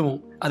முக்கியத்துவம்,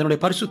 அதனுடைய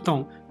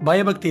பரிசுத்தம்,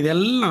 பயபக்தி,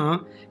 இதெல்லாம்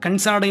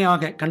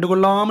கண்சாடையாக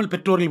கண்டுகொள்ளாமல்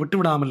பெற்றோர்கள்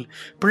விட்டுவிடாமல்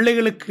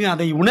பிள்ளைகளுக்கு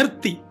அதை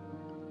உணர்த்தி,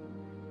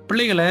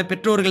 பிள்ளைகளை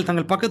பெற்றோர்கள்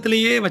தங்கள்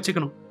பக்கத்திலேயே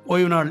வச்சுக்கணும்.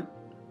 ஓய்வு நாள்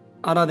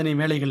ஆராதனை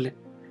வேளைகளில்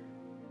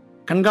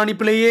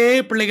கண்காணிப்பிலேயே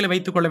பிள்ளைகளை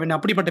வைத்துக் கொள்ள வேண்டும்.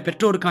 அப்படிப்பட்ட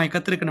பெற்றோருக்காக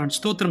கர்த்தருக்கு நான்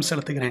ஸ்தோத்திரம்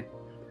செலுத்துகிறேன்.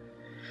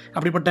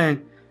 அப்படிப்பட்ட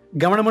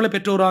கவனமுள்ள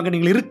பெற்றோராக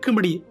நீங்கள்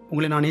இருக்கும்படி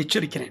உங்களை நான்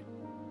எச்சரிக்கிறேன்.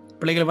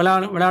 பிள்ளைகளை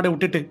விளையாட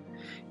விட்டுட்டு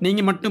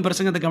நீங்கள் மட்டும்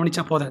பிரசங்கத்தை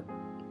கவனிச்சா போதாது.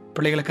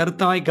 பிள்ளைகளை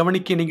கருத்தாய்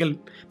கவனிக்க நீங்கள்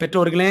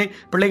பெற்றோர்களே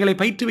பிள்ளைகளை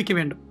பயிற்றுவிக்க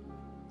வேண்டும்.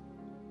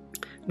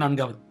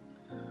 நான்காவது,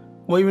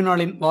 ஓய்வு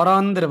நாளின்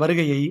வாராந்திர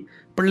வருகையை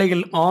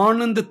பிள்ளைகள்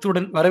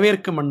ஆனந்தத்துடன்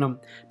வரவேற்கும் வண்ணம்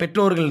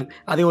பெற்றோர்கள்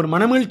அதை ஒரு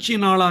மனமகிழ்ச்சி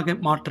நாளாக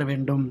மாற்ற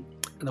வேண்டும்.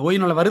 அந்த ஓய்வு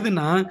நாள்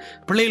வருதுன்னா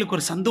பிள்ளைகளுக்கு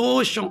ஒரு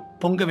சந்தோஷம்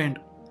பொங்க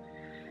வேண்டும்.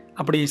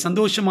 அப்படி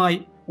சந்தோஷமாய்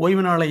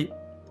ஓய்வு நாளை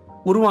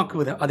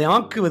உருவாக்குவது, அதை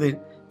ஆக்குவது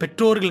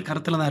பெற்றோர்கள்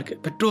கருத்தில் தான்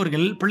இருக்குது.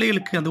 பெற்றோர்கள்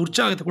பிள்ளைகளுக்கு அந்த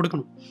உற்சாகத்தை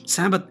கொடுக்கணும்.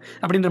 சாபத்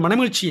அப்படின்ற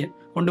மனமகிழ்ச்சியை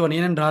கொண்டு வரணும்.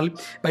 ஏனென்றால்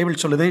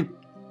பைபிள் சொல்லுது,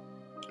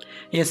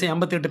 ஏசாயா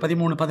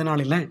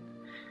 58:13-14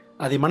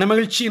 அதை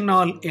மனமகிழ்ச்சியின்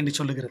நாள் என்று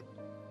சொல்லுகிறது.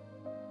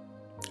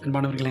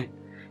 அன்பானவர்களே,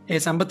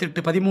 ஏசாயா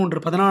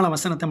 58:13-14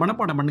 வசனத்தை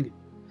மனப்பாடம் பண்ணுங்க.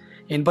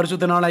 என்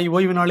பரிசுத்த நாளாய்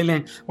ஓய்வு நாளிலே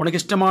உனக்கு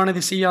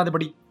இஷ்டமானது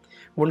செய்யாதபடி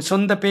உன்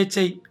சொந்த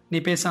பேச்சை நீ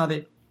பேசாதே,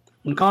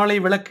 உன் காலை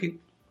விளக்கு,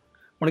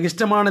 உனக்கு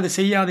இஷ்டமானது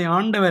செய்யாதே.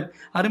 ஆண்டவர்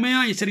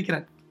அருமையாக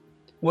எச்சரிக்கிறார்.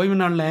 ஓய்வு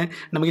நாளில்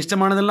நமக்கு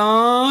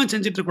இஷ்டமானதெல்லாம்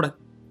செஞ்சிட்டு இருக்கக்கூடாது.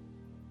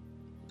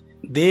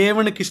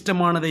 தேவனுக்கு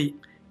இஷ்டமானதை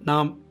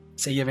நாம்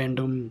செய்ய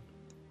வேண்டும்.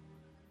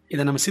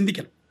 இதை நம்ம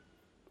சிந்திக்கணும்.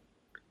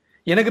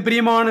 எனக்கு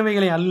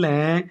பிரியமானவைகளை அல்ல,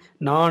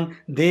 நான்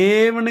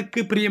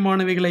தேவனுக்கு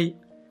பிரியமானவைகளை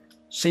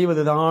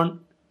செய்வதுதான்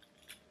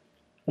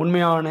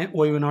உண்மையான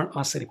ஓய்வு நாள்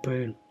ஆசரிப்பு.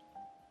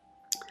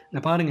 இந்த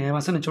பாருங்க,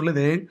 வசனம்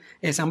சொல்லுது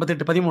ஏசாயா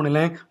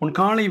 58:13 உன்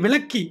காலை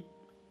விளக்கி.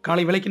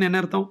 காலை விளக்கின்னு என்ன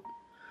அர்த்தம்?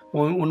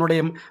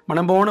 உன்னுடைய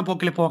மனம் போன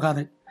போக்கில் போகாத.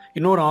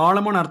 இன்னொரு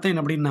ஆழமான அர்த்தம்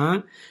என்ன அப்படின்னா,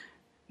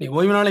 நீ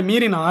ஓய்வு நாளை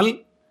மீறினால்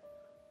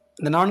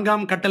இந்த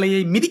 4ஆம்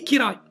கட்டளையை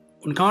மிதிக்கிறாய்.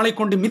 உன் காலை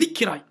கொண்டு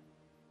மிதிக்கிறாய்.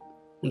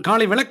 உன்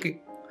காலை விளக்கு.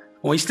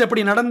 உன்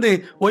இஷ்டப்படி நடந்து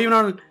ஓய்வு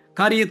நாள்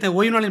காரியத்தை,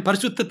 ஓய்வு நாளின்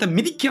பரிசுத்தத்தை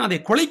மிதிக்காதே,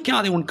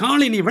 குலைக்காதே. உன்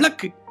காலை நீ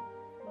விளக்கு.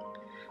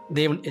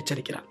 தேவன்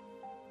எச்சரிக்கிறார்.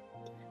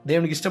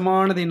 தேவனுக்கு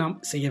இஷ்டமானதை நாம்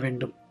செய்ய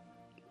வேண்டும்.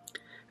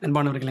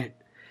 அன்பானவர்களே,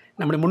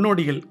 நம்முடைய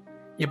முன்னோடிகள்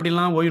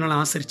எப்படிலாம் ஓய்வு நாள்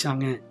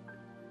ஆசரித்தாங்க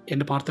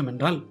என்று பார்த்தோம்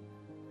என்றால்,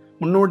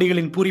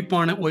 முன்னோடிகளின்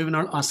பூரிப்பான ஓய்வு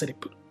நாள்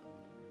ஆசரிப்பு.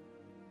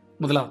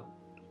 முதலாவது,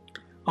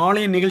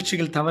 ஆலய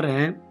நிகழ்ச்சிகள் தவிர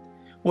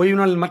ஓய்வு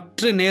நாள்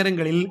மற்ற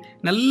நேரங்களில்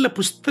நல்ல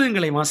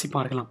புஸ்தகங்களை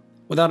வாசிப்பார்களாம்.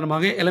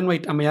 உதாரணமாக எலன்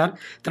ஒயிட் அம்மையார்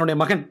தன்னுடைய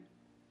மகன்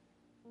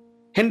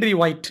ஹென்றி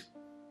ஒயிட்,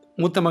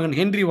 மூத்த மகன்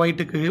ஹென்றி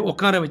ஒயிட்டுக்கு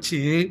உட்கார வச்சு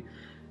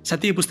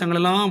சத்திய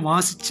புஸ்தகங்களெல்லாம்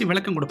வாசித்து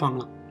விளக்கம்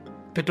கொடுப்பாங்களாம்.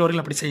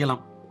 பெற்றோர்கள் அப்படி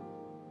செய்யலாம்,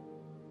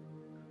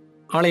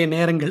 ஆலய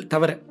நேரங்கள்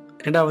தவிர.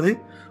 இரண்டாவது,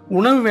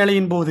 உணவு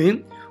வேளையின் போது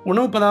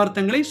உணவு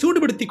பதார்த்தங்களை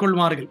சூடுபடுத்திக்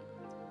கொள்வார்கள்.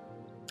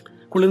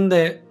 குளிர்ந்த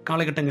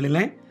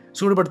காலகட்டங்களில்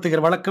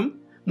சூடுபடுத்துகிற வழக்கம்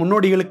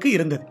முன்னோடிகளுக்கு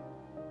இருந்தது.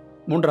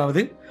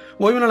 மூன்றாவது,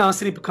 ஓய்வு நாள்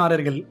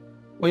ஆசிரியப்புக்காரர்கள்,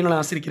 ஓய்வு நாள்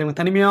ஆசிரிக்கிறவங்க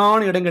தனிமையான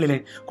இடங்களிலே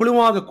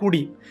குழுவாக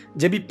கூடி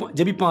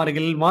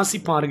ஜெபிப்பார்கள்,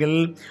 வாசிப்பார்கள்,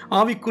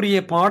 ஆவிக்குரிய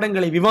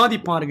பாடங்களை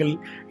விவாதிப்பார்கள்,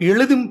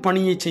 எழுதும்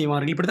பணியை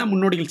செய்வார்கள். இப்படி தான்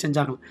முன்னோடிகள்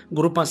செஞ்சாங்க.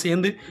 குரூப்பாக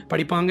சேர்ந்து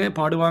படிப்பாங்க,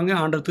 பாடுவாங்க,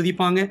 ஆண்டவர்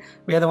துதிப்பாங்க,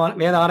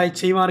 வேத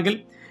ஆராய்ச்சி செய்வார்கள்.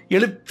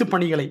 எழுத்து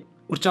பணிகளை,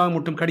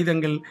 உற்சாகமூட்டும்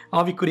கடிதங்கள்,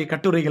 ஆவிக்குரிய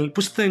கட்டுரைகள்,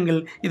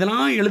 புஸ்தகங்கள்,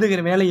 இதெல்லாம்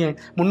எழுதுகிற வேலையை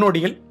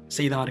முன்னோடிகள்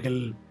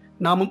செய்தார்கள்.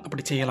 நாமும்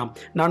அப்படி செய்யலாம்.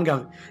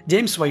 நான்காவது,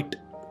 ஜேம்ஸ் ஒயிட்,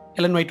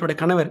 எலன் ஒயிட்டோட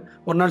கணவர்,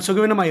 ஒரு நாள்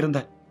சுகவீனமாக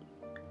இருந்தார்.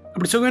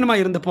 அப்படி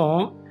சுகவீனமாக இருந்தப்போ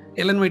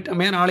எலன் ஒயிட்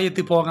மேல்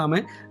ஆலயத்துக்கு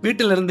போகாமல்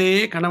வீட்டிலிருந்தே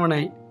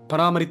கணவனை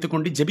பராமரித்து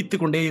கொண்டு ஜெபித்து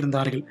கொண்டே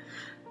இருந்தார்கள்.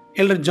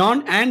 எல்டர்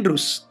ஜான்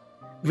ஆண்ட்ரூஸ்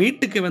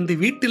வீட்டுக்கு வந்து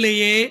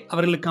வீட்டிலேயே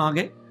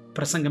அவர்களுக்காக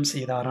பிரசங்கம்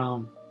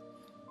செய்தாராம்.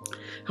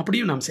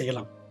 அப்படியும் நாம்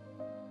செய்யலாம்.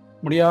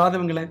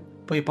 முடியாதவங்களை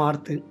போய்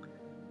பார்த்து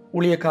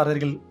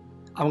ஊழியக்காரர்கள்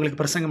அவங்களுக்கு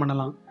பிரசங்கம்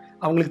பண்ணலாம்,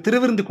 அவங்களுக்கு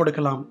திருவிருந்து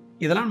கொடுக்கலாம்.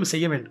 இதெல்லாம் நம்ம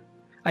செய்ய வேண்டும்.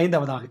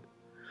 ஐந்தாவதாக,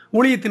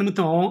 ஊழியத்தின்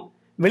நிமித்தம்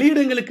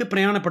வெளியிடங்களுக்கு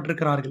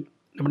பிரயாணப்பட்டிருக்கிறார்கள்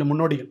நம்முடைய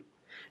முன்னோடிகள்.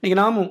 இன்றைக்கி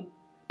நாமும்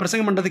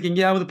பிரசங்கம் பண்ணுறதுக்கு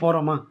எங்கேயாவது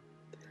போகிறோமா?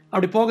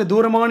 அப்படி போக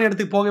தூரமான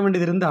இடத்துக்கு போக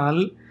வேண்டியது இருந்தால்,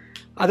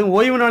 அதுவும்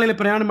ஓய்வு நாளில்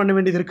பிரயாணம் பண்ண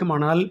வேண்டியது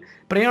இருக்குமானால்,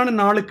 பிரயாண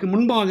நாளுக்கு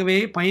முன்பாகவே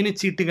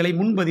பயணச்சீட்டுகளை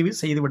முன்பதிவு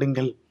செய்து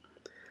விடுங்கள்.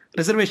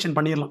 ரிசர்வேஷன்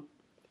பண்ணிடலாம்.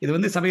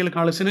 இது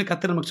சபைகளுக்கு ஆலோசனை,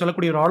 கர்த்தர் நமக்கு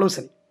சொல்லக்கூடிய ஒரு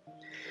ஆலோசனை.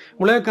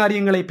 உலக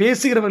காரியங்களை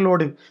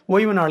பேசுகிறவர்களோடு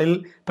ஓய்வு நாளில்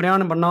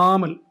பிரயாணம்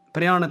பண்ணாமல்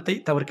பிரயாணத்தை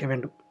தவிர்க்க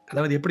வேண்டும்.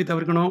 அதாவது எப்படி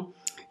தவிர்க்கணும்?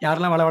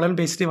 யாரெல்லாம் வளவளன்னு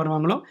பேசிட்டே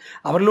வருவாங்களோ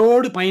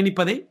அவர்களோடு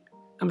பயணிப்பதை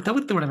நம்ம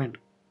தவிர்த்து விட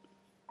வேண்டும்.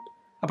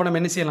 அப்போ நம்ம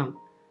என்ன செய்யலாம்?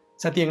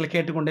 சத்தியங்களை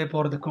கேட்டுக்கொண்டே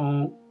போகிறதுக்கும்,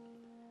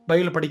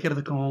 பைபிள்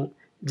படிக்கிறதுக்கும்,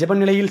 ஜெப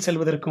நிலையில்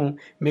செல்வதற்கும்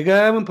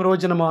மிகவும்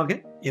பிரயோஜனமாக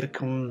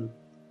இருக்கும்.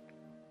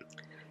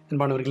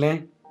 அன்பானவர்களே,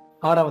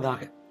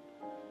 ஆறாவதாக,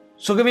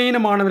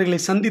 சுகவீனமானவர்களை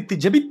சந்தித்து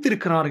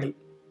ஜெபித்திருக்கிறார்கள்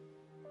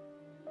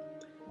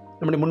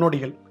நம்முடைய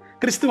முன்னோடிகள்.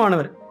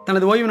 கிறிஸ்துவானவர்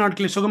தனது ஓய்வு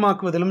நாட்களை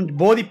சுகமாக்குவதிலும்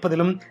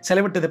போதிப்பதிலும்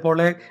செலவிட்டது போல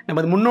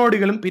நமது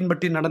முன்னோடிகளும்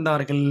பின்பற்றி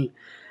நடந்தார்கள்.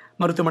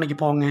 மருத்துவமனைக்கு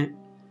போங்க,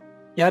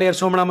 யார் யார்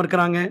சோமனாமல்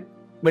இருக்கிறாங்க,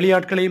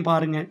 வெளியாட்களையும்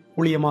பாருங்க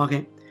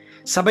ஊழியமாக,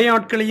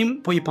 சபையாட்களையும்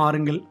போய்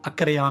பாருங்கள்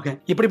அக்கறையாக.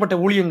 இப்படிப்பட்ட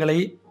ஊழியங்களை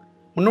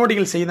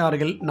முன்னோடிகள்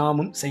செய்தார்கள்,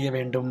 நாமும் செய்ய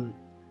வேண்டும்.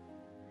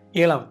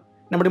 ஏழாவது,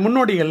 நம்முடைய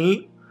முன்னோடிகள்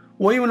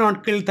ஓய்வு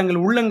நாட்களில்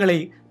தங்கள் உள்ளங்களை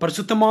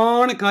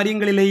பரிசுத்தமான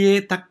காரியங்களிலேயே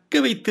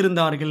தக்க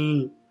வைத்திருந்தார்கள்.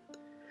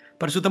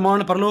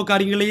 பரிசுத்தமான பரலோக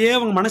காரியங்களிலேயே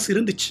அவங்க மனசு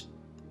இருந்துச்சு.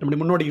 நம்முடைய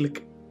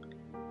முன்னோடிகளுக்கு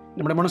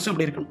நம்முடைய மனசும்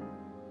அப்படி இருக்கணும்.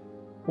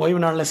 ஓய்வு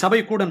நாளில் சபை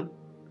கூடணும்.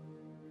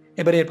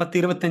 எபிரேயர்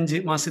 10:25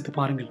 வாசித்து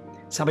பாருங்கள்.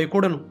 சபை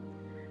கூடணும்,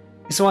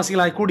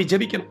 விசுவாசிகளாய் கூடி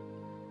ஜெபிக்கணும்,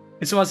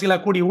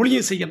 விசுவாசிகளாய் கூடி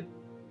ஊழியம் செய்யணும்.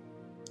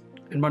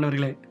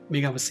 அன்பானவர்களே,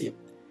 மிக அவசியம்.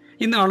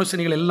 இந்த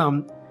ஆலோசனைகள் எல்லாம்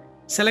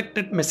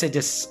செலக்டட்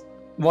மெசேஜஸ்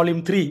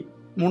வால்யூம் 3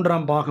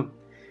 3ஆம் பாகம்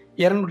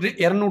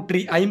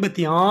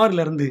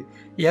 256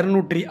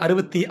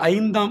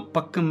 265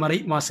 பக்கம் வரை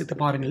வாசித்து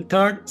பாருங்கள்.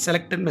 Third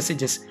selected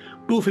messages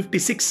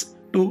 256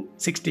 to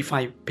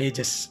 65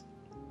 pages.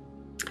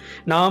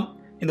 நாம்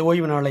இந்த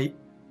ஓய்வு நாளை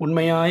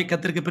உண்மையாய்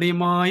கர்த்தருக்கு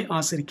பிரியமாய்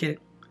ஆசரிக்க,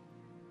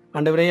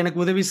 ஆண்டவரே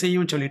எனக்கு உதவி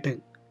செய்யும் சொல்லிட்டு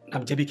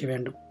நாம் ஜெபிக்க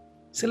வேண்டும்.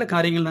 சில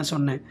காரியங்கள் நான்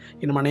சொன்னேன்,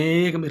 இன்னும்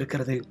அநேகம்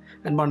இருக்கிறது.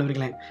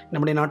 அன்பானவர்களே,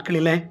 நம்முடைய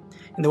நாட்களில்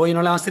இந்த ஓய்வு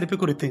நாளை ஆசரிப்பு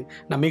குறித்து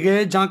நாம் மிக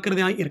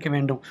ஜாக்கிரதையாக இருக்க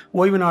வேண்டும்.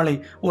 ஓய்வு நாளை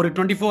ஒரு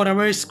 24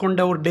 hours கொண்ட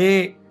ஒரு டே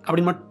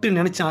அப்படி மட்டும்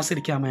நினைச்சு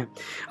ஆசரிக்காம,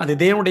 அது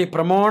தேவனுடைய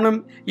பிரமாணம்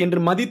என்று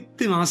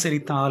மதித்து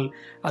ஆசரித்தால்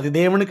அது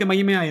தேவனுக்கு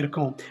மகிமையாக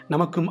இருக்கும்,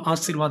 நமக்கும்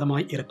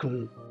ஆசீர்வாதமாய் இருக்கும்.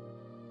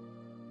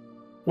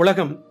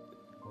 உலகம்,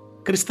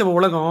 கிறிஸ்தவ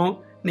உலகம்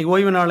இன்னைக்கு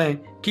ஓய்வு நாளை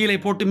கீழே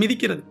போட்டு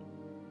மிதிக்கிறது.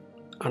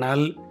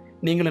 ஆனால்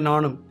நீங்களும்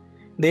நானும்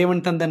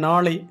தேவன் தந்த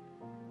நாளை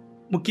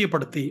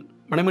முக்கியப்படுத்தி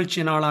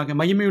மனமகிழ்ச்சி நாளாக,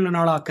 மகிமையுள்ள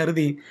நாளாக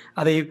கருதி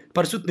அதை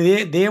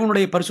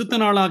தேவனுடைய பரிசுத்த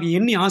நாளாக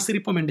எண்ணி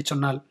ஆசரிப்போம் என்று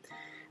சொன்னால்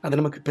அது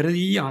நமக்கு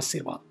பெரிய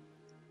ஆசீர்வாதம்.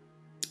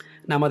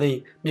 நாம் அதை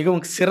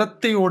மிகவும்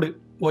சிரத்தையோடு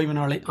ஓய்வு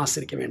நாளை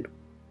ஆசரிக்க வேண்டும்.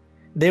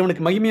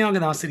 தேவனுக்கு மகிமையாக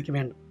அதை ஆசரிக்க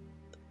வேண்டும்.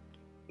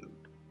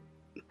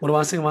 ஒரு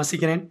வாசகம்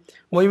வாசிக்கிறேன்.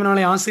 ஓய்வு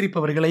நாளை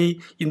ஆசரிப்பவர்களை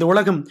இந்த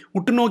உலகம்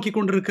உற்று நோக்கி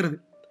கொண்டிருக்கிறது.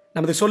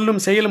 நமது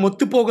சொல்லும் செயலும்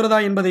ஒத்துப்போகிறதா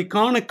என்பதை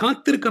காண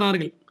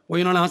காத்திருக்கிறார்கள்.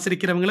 ஓய்வு நாளை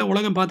ஆசரிக்கிறவங்களை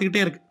உலகம்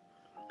பார்த்துக்கிட்டே இருக்கு.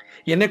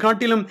 என்னை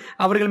காட்டிலும்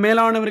அவர்கள்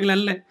மேலானவர்கள்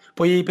அல்ல.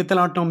 பொய்,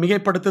 பித்தலாட்டம்,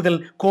 மிகைப்படுத்துதல்,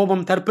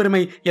 கோபம்,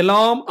 தற்பெருமை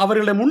எல்லாம்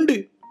அவர்களிடம் உண்டு.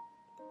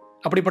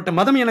 அப்படிப்பட்ட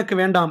மதம் எனக்கு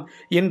வேண்டாம்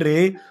என்று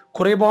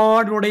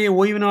குறைபாடுடைய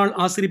ஓய்வு நாள்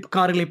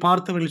ஆசிரிப்புக்காரர்களை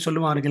பார்த்தவர்கள்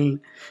சொல்லுவார்கள்.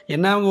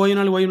 என்ன அவங்க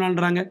ஓய்வு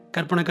நாள்ன்றாங்க,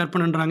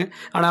 கற்பனைன்றாங்க.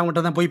 ஆனால்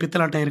அவங்ககிட்ட தான் போய்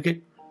பித்தலாட்டம் இருக்கு,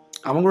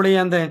 அவங்களுடைய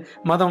அந்த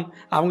மதம்,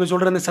 அவங்க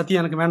சொல்கிற அந்த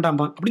சத்தியம் எனக்கு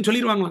வேண்டாம்பா அப்படின்னு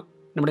சொல்லிடுவாங்களாம்.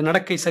 நம்முடைய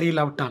நடக்கை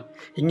சரியில்லாவிட்டால்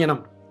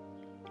இங்கனம்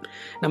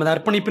நமது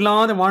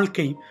அர்ப்பணிப்பில்லாத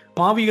வாழ்க்கை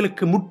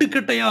பாவிகளுக்கு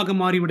முட்டுக்கட்டையாக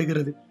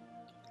மாறிவிடுகிறது.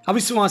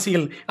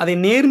 அவிசுவாசிகள் அதை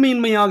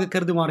நேர்மையின்மையாக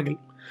கருதுவார்கள்.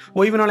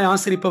 ஓய்வு நாளை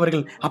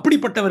ஆசரிப்பவர்கள்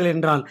அப்படிப்பட்டவர்கள்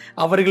என்றால்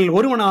அவர்கள்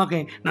ஒருவனாக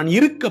நான்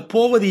இருக்க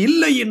போவது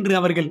இல்லை என்று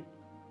அவர்கள்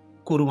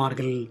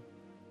கூறுவார்கள்.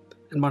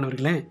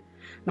 அன்பானவர்களே,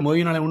 நம்ம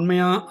ஓய்வு நாளை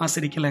உண்மையாக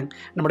ஆசரிக்கலை,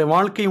 நம்முடைய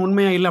வாழ்க்கை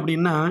உண்மையாக இல்லை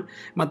அப்படின்னா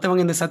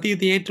மற்றவங்க இந்த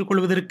சத்தியத்தை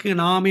ஏற்றுக்கொள்வதற்கு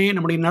நாமே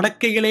நம்முடைய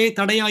நடக்கைகளே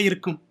தடையாக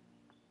இருக்கும்.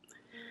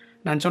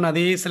 நான் சொன்ன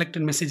அதே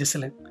செலக்டட்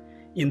மெசேஜஸில்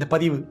இந்த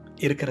பதிவு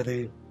இருக்கிறது.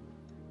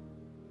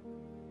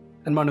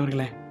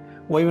 அன்பானவர்களே,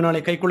 ஓய்வு நாளை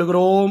கை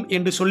கொள்கிறோம்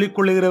என்று சொல்லிக்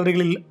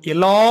கொள்ளுகிறவர்களில்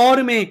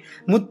எல்லாருமே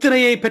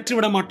முத்திரையை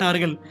பெற்றுவிட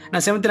மாட்டார்கள்.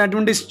 நான் செவன்த்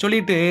அட்வென்டிஸ்ட்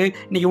சொல்லிட்டு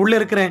இன்னைக்கு உள்ள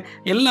இருக்கிற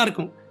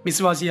எல்லாருக்கும்,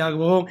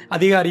 விசுவாசியாகவோ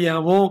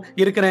அதிகாரியாகவோ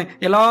இருக்கிற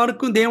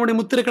எல்லாருக்கும் தேவனுடைய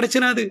முத்திரை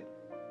கிடைச்சிடாது.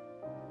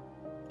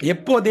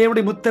 எப்போ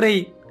தேவனுடைய முத்திரை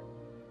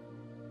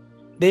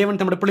தேவன்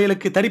தம்முடைய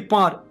பிள்ளைகளுக்கு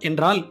தரிப்பார்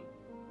என்றால்,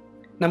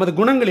 நமது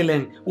குணங்களில்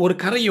ஒரு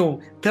கரையோ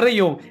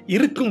திரையோ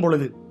இருக்கும்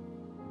பொழுது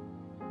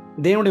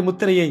தேவனுடைய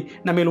முத்திரையை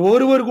நம்ம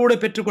ஒருவர் கூட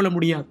பெற்றுக்கொள்ள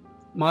முடியாது.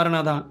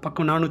 மாரநாதா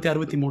பக்கம்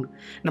 463.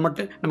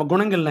 நம்ம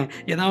குணங்கள்ல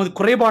ஏதாவது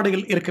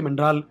குறைபாடுகள் இருக்கும்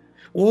என்றால்,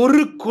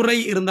 ஒரு குறை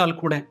இருந்தால்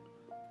கூட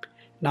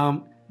நாம்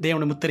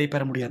தேவனுடைய முத்திரை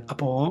பெற முடியாது.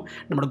 அப்போ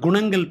நம்முடைய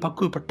குணங்கள்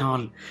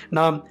பக்குவப்பட்டால்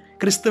நாம்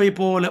கிறிஸ்துவை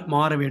போல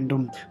மாற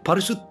வேண்டும்,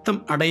 பரிசுத்தம்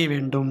அடைய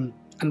வேண்டும்.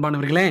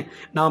 அன்பானவர்களே,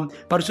 நாம்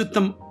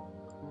பரிசுத்தம்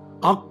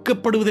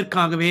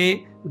ஆக்கப்படுவதற்காகவே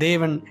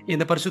தேவன்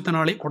இந்த பரிசுத்த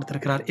நாளை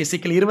கொடுத்திருக்கிறார்.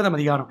 எசேக்கியேல் 20ஆம்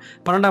அதிகாரம்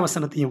 12ஆம்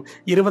வசனத்தையும்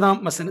 20ஆம்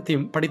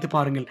வசனத்தையும் படித்து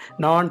பாருங்கள்.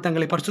 நான்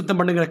தங்களை பரிசுத்தம்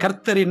பண்ணுகிற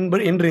கர்த்தர்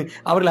என்று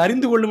அவர்கள்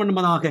அறிந்து கொள்ளும்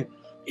என்பதாக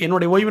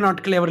என்னுடைய ஓய்வு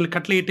நாட்களை அவர்கள்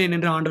கட்டளையிட்டேன்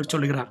என்று ஆண்டவர்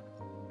சொல்லுகிறார்.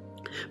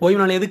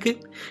 ஓய்வு நாள் எதுக்கு?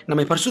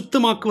 நம்மை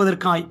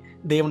பரிசுத்தமாக்குவதற்காய்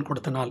தேவன்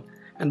கொடுத்த நாள்.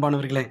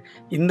 அன்பானவர்களே,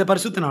 இந்த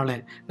பரிசுத்த நாளை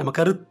நம்ம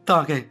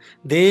கருத்தாக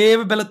தேவ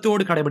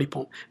பலத்தோடு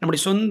கடைபிடிப்போம்.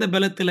 நம்முடைய சொந்த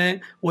பலத்தில்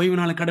ஓய்வு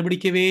நாளை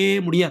கடைபிடிக்கவே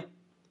முடியாது.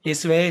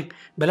 இயேசுவே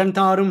பலன்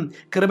தாரும்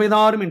கிருபை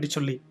தாரும் என்று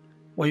சொல்லி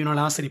ஓய்வு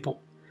நாளை ஆசரிப்போம்,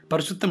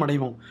 பரிசுத்தம்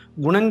அடைவோம்,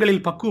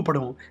 குணங்களில்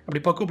பக்குவப்படுவோம். அப்படி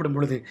பக்குவப்படும்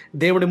பொழுது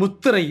தேவனுடைய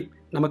முத்திரை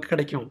நமக்கு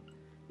கிடைக்கும்.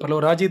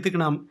 பரலோக ராஜ்யத்துக்கு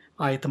நாம்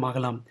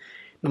ஆயத்தமாகலாம்.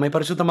 நம்மை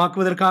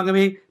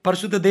பரிசுத்தமாக்குவதற்காகவே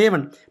பரிசுத்த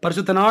தேவன்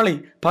பரிசுத்த நாளை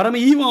பரம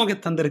ஈவாக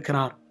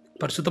தந்திருக்கிறார்.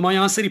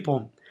 பரிசுத்தமாய்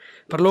ஆசரிப்போம்,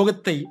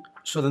 பரலோகத்தை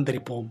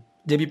சுதந்திரிப்போம்.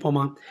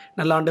 ஜெபிப்போமா?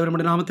 நல்ல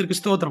ஆண்டவர் நாமத்திற்கு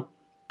ஸ்தோத்திரம்.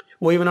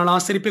 ஓய்வு நாள்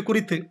ஆசரிப்பை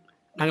குறித்து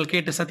நாங்கள்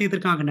கேட்ட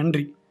சத்தியத்திற்காக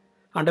நன்றி.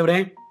 ஆண்டவரே,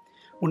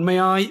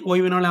 உண்மையாய்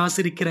ஓய்வு நாளை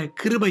ஆசரிக்கிற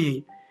கிருபையை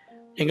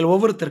எங்கள்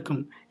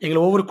ஒவ்வொருத்தருக்கும்,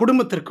 எங்கள் ஒவ்வொரு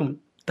குடும்பத்திற்கும்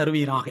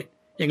தருவீராக.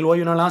 எங்கள்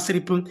ஓய்வு நாள்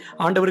ஆசரிப்பு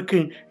ஆண்டவருக்கு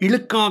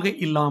இழுக்காக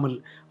இல்லாமல்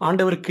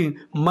ஆண்டவருக்கு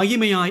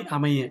மகிமையாய்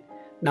அமைய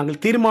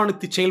நாங்கள்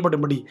தீர்மானித்து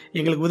செயல்படும்படி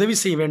எங்களுக்கு உதவி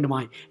செய்ய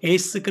வேண்டுமாய்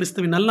இயேசு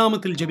கிறிஸ்துவின்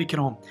நல்நாமத்தில்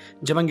ஜெபிக்கிறோம்.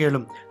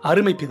 ஜெபங்கேளும்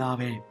அருமை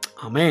பிதாவே,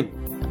 ஆமென்.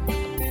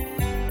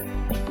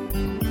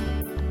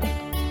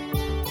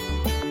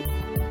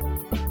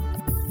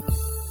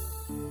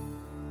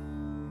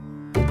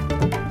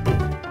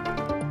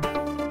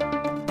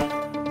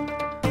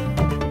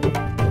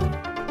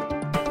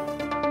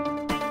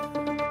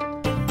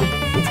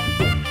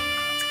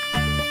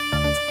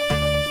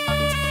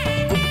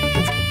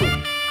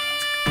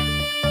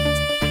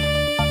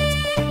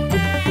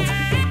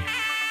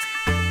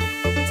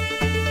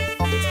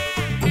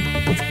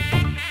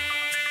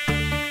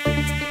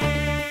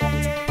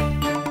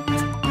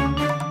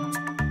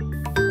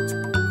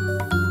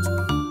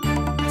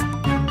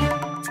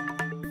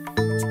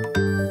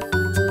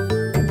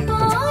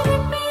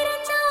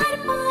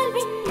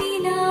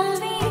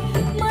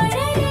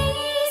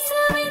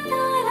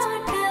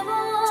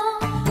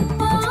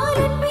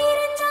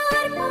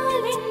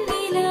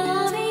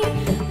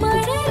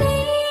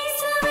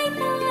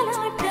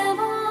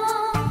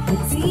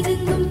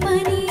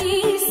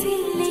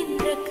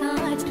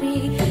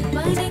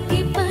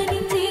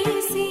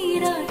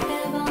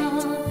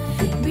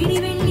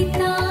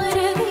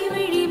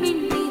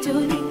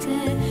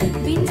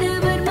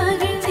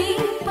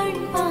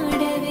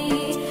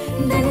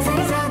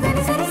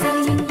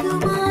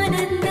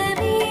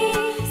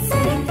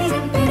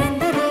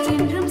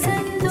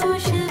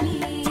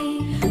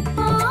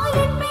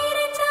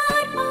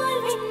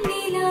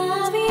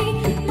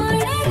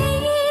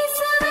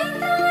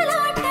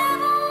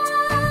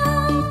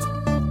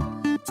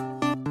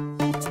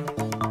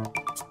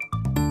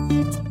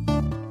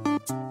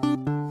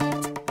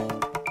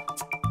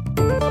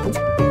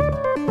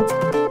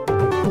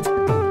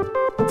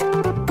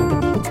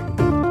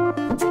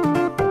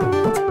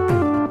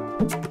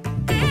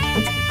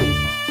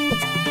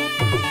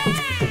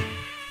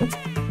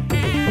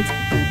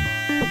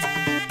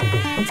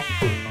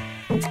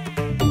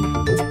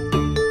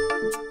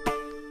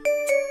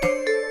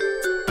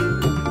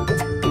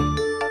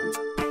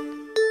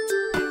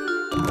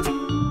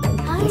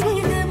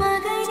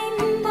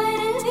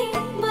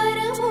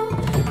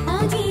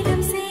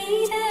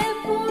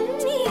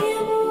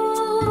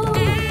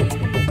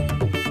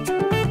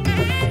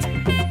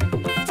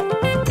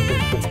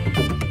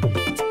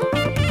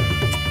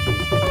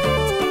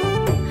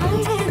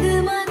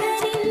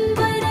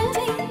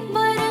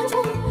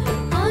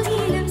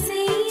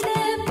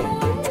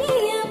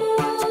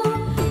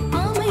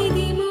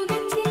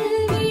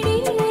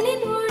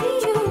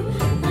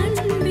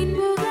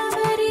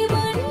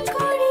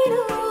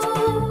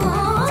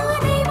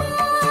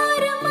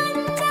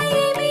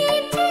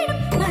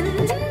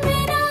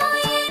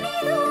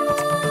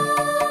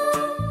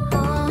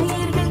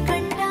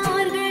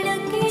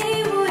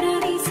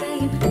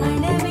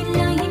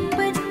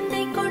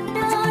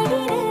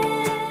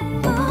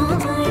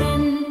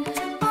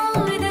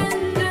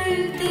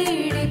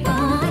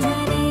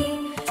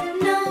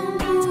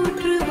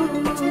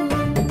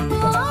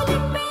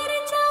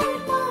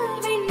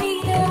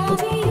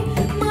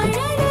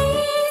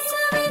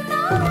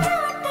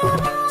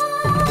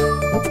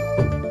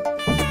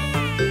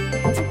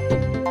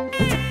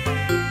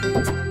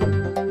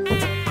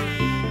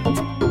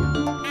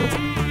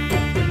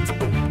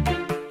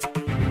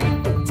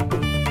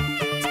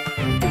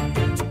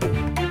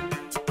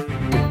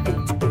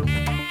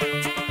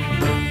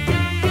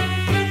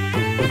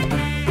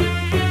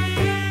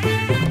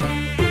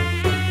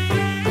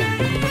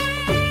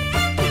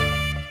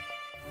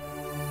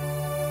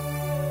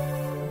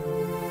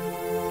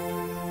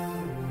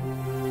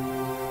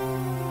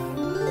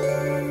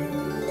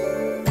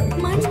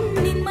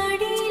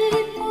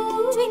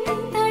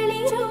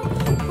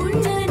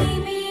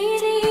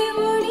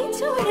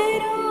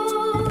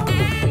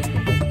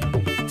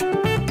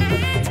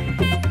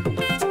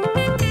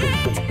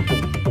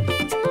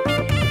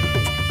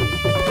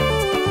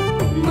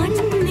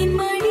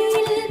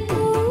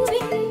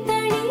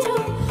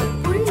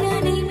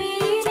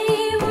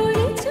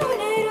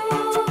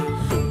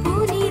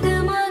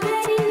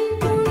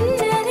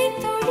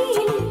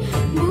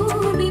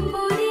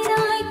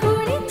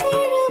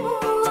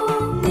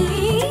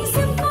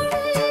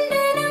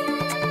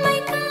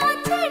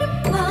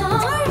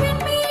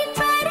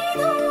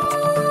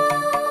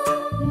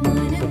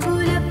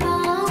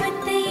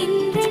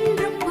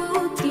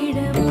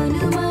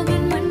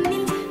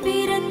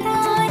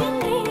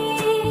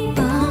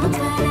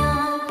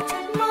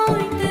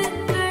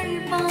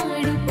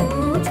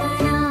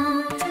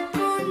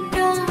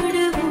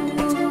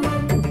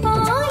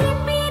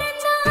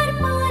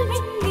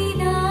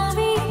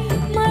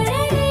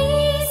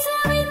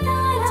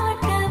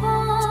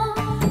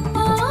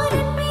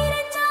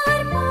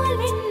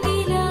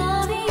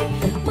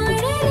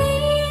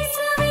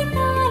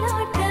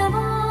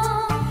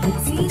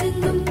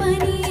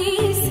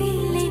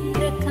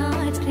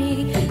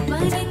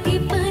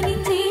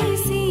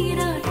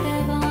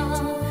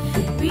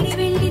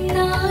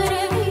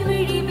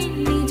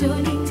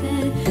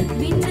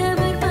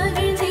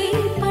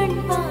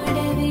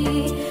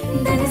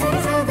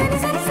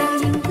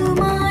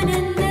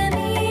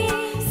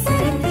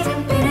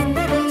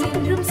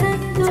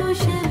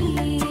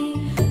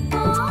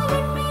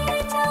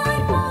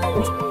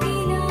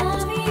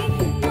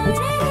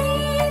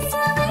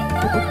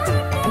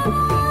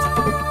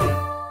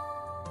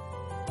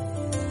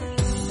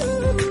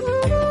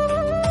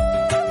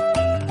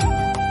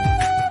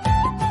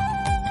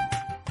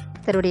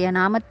 கர்த்தருடைய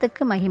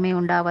நாமத்துக்கு மகிமை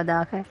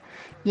உண்டாவதாக.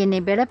 என்னை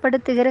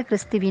பலப்படுத்துகிற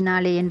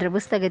கிறிஸ்துவினாலே என்ற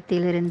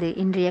புஸ்தகத்திலிருந்து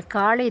இன்றைய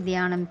காலை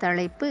தியானம்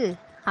தலைப்பு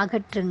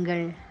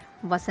அகற்றுங்கள்.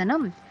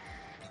 வசனம்: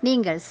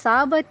 நீங்கள்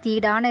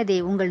சாபத்தீடானதை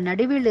உங்கள்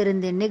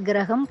நடுவிலிருந்து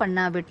நிக்கிரகம்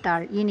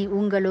பண்ணாவிட்டால் இனி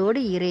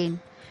உங்களோடு இரேன்.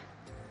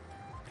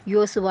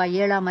 யோசுவா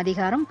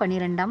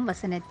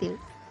 7:12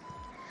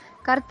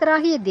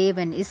 கர்த்தராகிய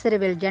தேவன்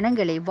இஸ்ரவேல்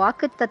ஜனங்களை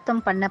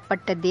வாக்குத்தத்தம்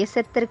பண்ணப்பட்ட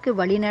தேசத்திற்கு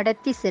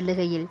வழிநடத்தி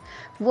செல்லுகையில்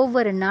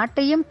ஒவ்வொரு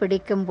நாட்டையும்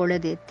பிடிக்கும்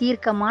பொழுது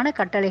தீர்க்கமான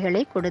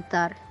கட்டளைகளை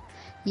கொடுத்தார்.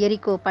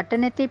 எரிகோ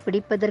பட்டணத்தை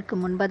பிடிப்பதற்கு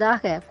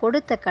முன்பதாக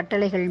கொடுத்த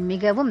கட்டளைகள்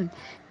மிகவும்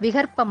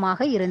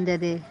விகற்பமாக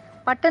இருந்தது.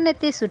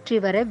 பட்டணத்தை சுற்றி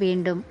வர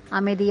வேண்டும்,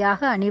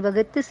 அமைதியாக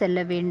அணிவகுத்து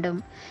செல்ல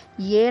வேண்டும்,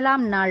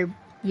 7ஆம் நாள்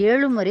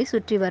 7 முறை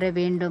சுற்றி வர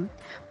வேண்டும்,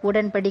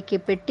 உடன்படிக்கை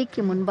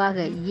பெட்டிக்கு முன்பாக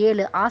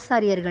 7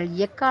 ஆசாரியர்கள்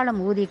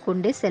எக்காலம்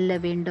ஊதிக்கொண்டே செல்ல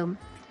வேண்டும்.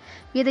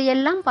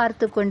 இதையெல்லாம்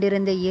பார்த்து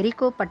கொண்டிருந்த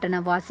எரிகோ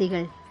பட்டண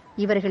வாசிகள்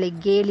இவர்களை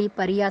கேலி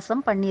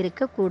பரியாசம்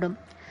பண்ணியிருக்க கூடும்.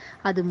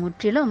 அது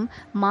முற்றிலும்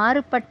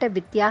மாறுபட்ட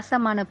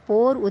வித்தியாசமான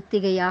போர்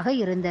ஒத்திகையாக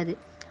இருந்தது.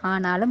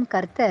 ஆனாலும்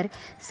கர்த்தர்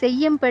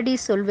செய்யும்படி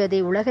சொல்வதை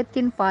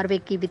உலகத்தின்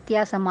பார்வைக்கு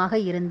வித்தியாசமாக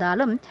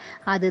இருந்தாலும்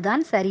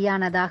அதுதான்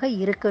சரியானதாக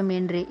இருக்கும்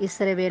என்று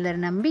இஸ்ரவேலர்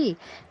நம்பி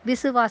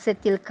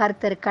விசுவாசத்தில்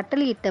கர்த்தர்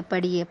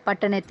கட்டளையிட்டபடியே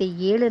பட்டணத்தை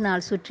 7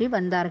 நாள் சுற்றி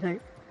வந்தார்கள்.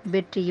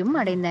 வெற்றியும்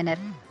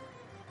அடைந்தனர்.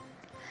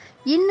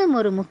 இன்னும்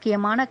ஒரு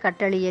முக்கியமான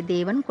கட்டளையை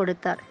தேவன்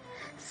கொடுத்தார்.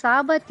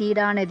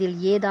 சாபத்தீடானதில்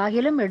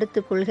ஏதாகிலும்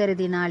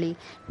எடுத்துக்கொள்கிறதினாலே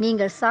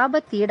நீங்கள்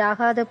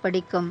சாபத்தீடாகாத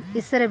படிக்கும்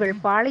இஸ்ரவேல்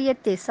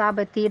பாளையத்தை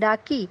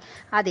சாபத்தீடாக்கி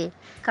அதை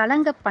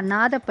கலங்க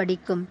பண்ணாத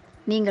படிக்கும்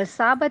நீங்கள்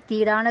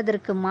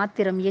சாபத்தீடானதற்கு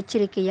மாத்திரம்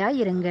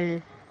எச்சரிக்கையாயிருங்கள்.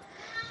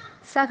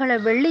 சகல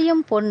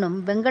வெள்ளியும் பொன்னும்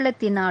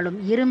வெண்கலத்தினாலும்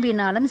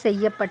இரும்பினாலும்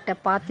செய்யப்பட்ட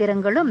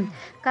பாத்திரங்களும்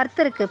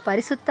கர்த்தருக்கு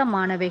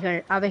பரிசுத்தமானவைகள்,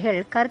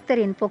 அவைகள்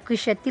கர்த்தரின்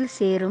பொக்கிஷத்தில்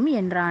சேரும்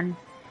என்றான்.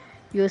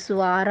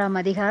 யோசுவா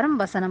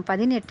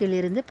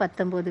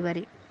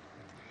 6:18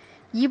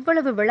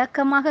 இவ்வளவு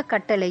விளக்கமாக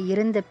கட்டளை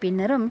இருந்த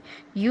பின்னரும்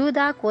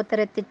யூதா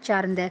கோத்திரத்தைச்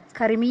சார்ந்த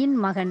கர்மியின்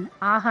மகன்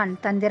ஆகான்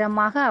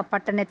தந்திரமாக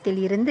அப்பட்டணத்தில்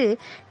இருந்து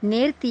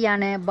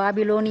நேர்த்தியான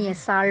பாபிலோனிய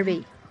சால்வை,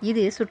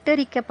 இது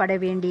சுட்டரிக்கப்பட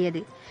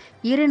வேண்டியது,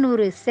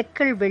 200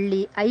 செக்கல்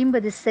வெள்ளி,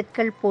 50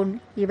 செக்கல் பொன்,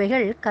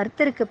 இவைகள்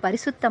கர்த்தருக்கு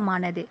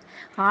பரிசுத்தமானது,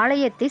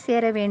 ஆலயத்தை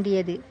சேர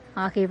வேண்டியது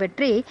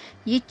ஆகியவற்றை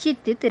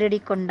இச்சித்து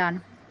திருடிக்கொண்டான்.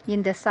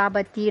 இந்த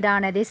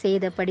சாபத்தீடானதை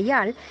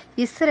செய்தபடியால்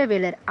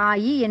இஸ்ரவேலர்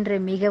ஆயி என்ற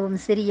மிகவும்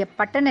சிறிய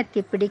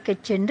பட்டணத்தை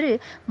பிடிக்கச் சென்று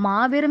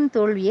மாபெரும்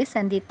தோல்வியை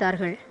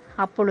சந்தித்தார்கள்.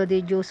 அப்பொழுது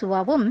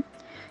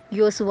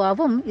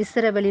யோசுவாவும்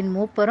இஸ்ரவேலின்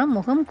மூப்பரும்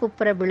முகம்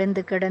குப்புற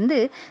விழுந்து கிடந்து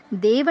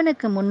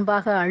தேவனுக்கு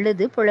முன்பாக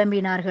அழுது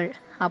புலம்பினார்கள்.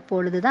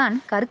 அப்பொழுதுதான்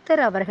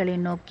கர்த்தர் அவர்களை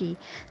நோக்கி,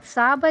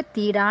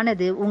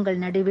 சாபத்தீடானது உங்கள்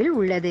நடுவில்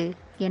உள்ளது,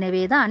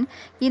 எனவேதான்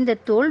இந்த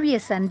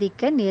தோல்வியை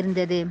சந்திக்க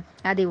நேர்ந்தது,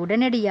 அதை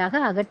உடனடியாக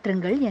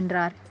அகற்றுங்கள்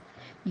என்றார்.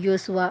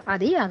 யோசுவா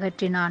அதை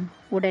அகற்றினான்.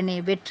 உடனே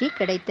வெற்றி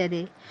கிடைத்தது.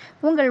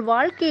 உங்கள்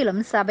வாழ்க்கையிலும்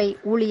சபை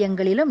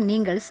ஊழியங்களிலும்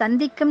நீங்கள்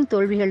சந்திக்கும்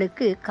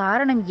தோல்விகளுக்கு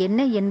காரணம் என்ன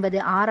என்பது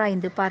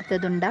ஆராய்ந்து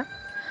பார்த்ததுண்டா?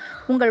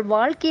 உங்கள்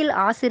வாழ்க்கையில்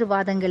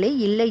ஆசீர்வாதங்களே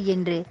இல்லை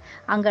என்று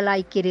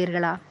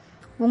அங்கலாய்க்கிறீர்களா?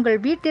 உங்கள்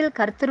வீட்டில்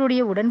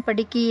கர்த்தருடைய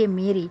உடன்படிக்கையை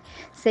மீறி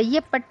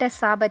செய்யப்பட்ட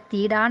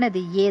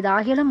சாபத்தீடானது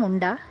ஏதாகிலும்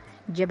உண்டா?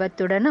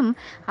 ஜெபத்துடனும்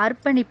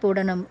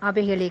அர்ப்பணிப்புடனும்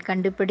அவைகளை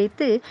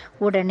கண்டுபிடித்து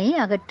உடனே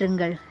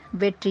அகற்றுங்கள்.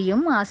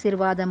 வெற்றியும்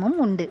ஆசீர்வாதமும்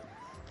உண்டு.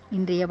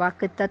 இன்றைய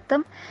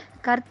வாக்குத்தத்தம்: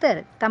 கர்த்தர்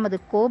தமது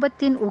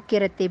கோபத்தின்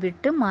உக்கிரத்தை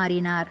விட்டு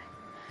மாறினார்.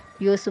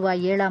 யோசுவா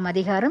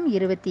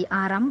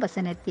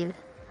 7:26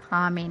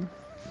 ஆமேன்.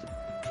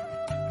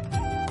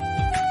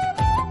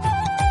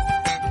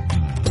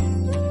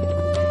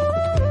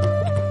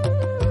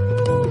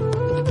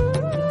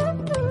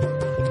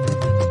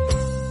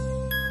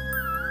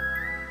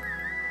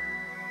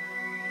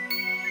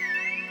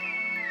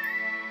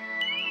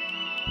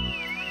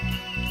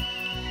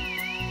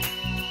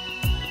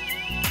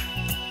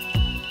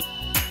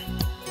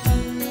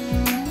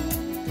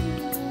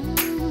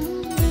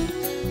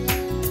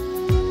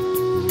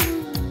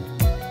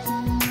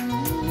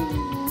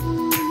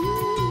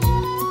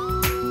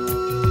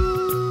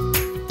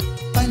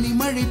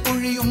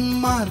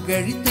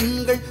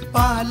 திங்கள்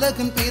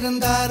பாலகன்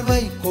பிறந்தார்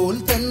வைக்கோல்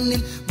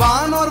தன்னில்,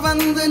 வானோர்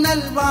வந்து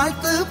நல்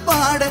வாழ்த்து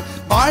பாட,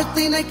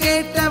 வாழ்த்தினை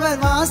கேட்டவர்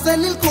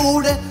வாசலில்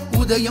கூட,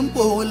 உதயம்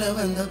போல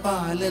வந்த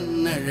பாலன்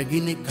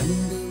அழகினை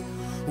கண்டு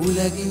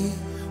உலகே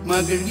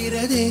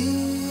மகிழ்கிறதே.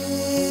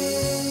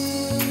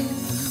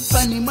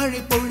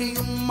 பனிமழை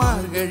பொழியும்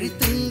மார்கழி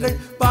திங்கள்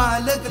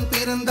பாலகன்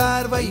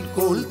பிறந்தார்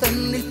வைக்கோல்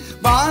தன்னில்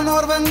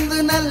வானோர் வந்து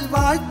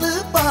நல்வாழ்த்து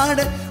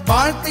பாட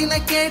வாழ்த்தினை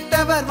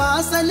கேட்டவர்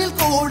வாசலில்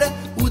கூட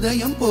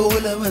உதயம்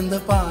போல வந்த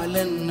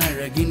பாலன்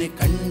அழகினை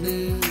கண்டு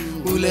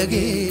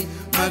உலகே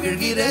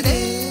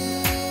மகிழ்கிறதே.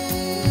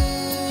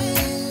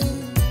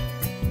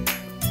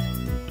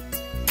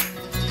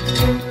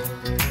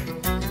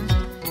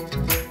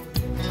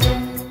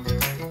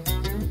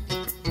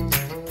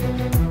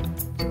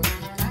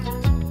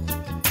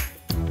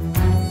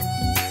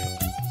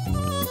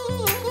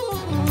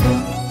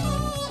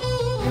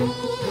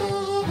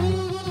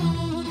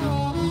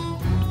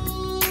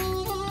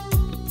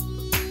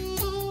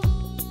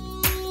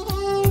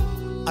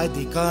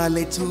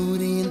 அதிகாலை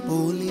சூரியன்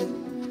போலே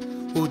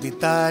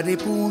உதித்தாரே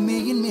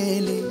பூமியின்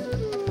மேலே,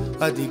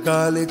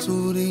 அதிகாலை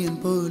சூரியன்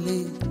போலே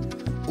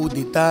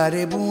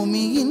உதித்தாரே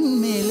பூமியின்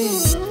மேலே,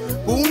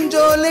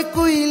 பூஞ்சோலை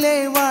குயிலே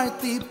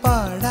வாழ்த்தி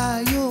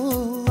பாடாயோ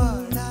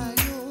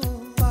பாடாயோ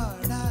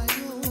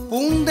பாடாயோ,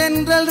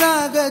 பூந்தென்றல்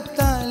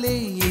ராகத்தாலே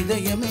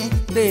இதயமே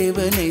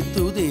தேவனை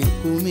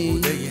துதிக்குமே.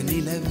 உதய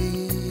நிலவே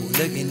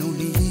உலகின்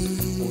ஒளியே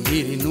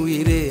உயிரின்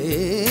உயிரே,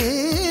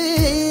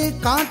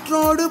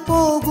 காற்றோடு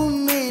போகும்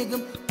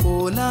மேகம்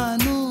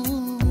போலானோ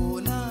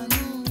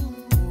போலானோ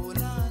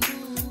போலானோ,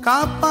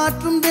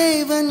 காப்பாற்றும்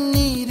தேவன்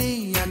நீரே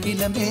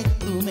அகிலமே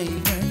துணை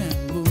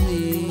வணங்குமே.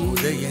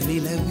 உதய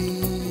நிலவே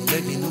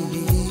உலகின்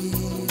ஒளியே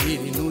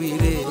உயிரின்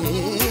உயிரே,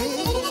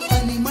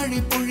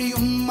 பனிமழை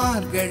பொழியும்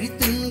மார்கழி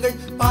திங்கள்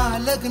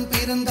பாலகன்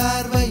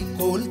பிறந்தார்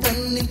வைக்கோல்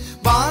தன்னில்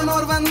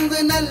வானோர் வந்து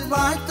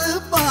நல்வாழ்த்து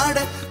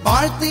பாட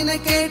வாழ்த்தினை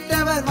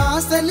கேட்டவர்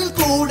வாசலில்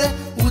கூட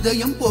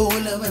உதயம்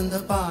போல வந்த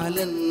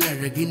பாலன்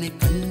அழகினை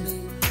கண்டு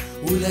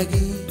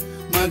உலகே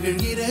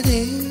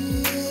மகிழ்கிறதே.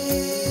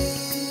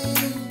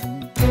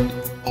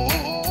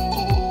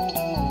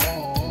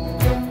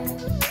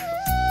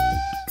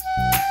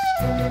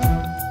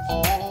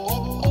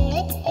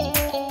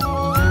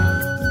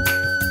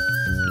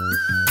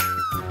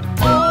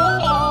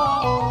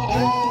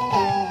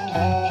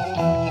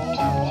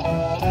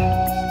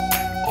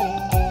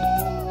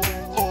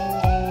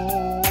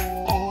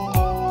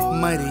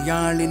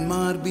 மரியாளின்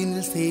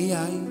மார்பினில்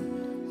சேயாய்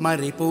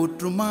மறை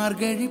போற்றும்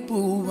மார்கழி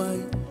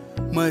பூவாய்,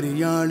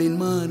 மரியாளின்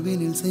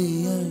மார்பினில்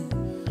சேயாய்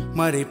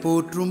மறை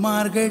போற்றும்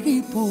மார்கழி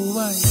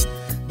பூவாய்,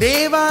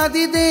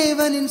 தேவாதி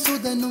தேவனின்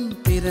சுதனும்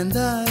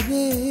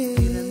பிறந்தாரே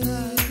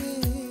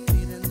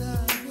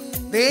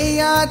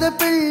தேயாத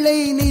பிள்ளை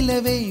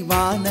நிலவை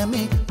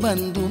வானமே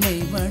வந்துமை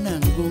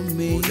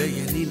வணங்குமே. உதய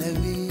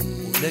நிலவே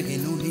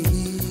உலகின்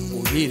ஒளியே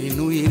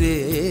உயிரின் உயிரே,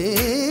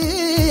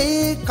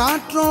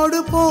 காற்றோடு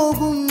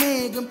போகும்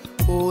மேகம்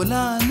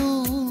போலானோ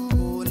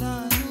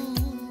போலானோ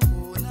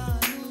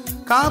போலானோ,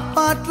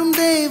 காப்பாற்றும்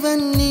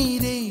தேவன்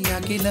நீரே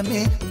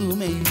அகிலமே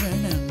துமை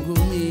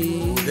வணங்குமே.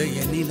 உதய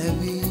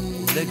நிலவே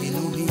உலகின்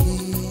ஒளியே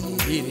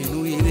உயிரின்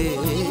உயிரே,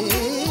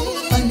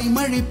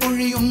 பனிமழை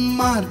பொழியும்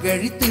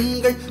மார்கழி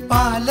திங்கள்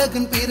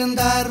பாலகன்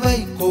பிறந்தார்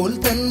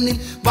வைக்கோல்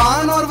தன்னில்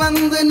வானோர்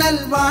வந்து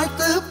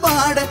நல்வாழ்த்து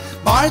பாட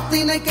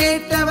வாழ்த்தினை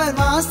கேட்டவர்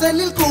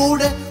வாசலில்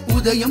கூட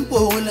உதயம்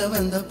போல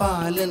வந்த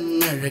பாலன்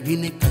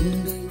அழகினை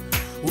கண்டு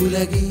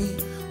உலகே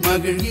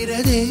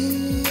மகிழ்கிறதே.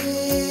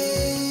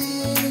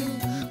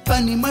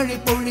 பனிமழை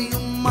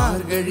பொழியும்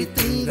மார்கழி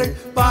திங்கள்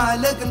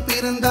பாலகன்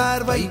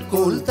பிறந்தார்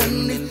வைக்கோல்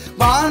தன்னில்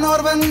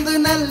வானோர் வந்து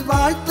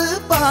நல்வாழ்த்து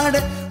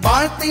பாட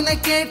வாழ்த்தினை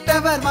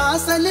கேட்டவர்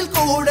வாசலில்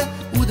கூட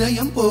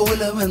உதயம்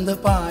போல வந்த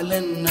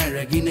பாலன்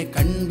அழகினை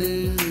கண்டு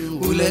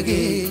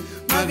உலகே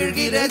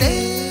மகிழ்கிறதே.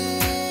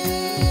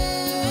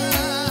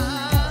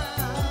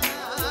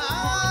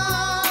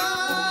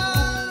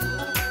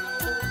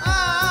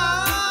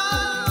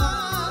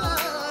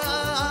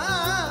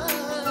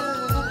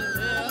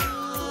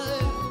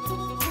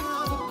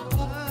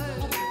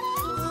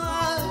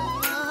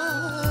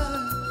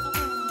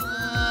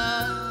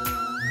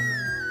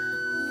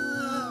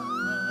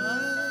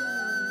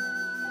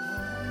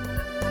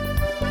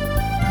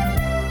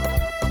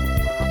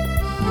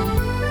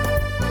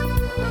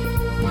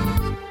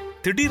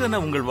 திடீரென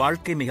உங்கள்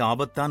வாழ்க்கை மிக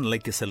ஆபத்தான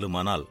நிலைக்கு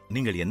செல்லுமானால்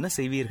நீங்கள் என்ன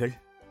செய்வீர்கள்?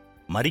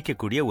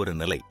 மரிக்கக்கூடிய ஒரு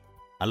நிலை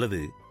அல்லது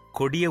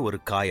கொடிய ஒரு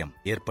காயம்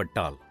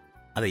ஏற்பட்டால்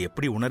அதை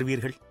எப்படி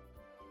உணர்வீர்கள்?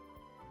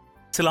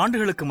 சில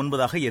ஆண்டுகளுக்கு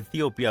முன்பதாக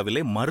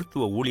எத்தியோப்பியாவிலே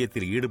மருத்துவ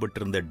ஊழியத்தில்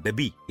ஈடுபட்டிருந்த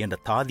டெபி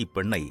என்ற தாதி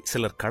பெண்ணை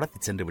சிலர் கடத்தி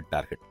சென்று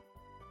விட்டார்கள்.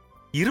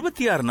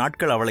 26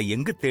 நாட்கள் அவளை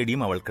எங்கு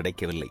தேடியும் அவள்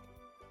கிடைக்கவில்லை.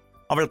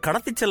 அவள்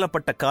கடத்திச்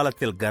செல்லப்பட்ட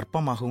காலத்தில்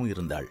கர்ப்பமாகவும்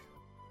இருந்தாள்.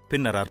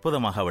 பின்னர்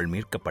அற்புதமாக அவள்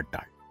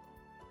மீட்கப்பட்டாள்.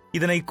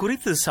 இதனை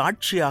குறித்து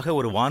சாட்சியாக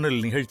ஒரு வானொலி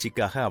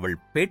நிகழ்ச்சிக்காக அவள்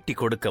பேட்டி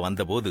கொடுக்க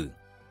வந்தபோது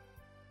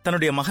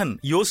தன்னுடைய மகன்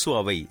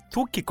யோசுவாவை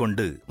தூக்கிக்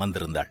கொண்டு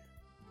வந்திருந்தாள்.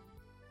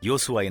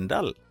 யோசுவா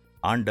என்றால்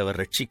ஆண்டவர்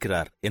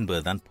ரட்சிக்கிறார்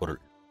என்பதுதான் பொருள்.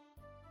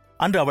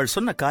 அன்று அவள்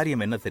சொன்ன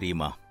காரியம் என்ன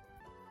தெரியுமா?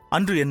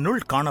 அன்று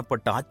என்னுள்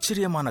காணப்பட்ட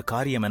ஆச்சரியமான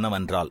காரியம்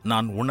என்னவென்றால்,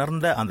 நான்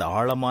உணர்ந்த அந்த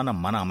ஆழமான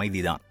மன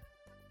அமைதிதான்.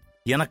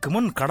 எனக்கு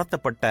முன்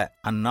கடத்தப்பட்ட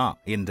அண்ணா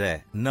என்ற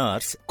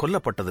நர்ஸ்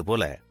கொல்லப்பட்டது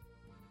போல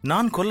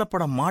நான்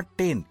கொல்லப்பட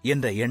மாட்டேன்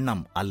என்ற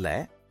எண்ணம் அல்ல.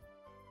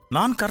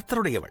 நான்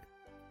கர்த்தருடையவள்,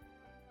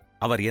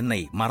 அவர்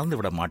என்னை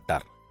மறந்துவிட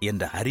மாட்டார்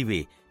என்ற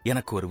அறிவே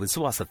எனக்கு ஒரு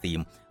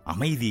விசுவாசத்தையும்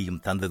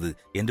அமைதியையும் தந்தது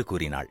என்று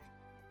கூறினாள்.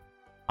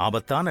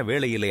 ஆபத்தான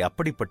வேளையிலே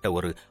அப்படிப்பட்ட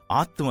ஒரு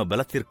ஆத்தும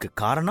பலத்திற்கு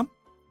காரணம்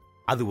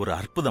அது ஒரு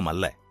அற்புதம்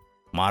அல்ல,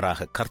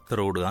 மாறாக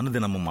கர்த்தரோடு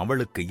அனுதினமும்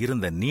அவளுக்கு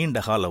இருந்த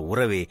நீண்டகால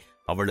உறவே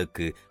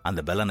அவளுக்கு அந்த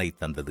பலனை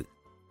தந்தது.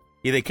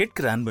 இதை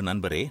கேட்கிற அன்பு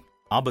நண்பரே,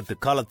 ஆபத்து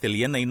காலத்தில்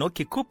என்னை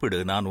நோக்கி கூப்பிடு,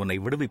 நான் உன்னை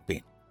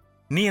விடுவிப்பேன்.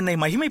 நீ என்னை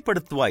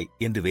மகிமைப்படுத்துவாய்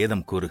என்று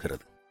வேதம்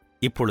கூறுகிறது.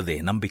 இப்பொழுதே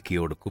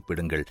நம்பிக்கையோடு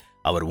கூப்பிடுங்கள்,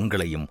 அவர்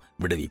உங்களையும்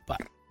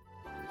விடுவிப்பார்.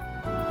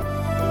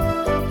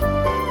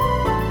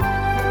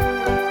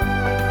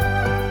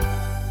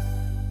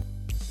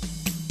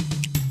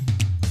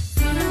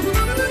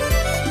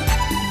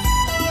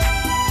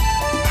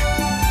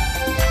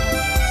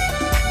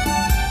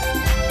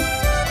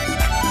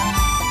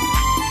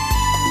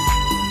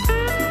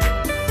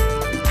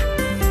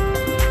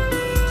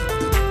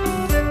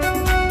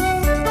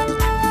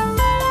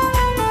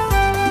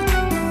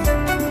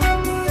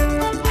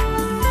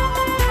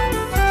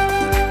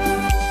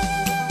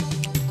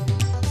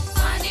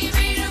 பனி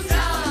விழும்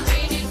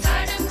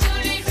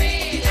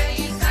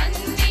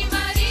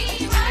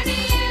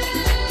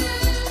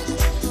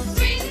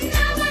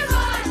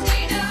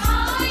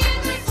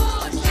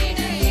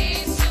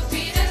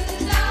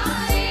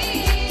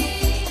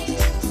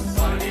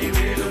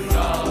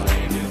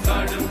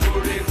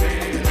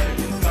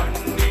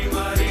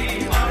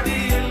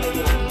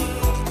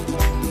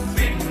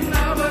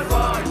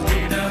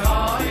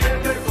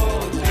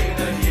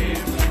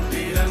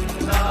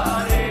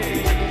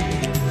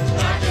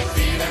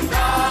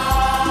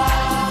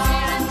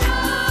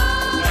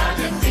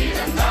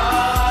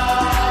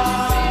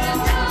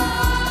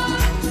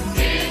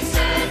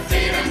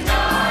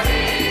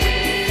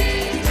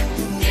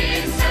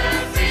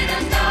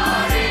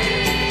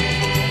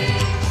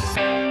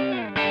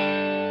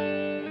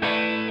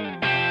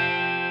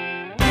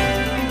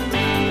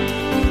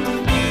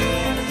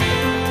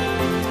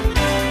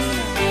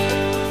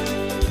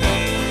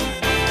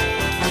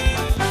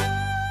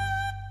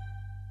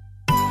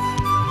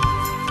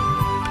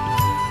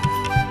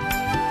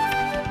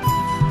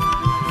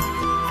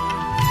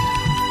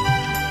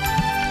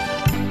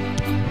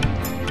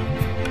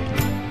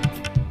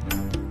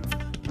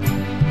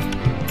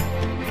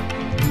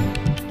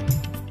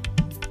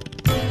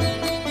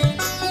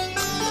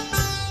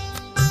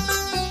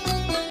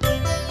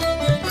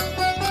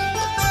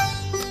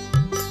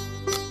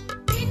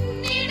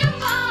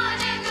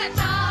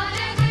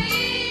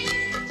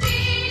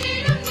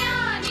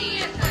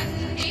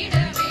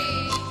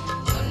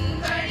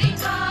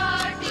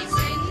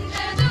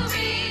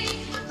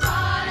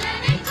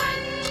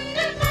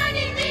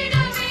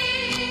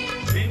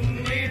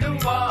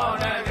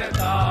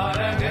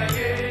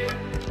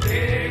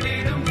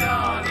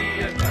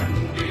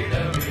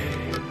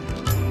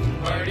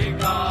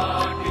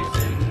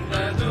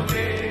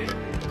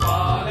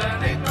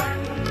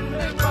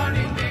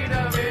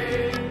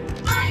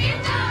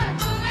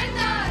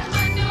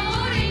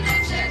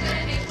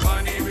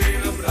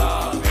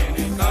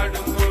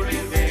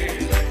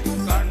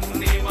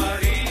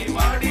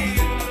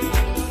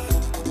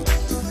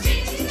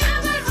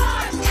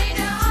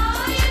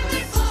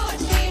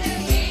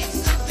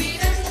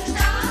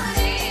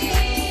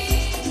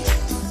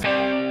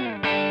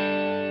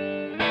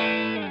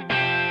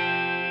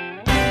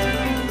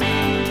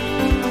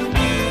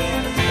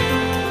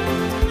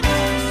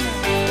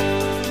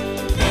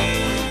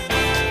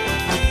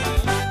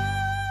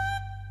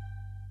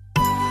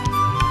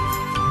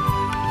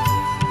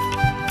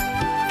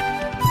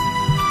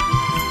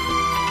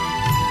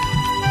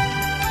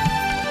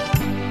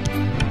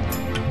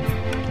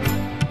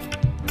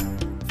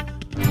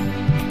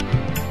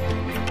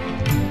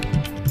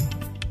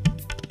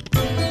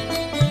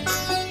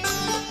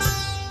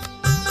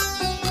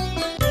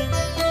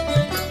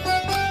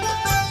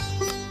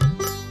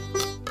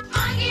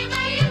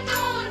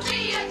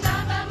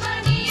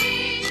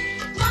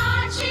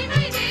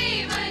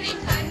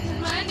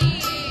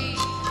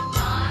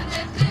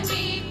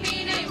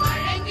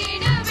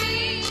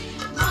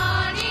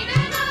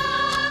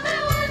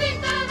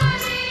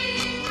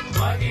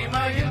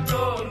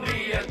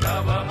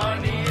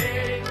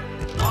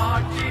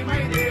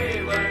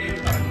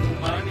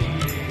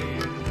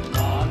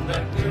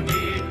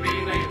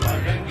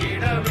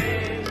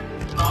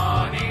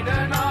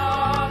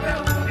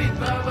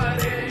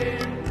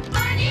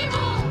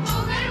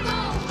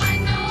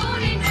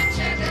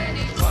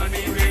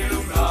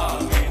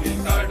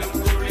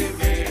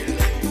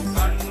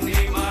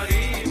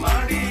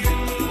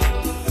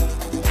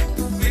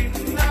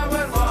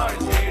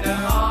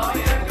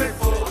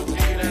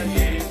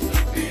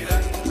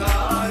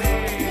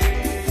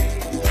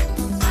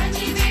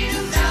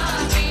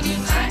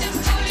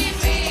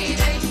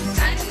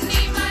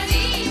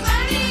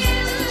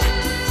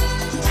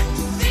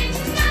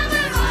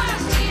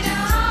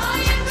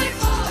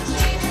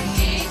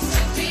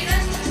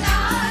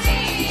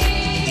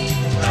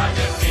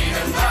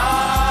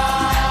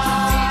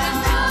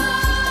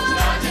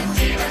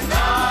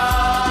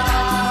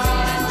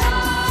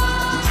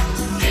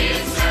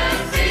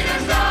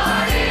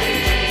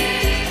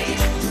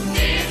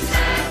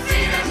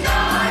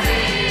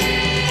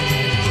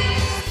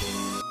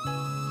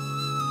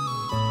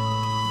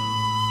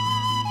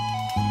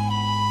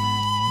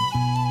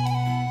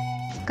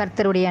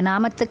கர்த்தருடைய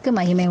நாமத்துக்கு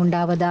மகிமை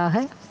உண்டாவதாக.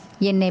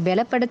 என்னை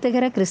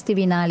பலப்படுத்துகிற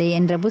கிறிஸ்துவினாலே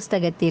என்ற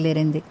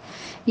புஸ்தகத்திலிருந்து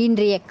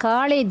இன்றைய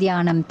காலை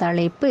தியானம்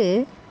தலைப்பு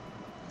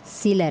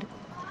சிலர்.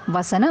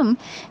 வசனம்: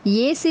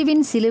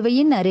 இயேசுவின்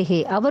சிலுவையின் அருகே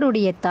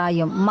அவருடைய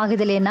தாயும்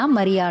மகதலேனா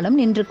மரியாளும்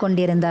நின்று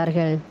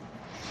கொண்டிருந்தார்கள்.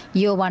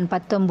 யோவான்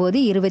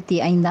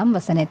 19:25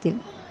 வசனத்தில்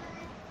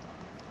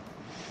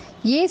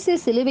இயேசு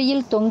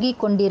சிலுவையில்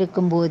தொங்கிக்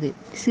கொண்டிருக்கும் போது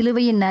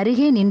சிலுவையின்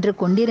அருகே நின்று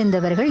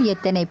கொண்டிருந்தவர்கள்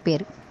எத்தனை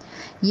பேர்?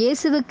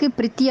 இயேசுவுக்கு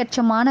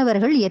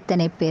பிரித்தியட்சமானவர்கள்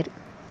எத்தனை பேர்?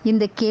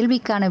 இந்த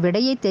கேள்விக்கான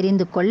விடையை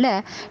தெரிந்து கொள்ள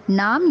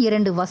நாம்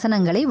 2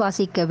 வசனங்களை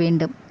வாசிக்க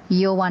வேண்டும்.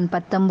 யோவான்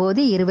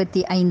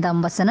 19:25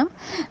 வசனம்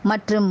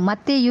மற்றும்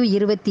மத்தேயு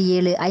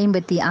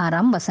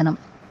 27:56 வசனம்.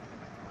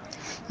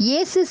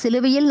 இயேசு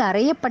சிலுவையில்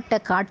அறையப்பட்ட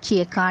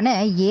காட்சியை காண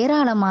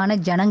ஏராளமான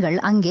ஜனங்கள்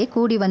அங்கே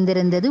கூடி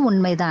வந்திருந்தது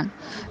உண்மைதான்.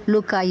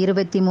 லூக்கா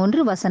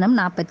 23 வசனம்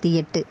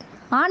 48.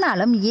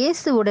 ஆனாலும்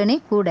இயேசு உடனே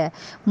கூட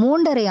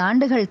 3½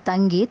 ஆண்டுகள்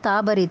தங்கி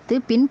தாபரித்து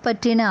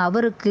பின்பற்றின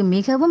அவருக்கு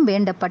மிகவும்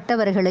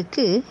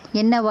வேண்டப்பட்டவர்களுக்கு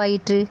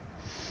என்னவாயிற்று?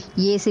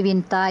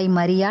 இயேசுவின் தாய்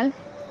மரியாள்,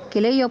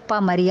 கிலயோப்பா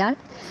மரியாள்,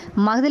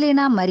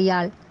 மகதலேனா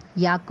மரியாள்,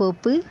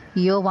 யாக்கோப்பு,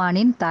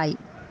 யோவானின் தாய்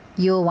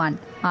யோவான்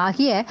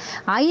ஆகிய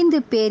 5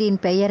 பேரின்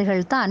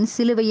பெயர்கள் தான்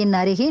சிலுவையின்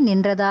அருகே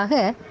நின்றதாக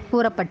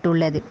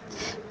கூறப்பட்டுள்ளது.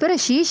 பிற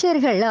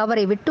சீஷர்கள்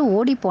அவரை விட்டு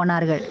ஓடி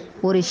போனார்கள்.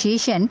 ஒரு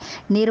சீஷன்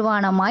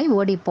நிர்வாணமாய்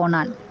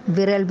ஓடிப்போனான்.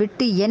 விரல்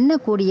விட்டு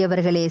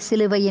எண்ணக்கூடியவர்களே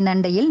சிலுவையின்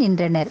அண்டையில்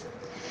நின்றனர்.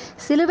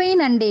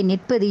 சிலுவையின் அண்டை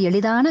நிற்பது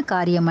எளிதான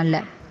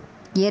காரியமல்ல.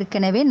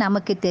 ஏற்கனவே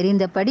நமக்கு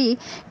தெரிந்தபடி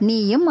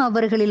நீயும்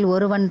அவர்களில்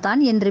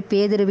ஒருவன்தான் என்று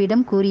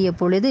பேதுருவிடம் கூறிய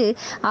பொழுது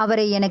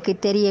அவரை எனக்கு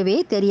தெரியவே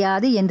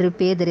தெரியாது என்று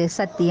பேதுரு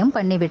சத்தியம்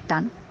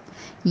பண்ணிவிட்டான்.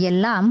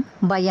 எல்லாம்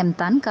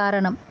பயம்தான்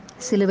காரணம்.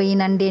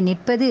 சிலுவையின் அண்டே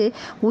நிற்பது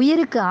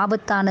உயிருக்கு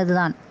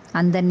ஆபத்தானதுதான்.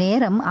 அந்த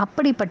நேரம்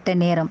அப்படிப்பட்ட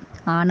நேரம்.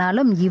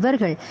 ஆனாலும்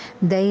இவர்கள்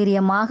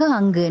தைரியமாக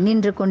அங்கு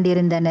நின்று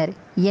கொண்டிருந்தனர்.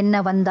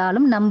 என்ன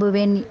வந்தாலும்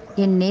நம்புவேன்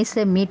என்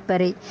நேச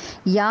மீட்பரை,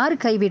 யார்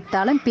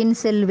கைவிட்டாலும் பின்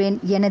செல்வேன்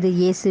எனது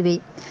இயேசுவே.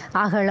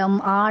 அகலம்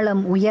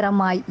ஆழம்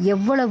உயரமாய்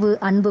எவ்வளவு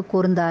அன்பு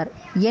கூர்ந்தார்.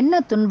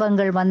 என்ன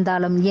துன்பங்கள்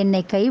வந்தாலும்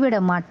என்னை கைவிட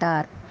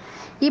மாட்டார்.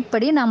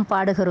 இப்படி நாம்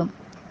பாடுகிறோம்.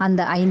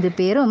 அந்த 5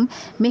 பேரும்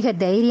மிக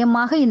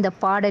தைரியமாக இந்த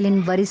பாடலின்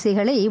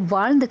வரிசைகளை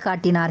வாழ்ந்து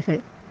காட்டினார்கள்.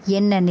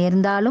 என்ன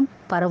நேர்ந்தாலும்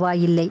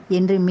பரவாயில்லை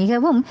என்று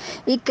மிகவும்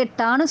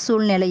இக்கட்டான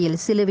சூழ்நிலையில்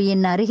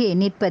சிலுவையின் அருகே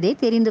நிற்பதை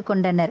தெரிந்து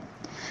கொண்டனர்.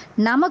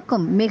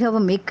 நமக்கும்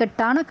மிகவும்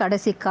இக்கட்டான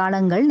கடைசி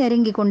காலங்கள்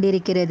நெருங்கி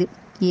கொண்டிருக்கிறது.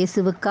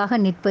 இயேசுவுக்காக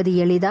நிற்பது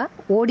எளிதா,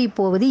 ஓடி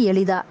போவது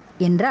எளிதா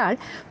என்றால்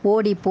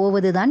ஓடி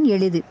போவதுதான்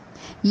எளிது.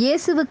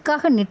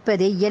 இயேசுவுக்காக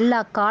நிற்பதை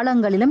எல்லா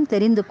காலங்களிலும்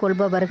தெரிந்து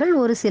கொள்பவர்கள்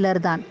ஒரு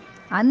சிலர்தான்.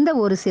 அந்த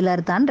ஒரு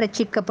சிலர்தான்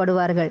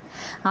ரட்சிக்கப்படுவார்கள்.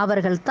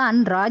 அவர்கள்தான்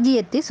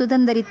ராஜ்யத்தை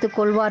சுதந்தரித்துக்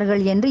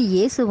கொள்வார்கள் என்று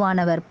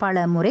இயேசுவானவர்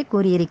பல முறை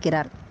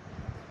கூறியிருக்கிறார்.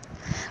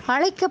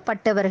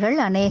 அழைக்கப்பட்டவர்கள்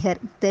அநேகர்,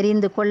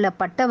 தெரிந்து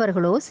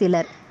கொள்ளப்பட்டவர்களோ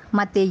சிலர்.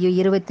 மத்தேயு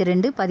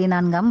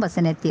 22:14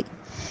 வசனத்தில்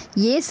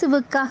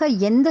இயேசுவுக்காக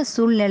எந்த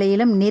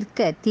சூழ்நிலையிலும்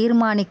நிற்க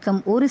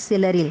தீர்மானிக்கும் ஒரு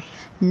சிலரில்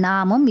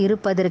நாமும்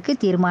இருப்பதற்கு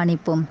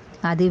தீர்மானிப்போம்.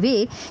 அதுவே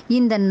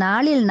இந்த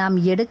நாளில் நாம்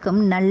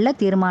எடுக்கும் நல்ல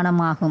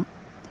தீர்மானமாகும்.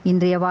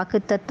 இன்றைய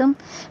வாக்குத்தத்தம்: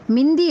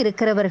 மிந்தி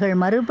இருக்கிறவர்கள்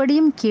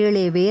மறுபடியும்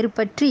கீழே வேறு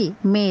பற்றி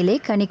மேலே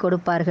கனி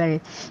கொடுப்பார்கள்.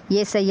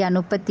 ஏசாயா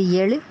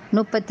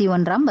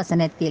 37:31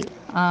 வசனத்தில்.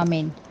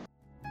 ஆமேன்.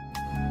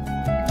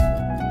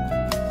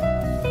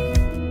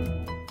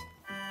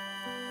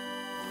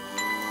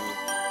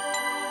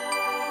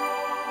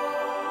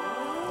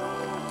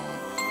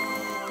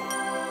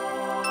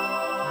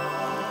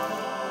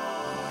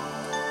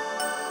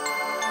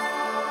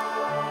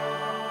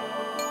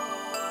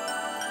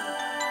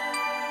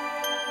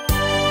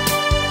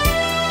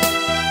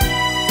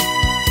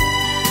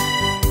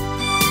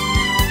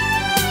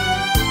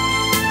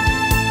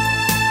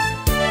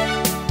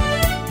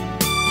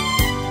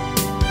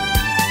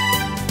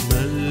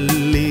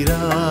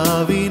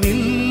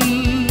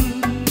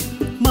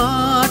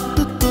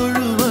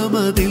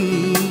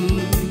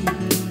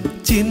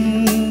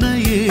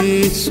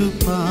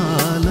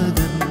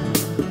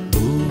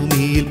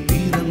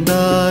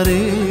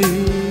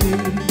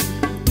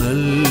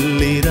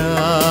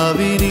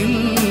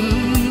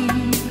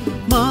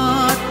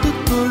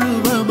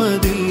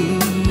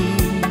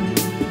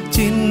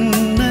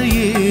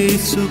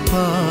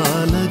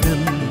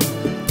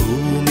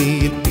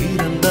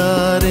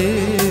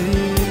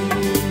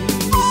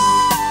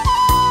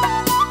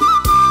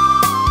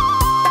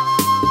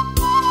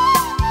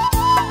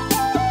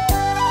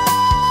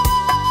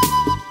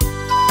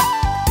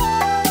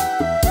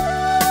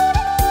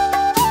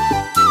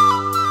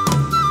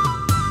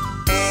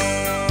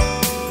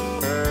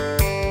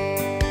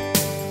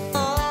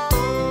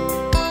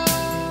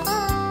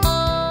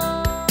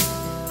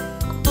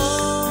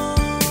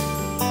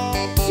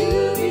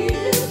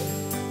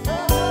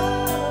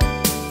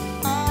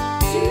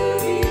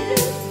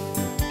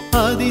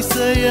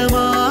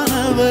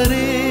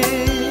 அதிசயமானவரே,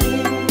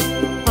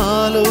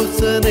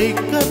 ஆலோசனை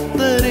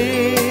கர்த்தரே,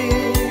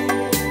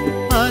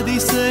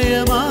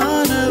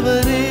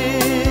 அதிசயமானவரே,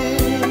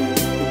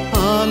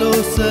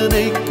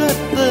 ஆலோசனை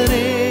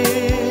கர்த்தரே,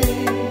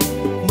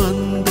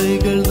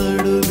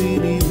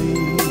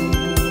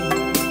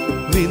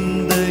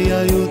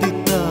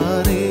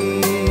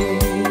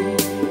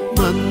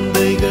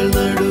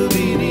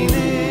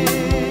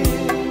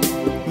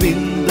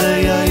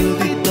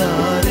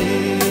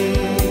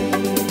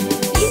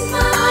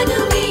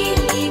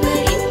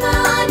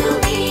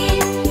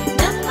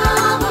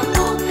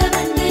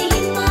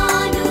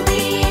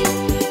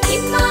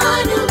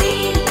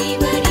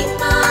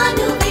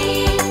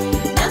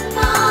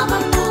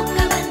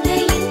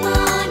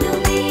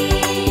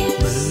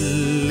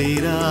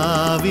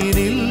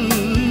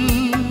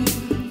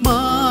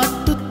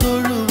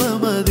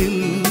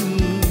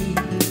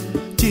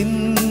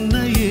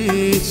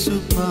 இயேசு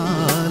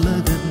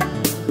பாலகன்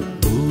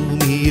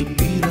பூமியில்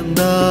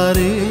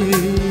பிறந்தாரே.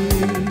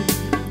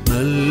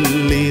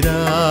 நள்ளிராவினில்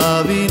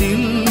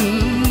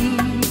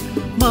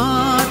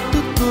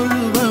மாட்டுத்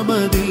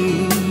தொழுவமதில்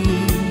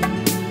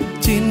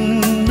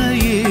சின்ன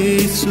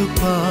இயேசு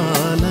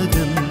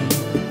பாலகன்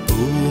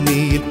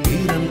பூமியில்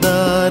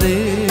பிறந்தாரே.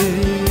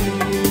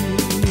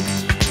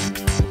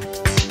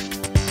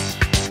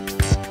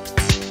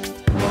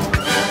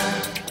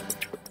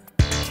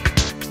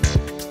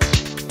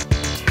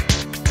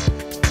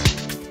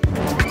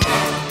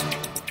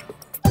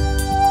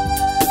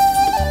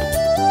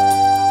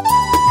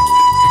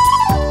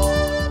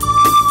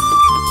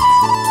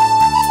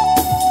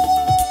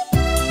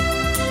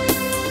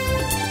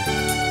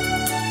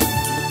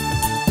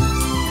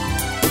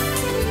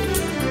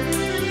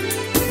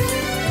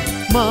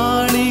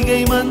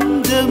 மாளிகை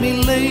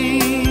மஞ்சமில்லை,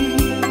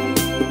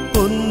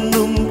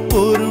 பொன்னும்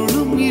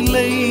பொருளும்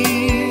இல்லை.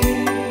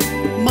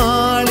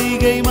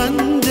 மாளிகை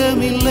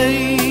மஞ்சமில்லை,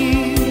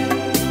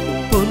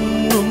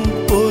 பொன்னும்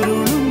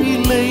பொருளும்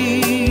இல்லை.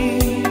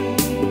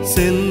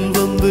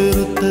 செல்வம்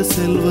வெறுத்த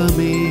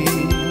செல்வமே,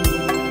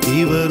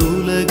 இவர்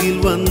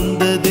உலகில்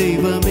வந்த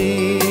தெய்வமே.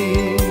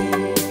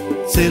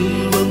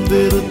 செல்வம்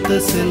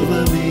வெறுத்த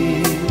செல்வமே,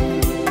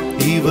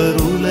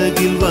 இவர்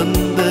உலகில்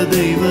வந்த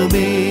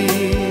தெய்வமே.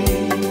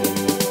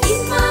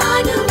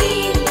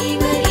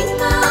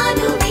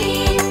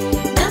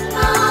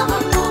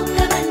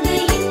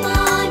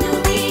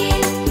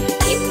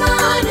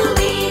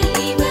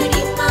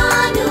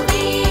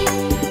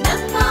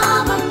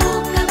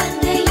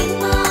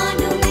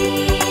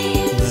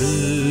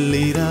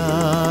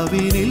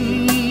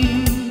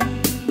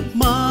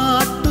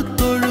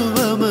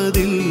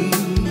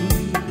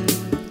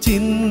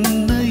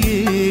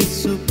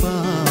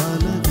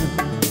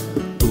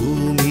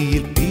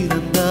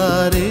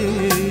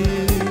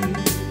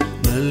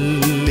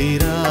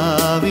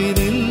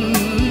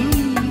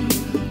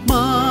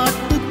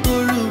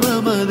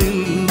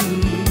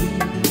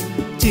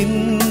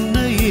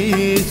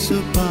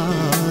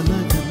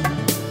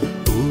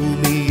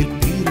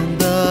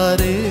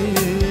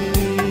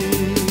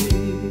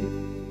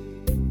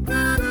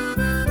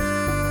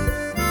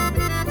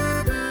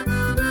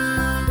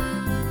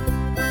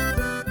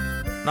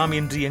 நாம்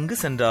இன்று எங்கு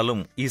சென்றாலும்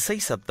இசை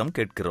சத்தம்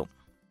கேட்கிறோம்.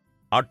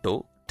 ஆட்டோ,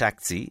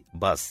 டாக்ஸி,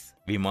 பஸ்,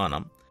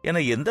 விமானம்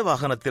என எந்த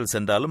வாகனத்தில்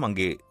சென்றாலும்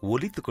அங்கே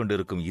ஒலித்துக்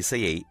கொண்டிருக்கும்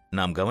இசையை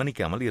நாம்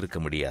கவனிக்காமல் இருக்க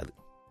முடியாது.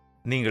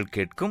 நீங்கள்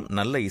கேட்கும்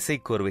நல்ல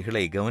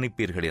இசைக்கோர்வைகளை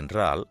கவனிப்பீர்கள்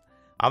என்றால்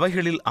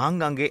அவைகளில்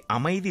ஆங்காங்கே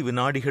அமைதி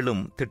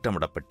வினாடிகளும்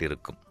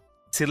திட்டமிடப்பட்டிருக்கும்.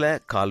 சில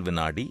கால்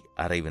வினாடி,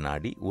 அரை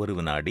வினாடி, ஒரு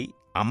வினாடி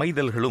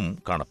அமைதல்களும்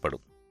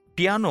காணப்படும்.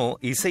 பியானோ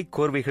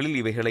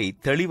இசைக்கோர்வைகளில் இவைகளை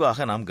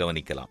தெளிவாக நாம்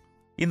கவனிக்கலாம்.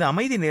 இந்த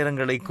அமைதி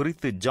நேரங்களை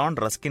குறித்து ஜான்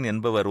ரஸ்கின்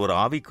என்பவர் ஒரு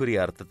ஆவிக்குரிய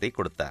அர்த்தத்தை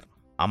கொடுத்தார்.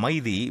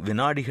 அமைதி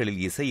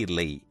வினாடிகளில் இசை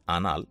இல்லை,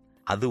 ஆனால்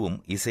அதுவும்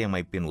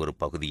இசையமைப்பின் ஒரு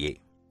பகுதியே.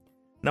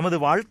 நமது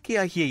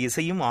வாழ்க்கையாகிய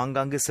இசையும்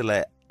ஆங்காங்கு சில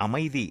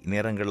அமைதி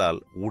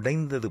நேரங்களால்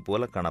உடைந்தது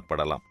போல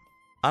காணப்படலாம்.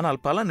 ஆனால்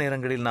பல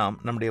நேரங்களில் நாம்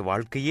நம்முடைய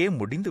வாழ்க்கையே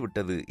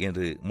முடிந்துவிட்டது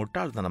என்று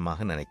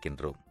முட்டாள்தனமாக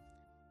நினைக்கின்றோம்.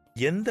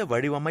 எந்த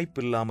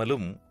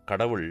வடிவமைப்பில்லாமலும்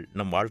கடவுள்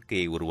நம்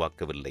வாழ்க்கையை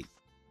உருவாக்கவில்லை.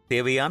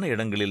 தேவையான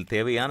இடங்களில்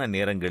தேவையான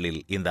நேரங்களில்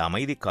இந்த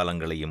அமைதி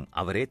காலங்களையும்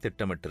அவரே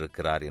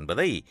திட்டமிட்டிருக்கிறார்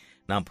என்பதை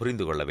நாம்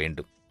புரிந்து கொள்ள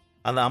வேண்டும்.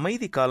 அந்த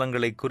அமைதி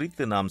காலங்களை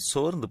குறித்து நாம்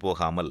சோர்ந்து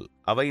போகாமல்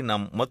அவை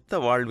நம் மொத்த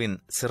வாழ்வின்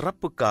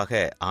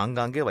சிறப்புக்காக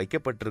ஆங்காங்கே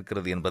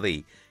வைக்கப்பட்டிருக்கிறது என்பதை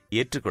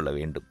ஏற்றுக்கொள்ள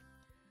வேண்டும்.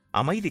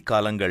 அமைதி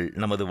காலங்கள்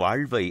நமது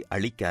வாழ்வை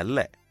அழிக்க அல்ல,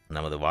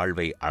 நமது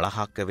வாழ்வை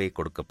அழகாக்கவே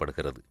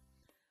கொடுக்கப்படுகிறது.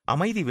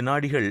 அமைதி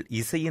வினாடிகள்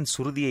இசையின்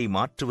சுருதியை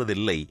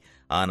மாற்றுவதில்லை,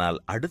 ஆனால்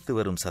அடுத்து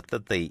வரும்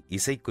சத்தத்தை,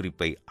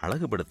 இசைக்குறிப்பை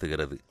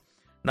அழகுபடுத்துகிறது.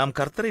 நாம்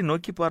கர்த்தரை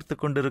நோக்கி பார்த்து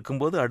கொண்டிருக்கும்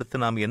போது அடுத்து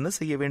நாம் என்ன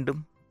செய்ய வேண்டும்,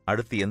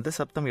 அடுத்து எந்த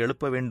சப்தம்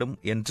எழுப்ப வேண்டும்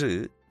என்று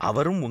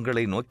அவரும்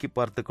உங்களை நோக்கி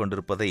பார்த்து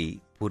கொண்டிருப்பதை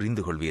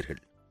புரிந்து கொள்வீர்கள்.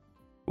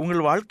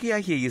 உங்கள்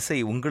வாழ்க்கையாகிய இசை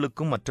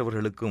உங்களுக்கும்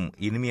மற்றவர்களுக்கும்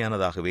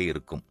இனிமையானதாகவே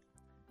இருக்கும்.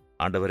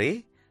 ஆண்டவரே,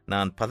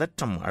 நான்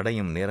பதற்றம்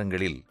அடையும்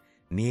நேரங்களில்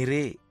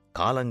நீரே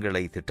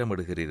காலங்களை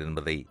திட்டமிடுகிறீர்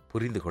என்பதை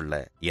புரிந்து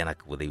கொள்ள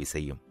எனக்கு உதவி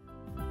செய்யும்.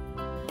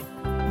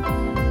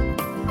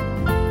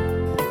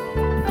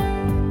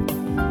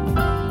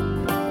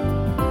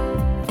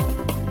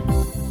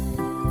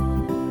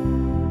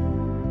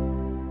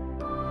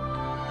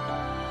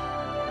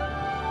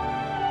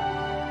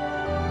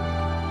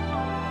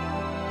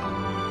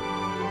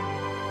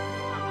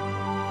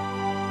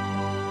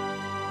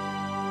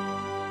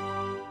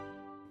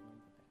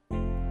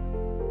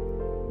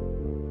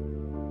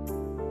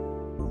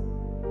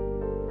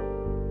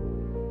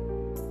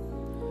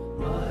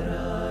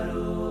 Mara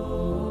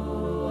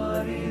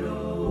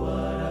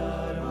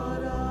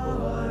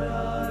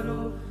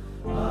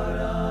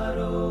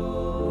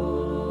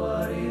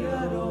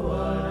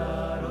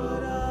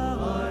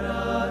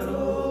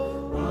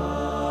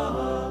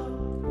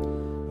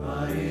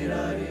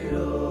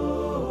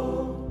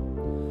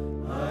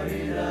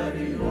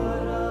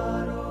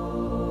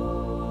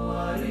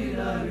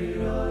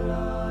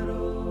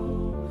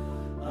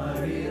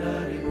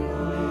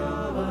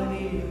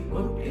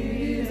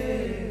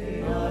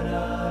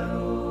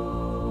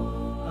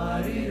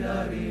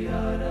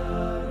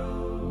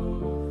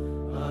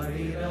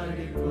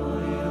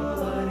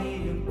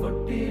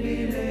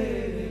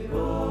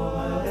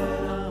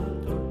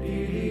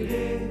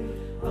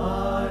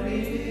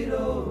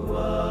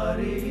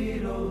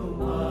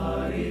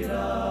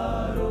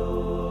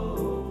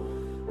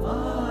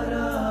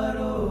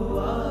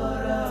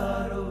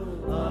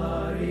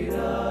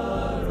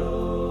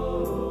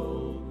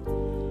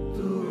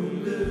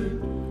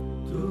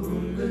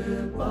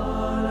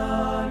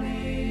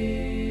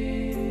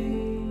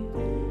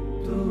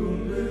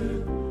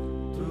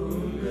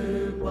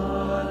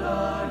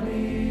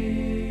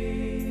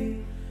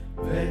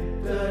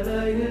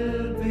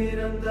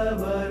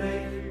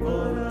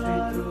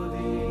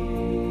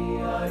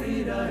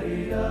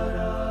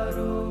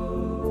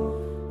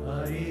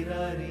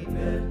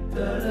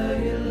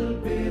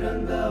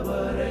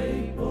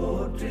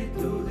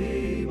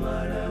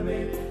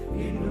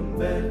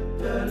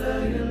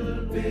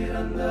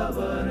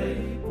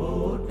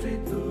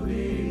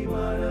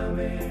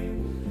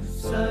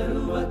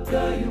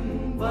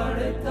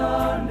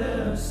படைத்தாண்ட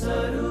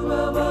சர்வ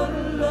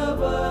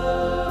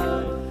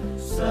வல்லவர்,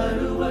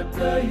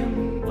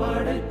 சர்வத்தையும்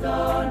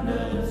படைத்தாண்ட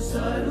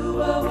சர்வ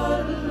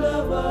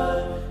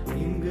வல்லவர்.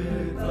 இங்கு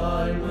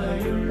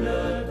தாழ்மையுள்ள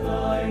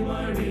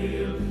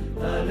தாய்மடியில்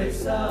தலை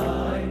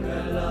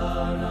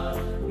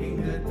சாய்களானார்,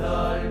 இங்கு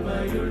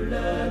தாழ்மையுள்ள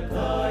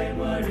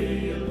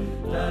தாய்மடியில்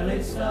தலை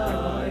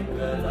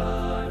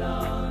சாய்களானார்.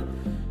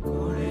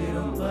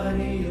 குளிரும்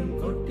பனியும்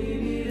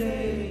கொட்டிலே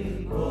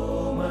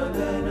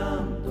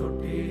கோமகனாம்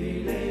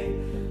தொட்டிலே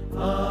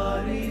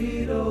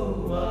ஆரீரோ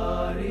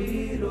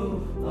ஆரீரோ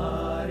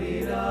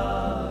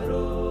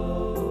ஆரிராரோ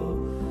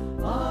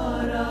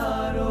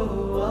ஆராரோ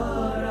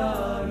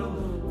ஆராரோ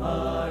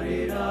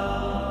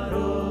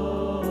ஆரிராரோ.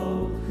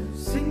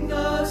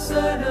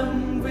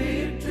 சிங்காசனம்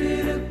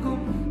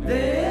வீற்றிருக்கும்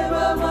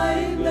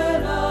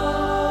தேவமைந்தனா,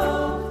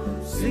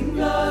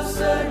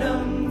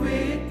 சிங்காசனம்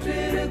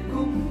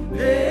வீற்றிருக்கும்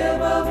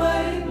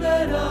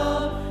தேவமைந்தனா.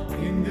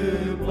 இங்கு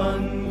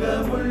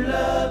பங்கமுள்ள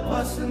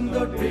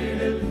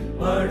பசுந்தொட்டிலில்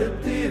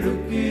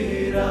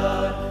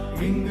படுத்திருக்கிறார்,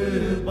 இங்கு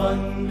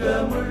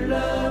பங்கமுள்ள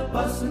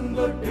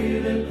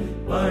பசுந்தொட்டிலில்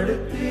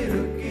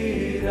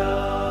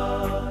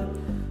படுத்திருக்கிறார்.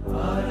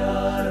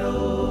 ஆராரோ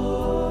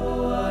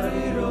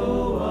ஆரிரோ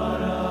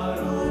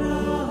ஆராரோ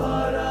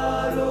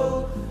ஆராரோ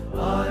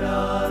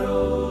ஆராரோ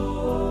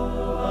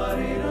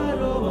ஆரிரோ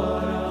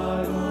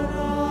ஆராரோ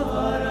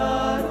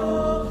ஆராரோ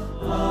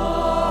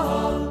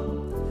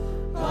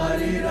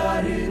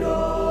ஆரிராரிரோ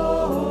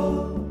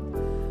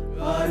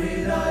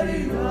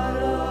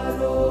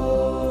ஆரிராரிராரோ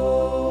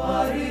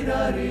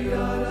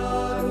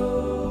ஆரிராரிராரோ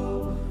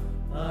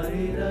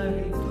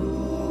ஆரிராரி.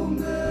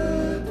 தூங்கு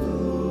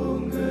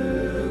தூங்கு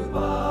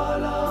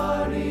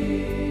பாலாடி,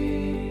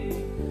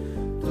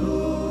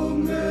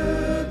 தூங்கு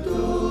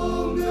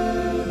தூங்கு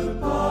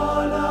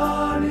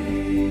பாலாடி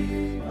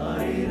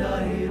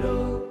ஆரிராரிரோ.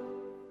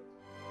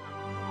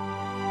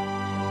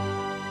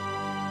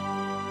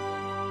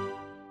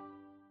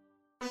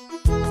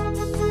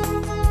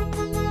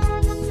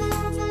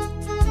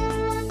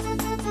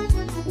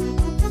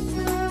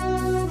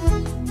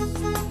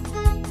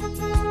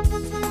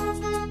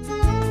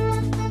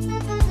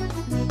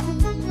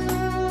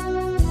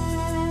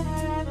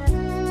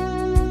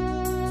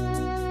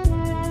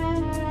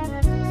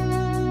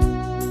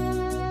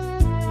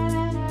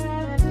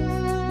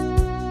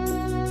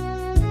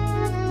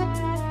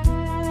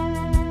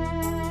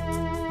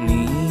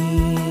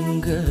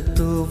 நீங்க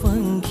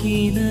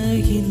துவங்கின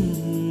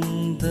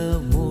இந்த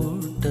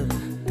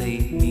ஓட்டத்தை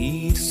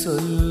நீர்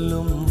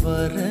சொல்லும்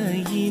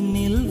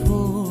வரையினில்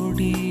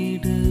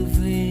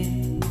ஓடிடுவே,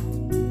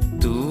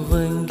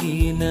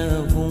 துவங்கின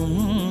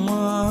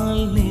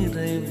உம்மால்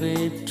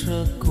நிறைவேற்ற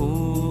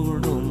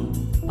கூடும்,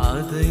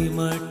 அதை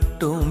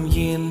மட்டும்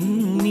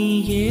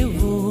எண்ணியே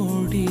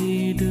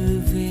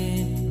ஓடிடுவே.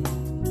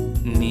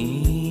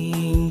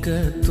 நீங்க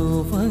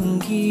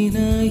துவங்கின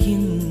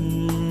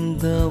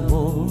இந்த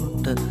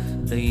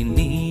ஓட்டத்தை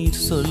நீர்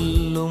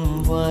சொல்லும்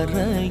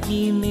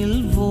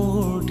வரையினில்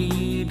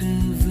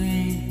ஓடிடுவே,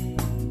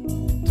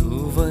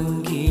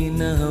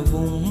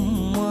 துவங்கினவும்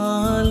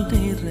மால்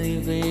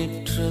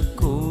நிறைவேற்ற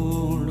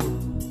கூடும்,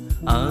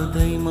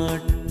 அதை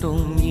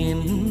மட்டும்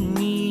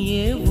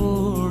எண்ணியே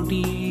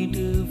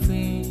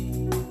ஓடிடுவே.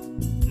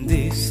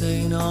 திசை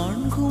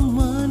நான்கும்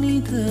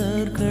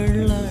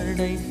மனிதர்கள்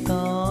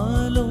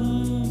அடைத்தாலும்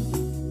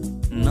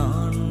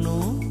நான்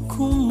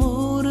நோக்கும்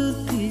ஒரு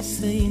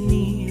திசை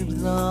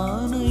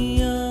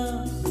நீர்தானையா.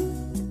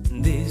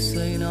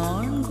 திசை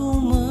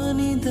நான்கும்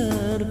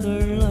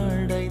மனிதர்கள்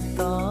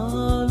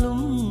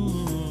அடைத்தாலும்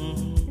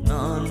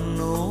நான்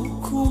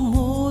நோக்கும்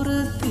ஒரு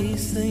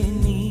திசை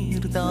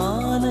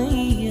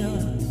நீர்தானையா.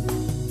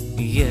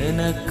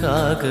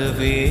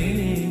 எனக்காகவே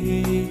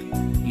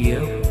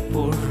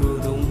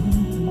எப்பொழுதும்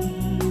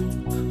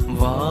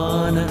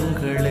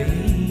வானங்களை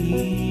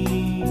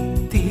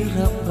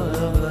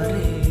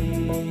திறப்பவரே,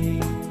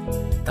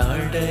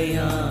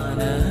 தடையான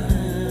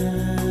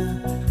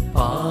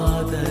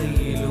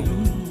பாதையிலும்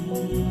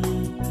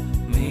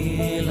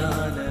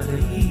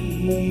மேலானதை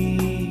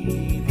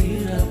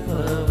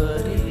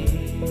திறப்பவரே.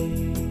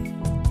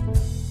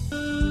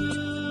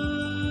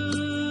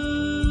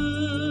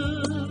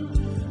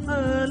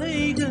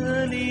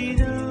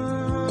 அலைகளினா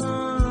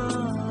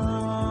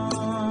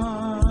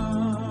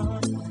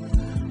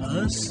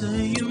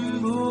அசையும்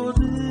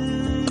போது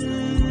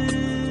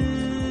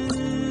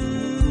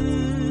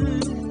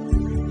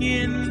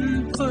என்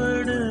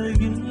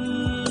படகில்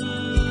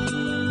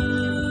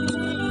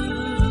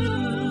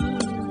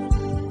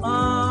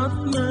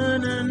ஆத்ம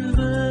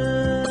நண்பர்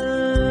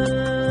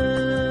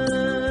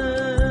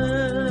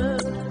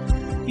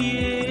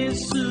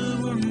இயேசு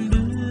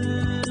உண்டு.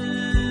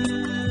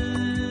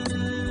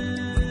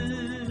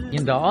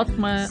 இந்த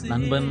ஆத்ம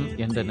நண்பன்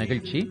என்ற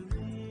நிகழ்ச்சி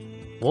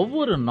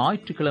ஒவ்வொரு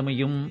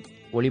ஞாயிற்றுக்கிழமையும்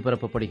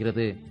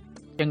ஒளிபரப்பப்படுகிறது.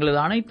 எங்களது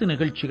அனைத்து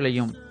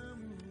நிகழ்ச்சிகளையும்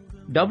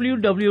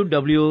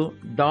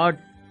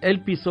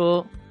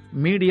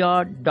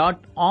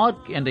www.elpisomedia.org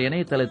என்ற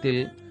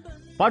இணையதளத்தில்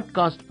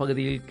பாட்காஸ்ட்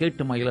பகுதியில்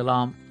கேட்டு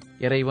மகிழலாம்.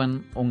 இறைவன்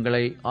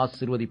உங்களை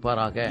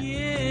ஆசீர்வதிப்பாராக.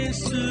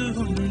 இயேசு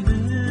உண்டு,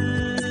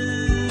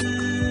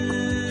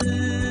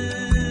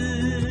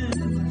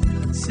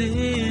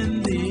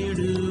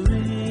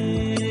 சேர்ந்திடுவே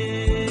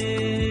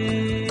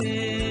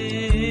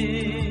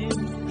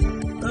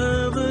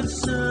அவர்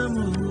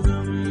சமூகம்.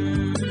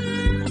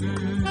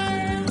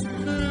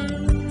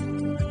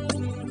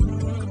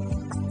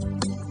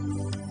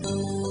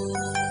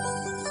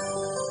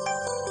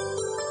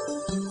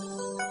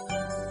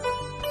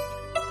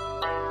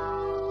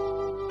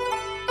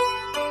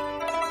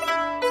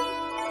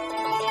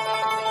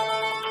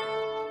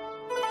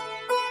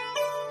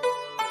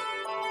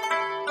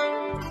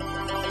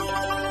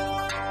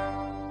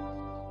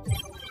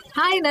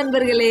 ஹாய்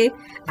நண்பர்களே,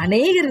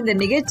 அநேகர் இந்த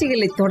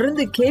நிகழ்ச்சிகளை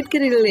தொடர்ந்து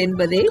கேட்கிறீர்கள்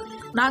என்பதை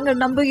நாங்கள்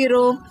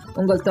நம்புகிறோம்.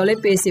 உங்கள்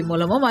தொலைபேசி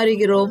மூலமும்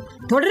அறிகிறோம்.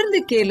 தொடர்ந்து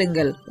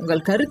கேளுங்கள்.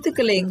 உங்கள்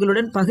கருத்துக்களை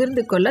எங்களுடன்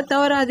பகிர்ந்து கொள்ள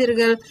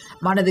தவறாதீர்கள்.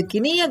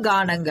 மனதுக்கினிய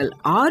கானங்கள்,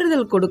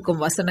 ஆறுதல்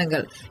கொடுக்கும்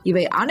வசனங்கள்,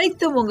 இவை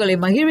அனைத்தும் உங்களை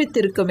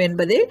மகிழ்வித்திருக்கும்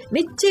என்பதை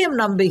நிச்சயம்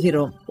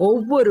நம்புகிறோம்.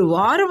 ஒவ்வொரு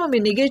வாரமும்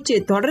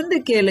இந்நிகழ்ச்சியை தொடர்ந்து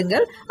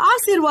கேளுங்கள்.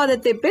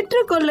 ஆசீர்வாதத்தை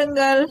பெற்றுக்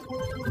கொள்ளுங்கள்.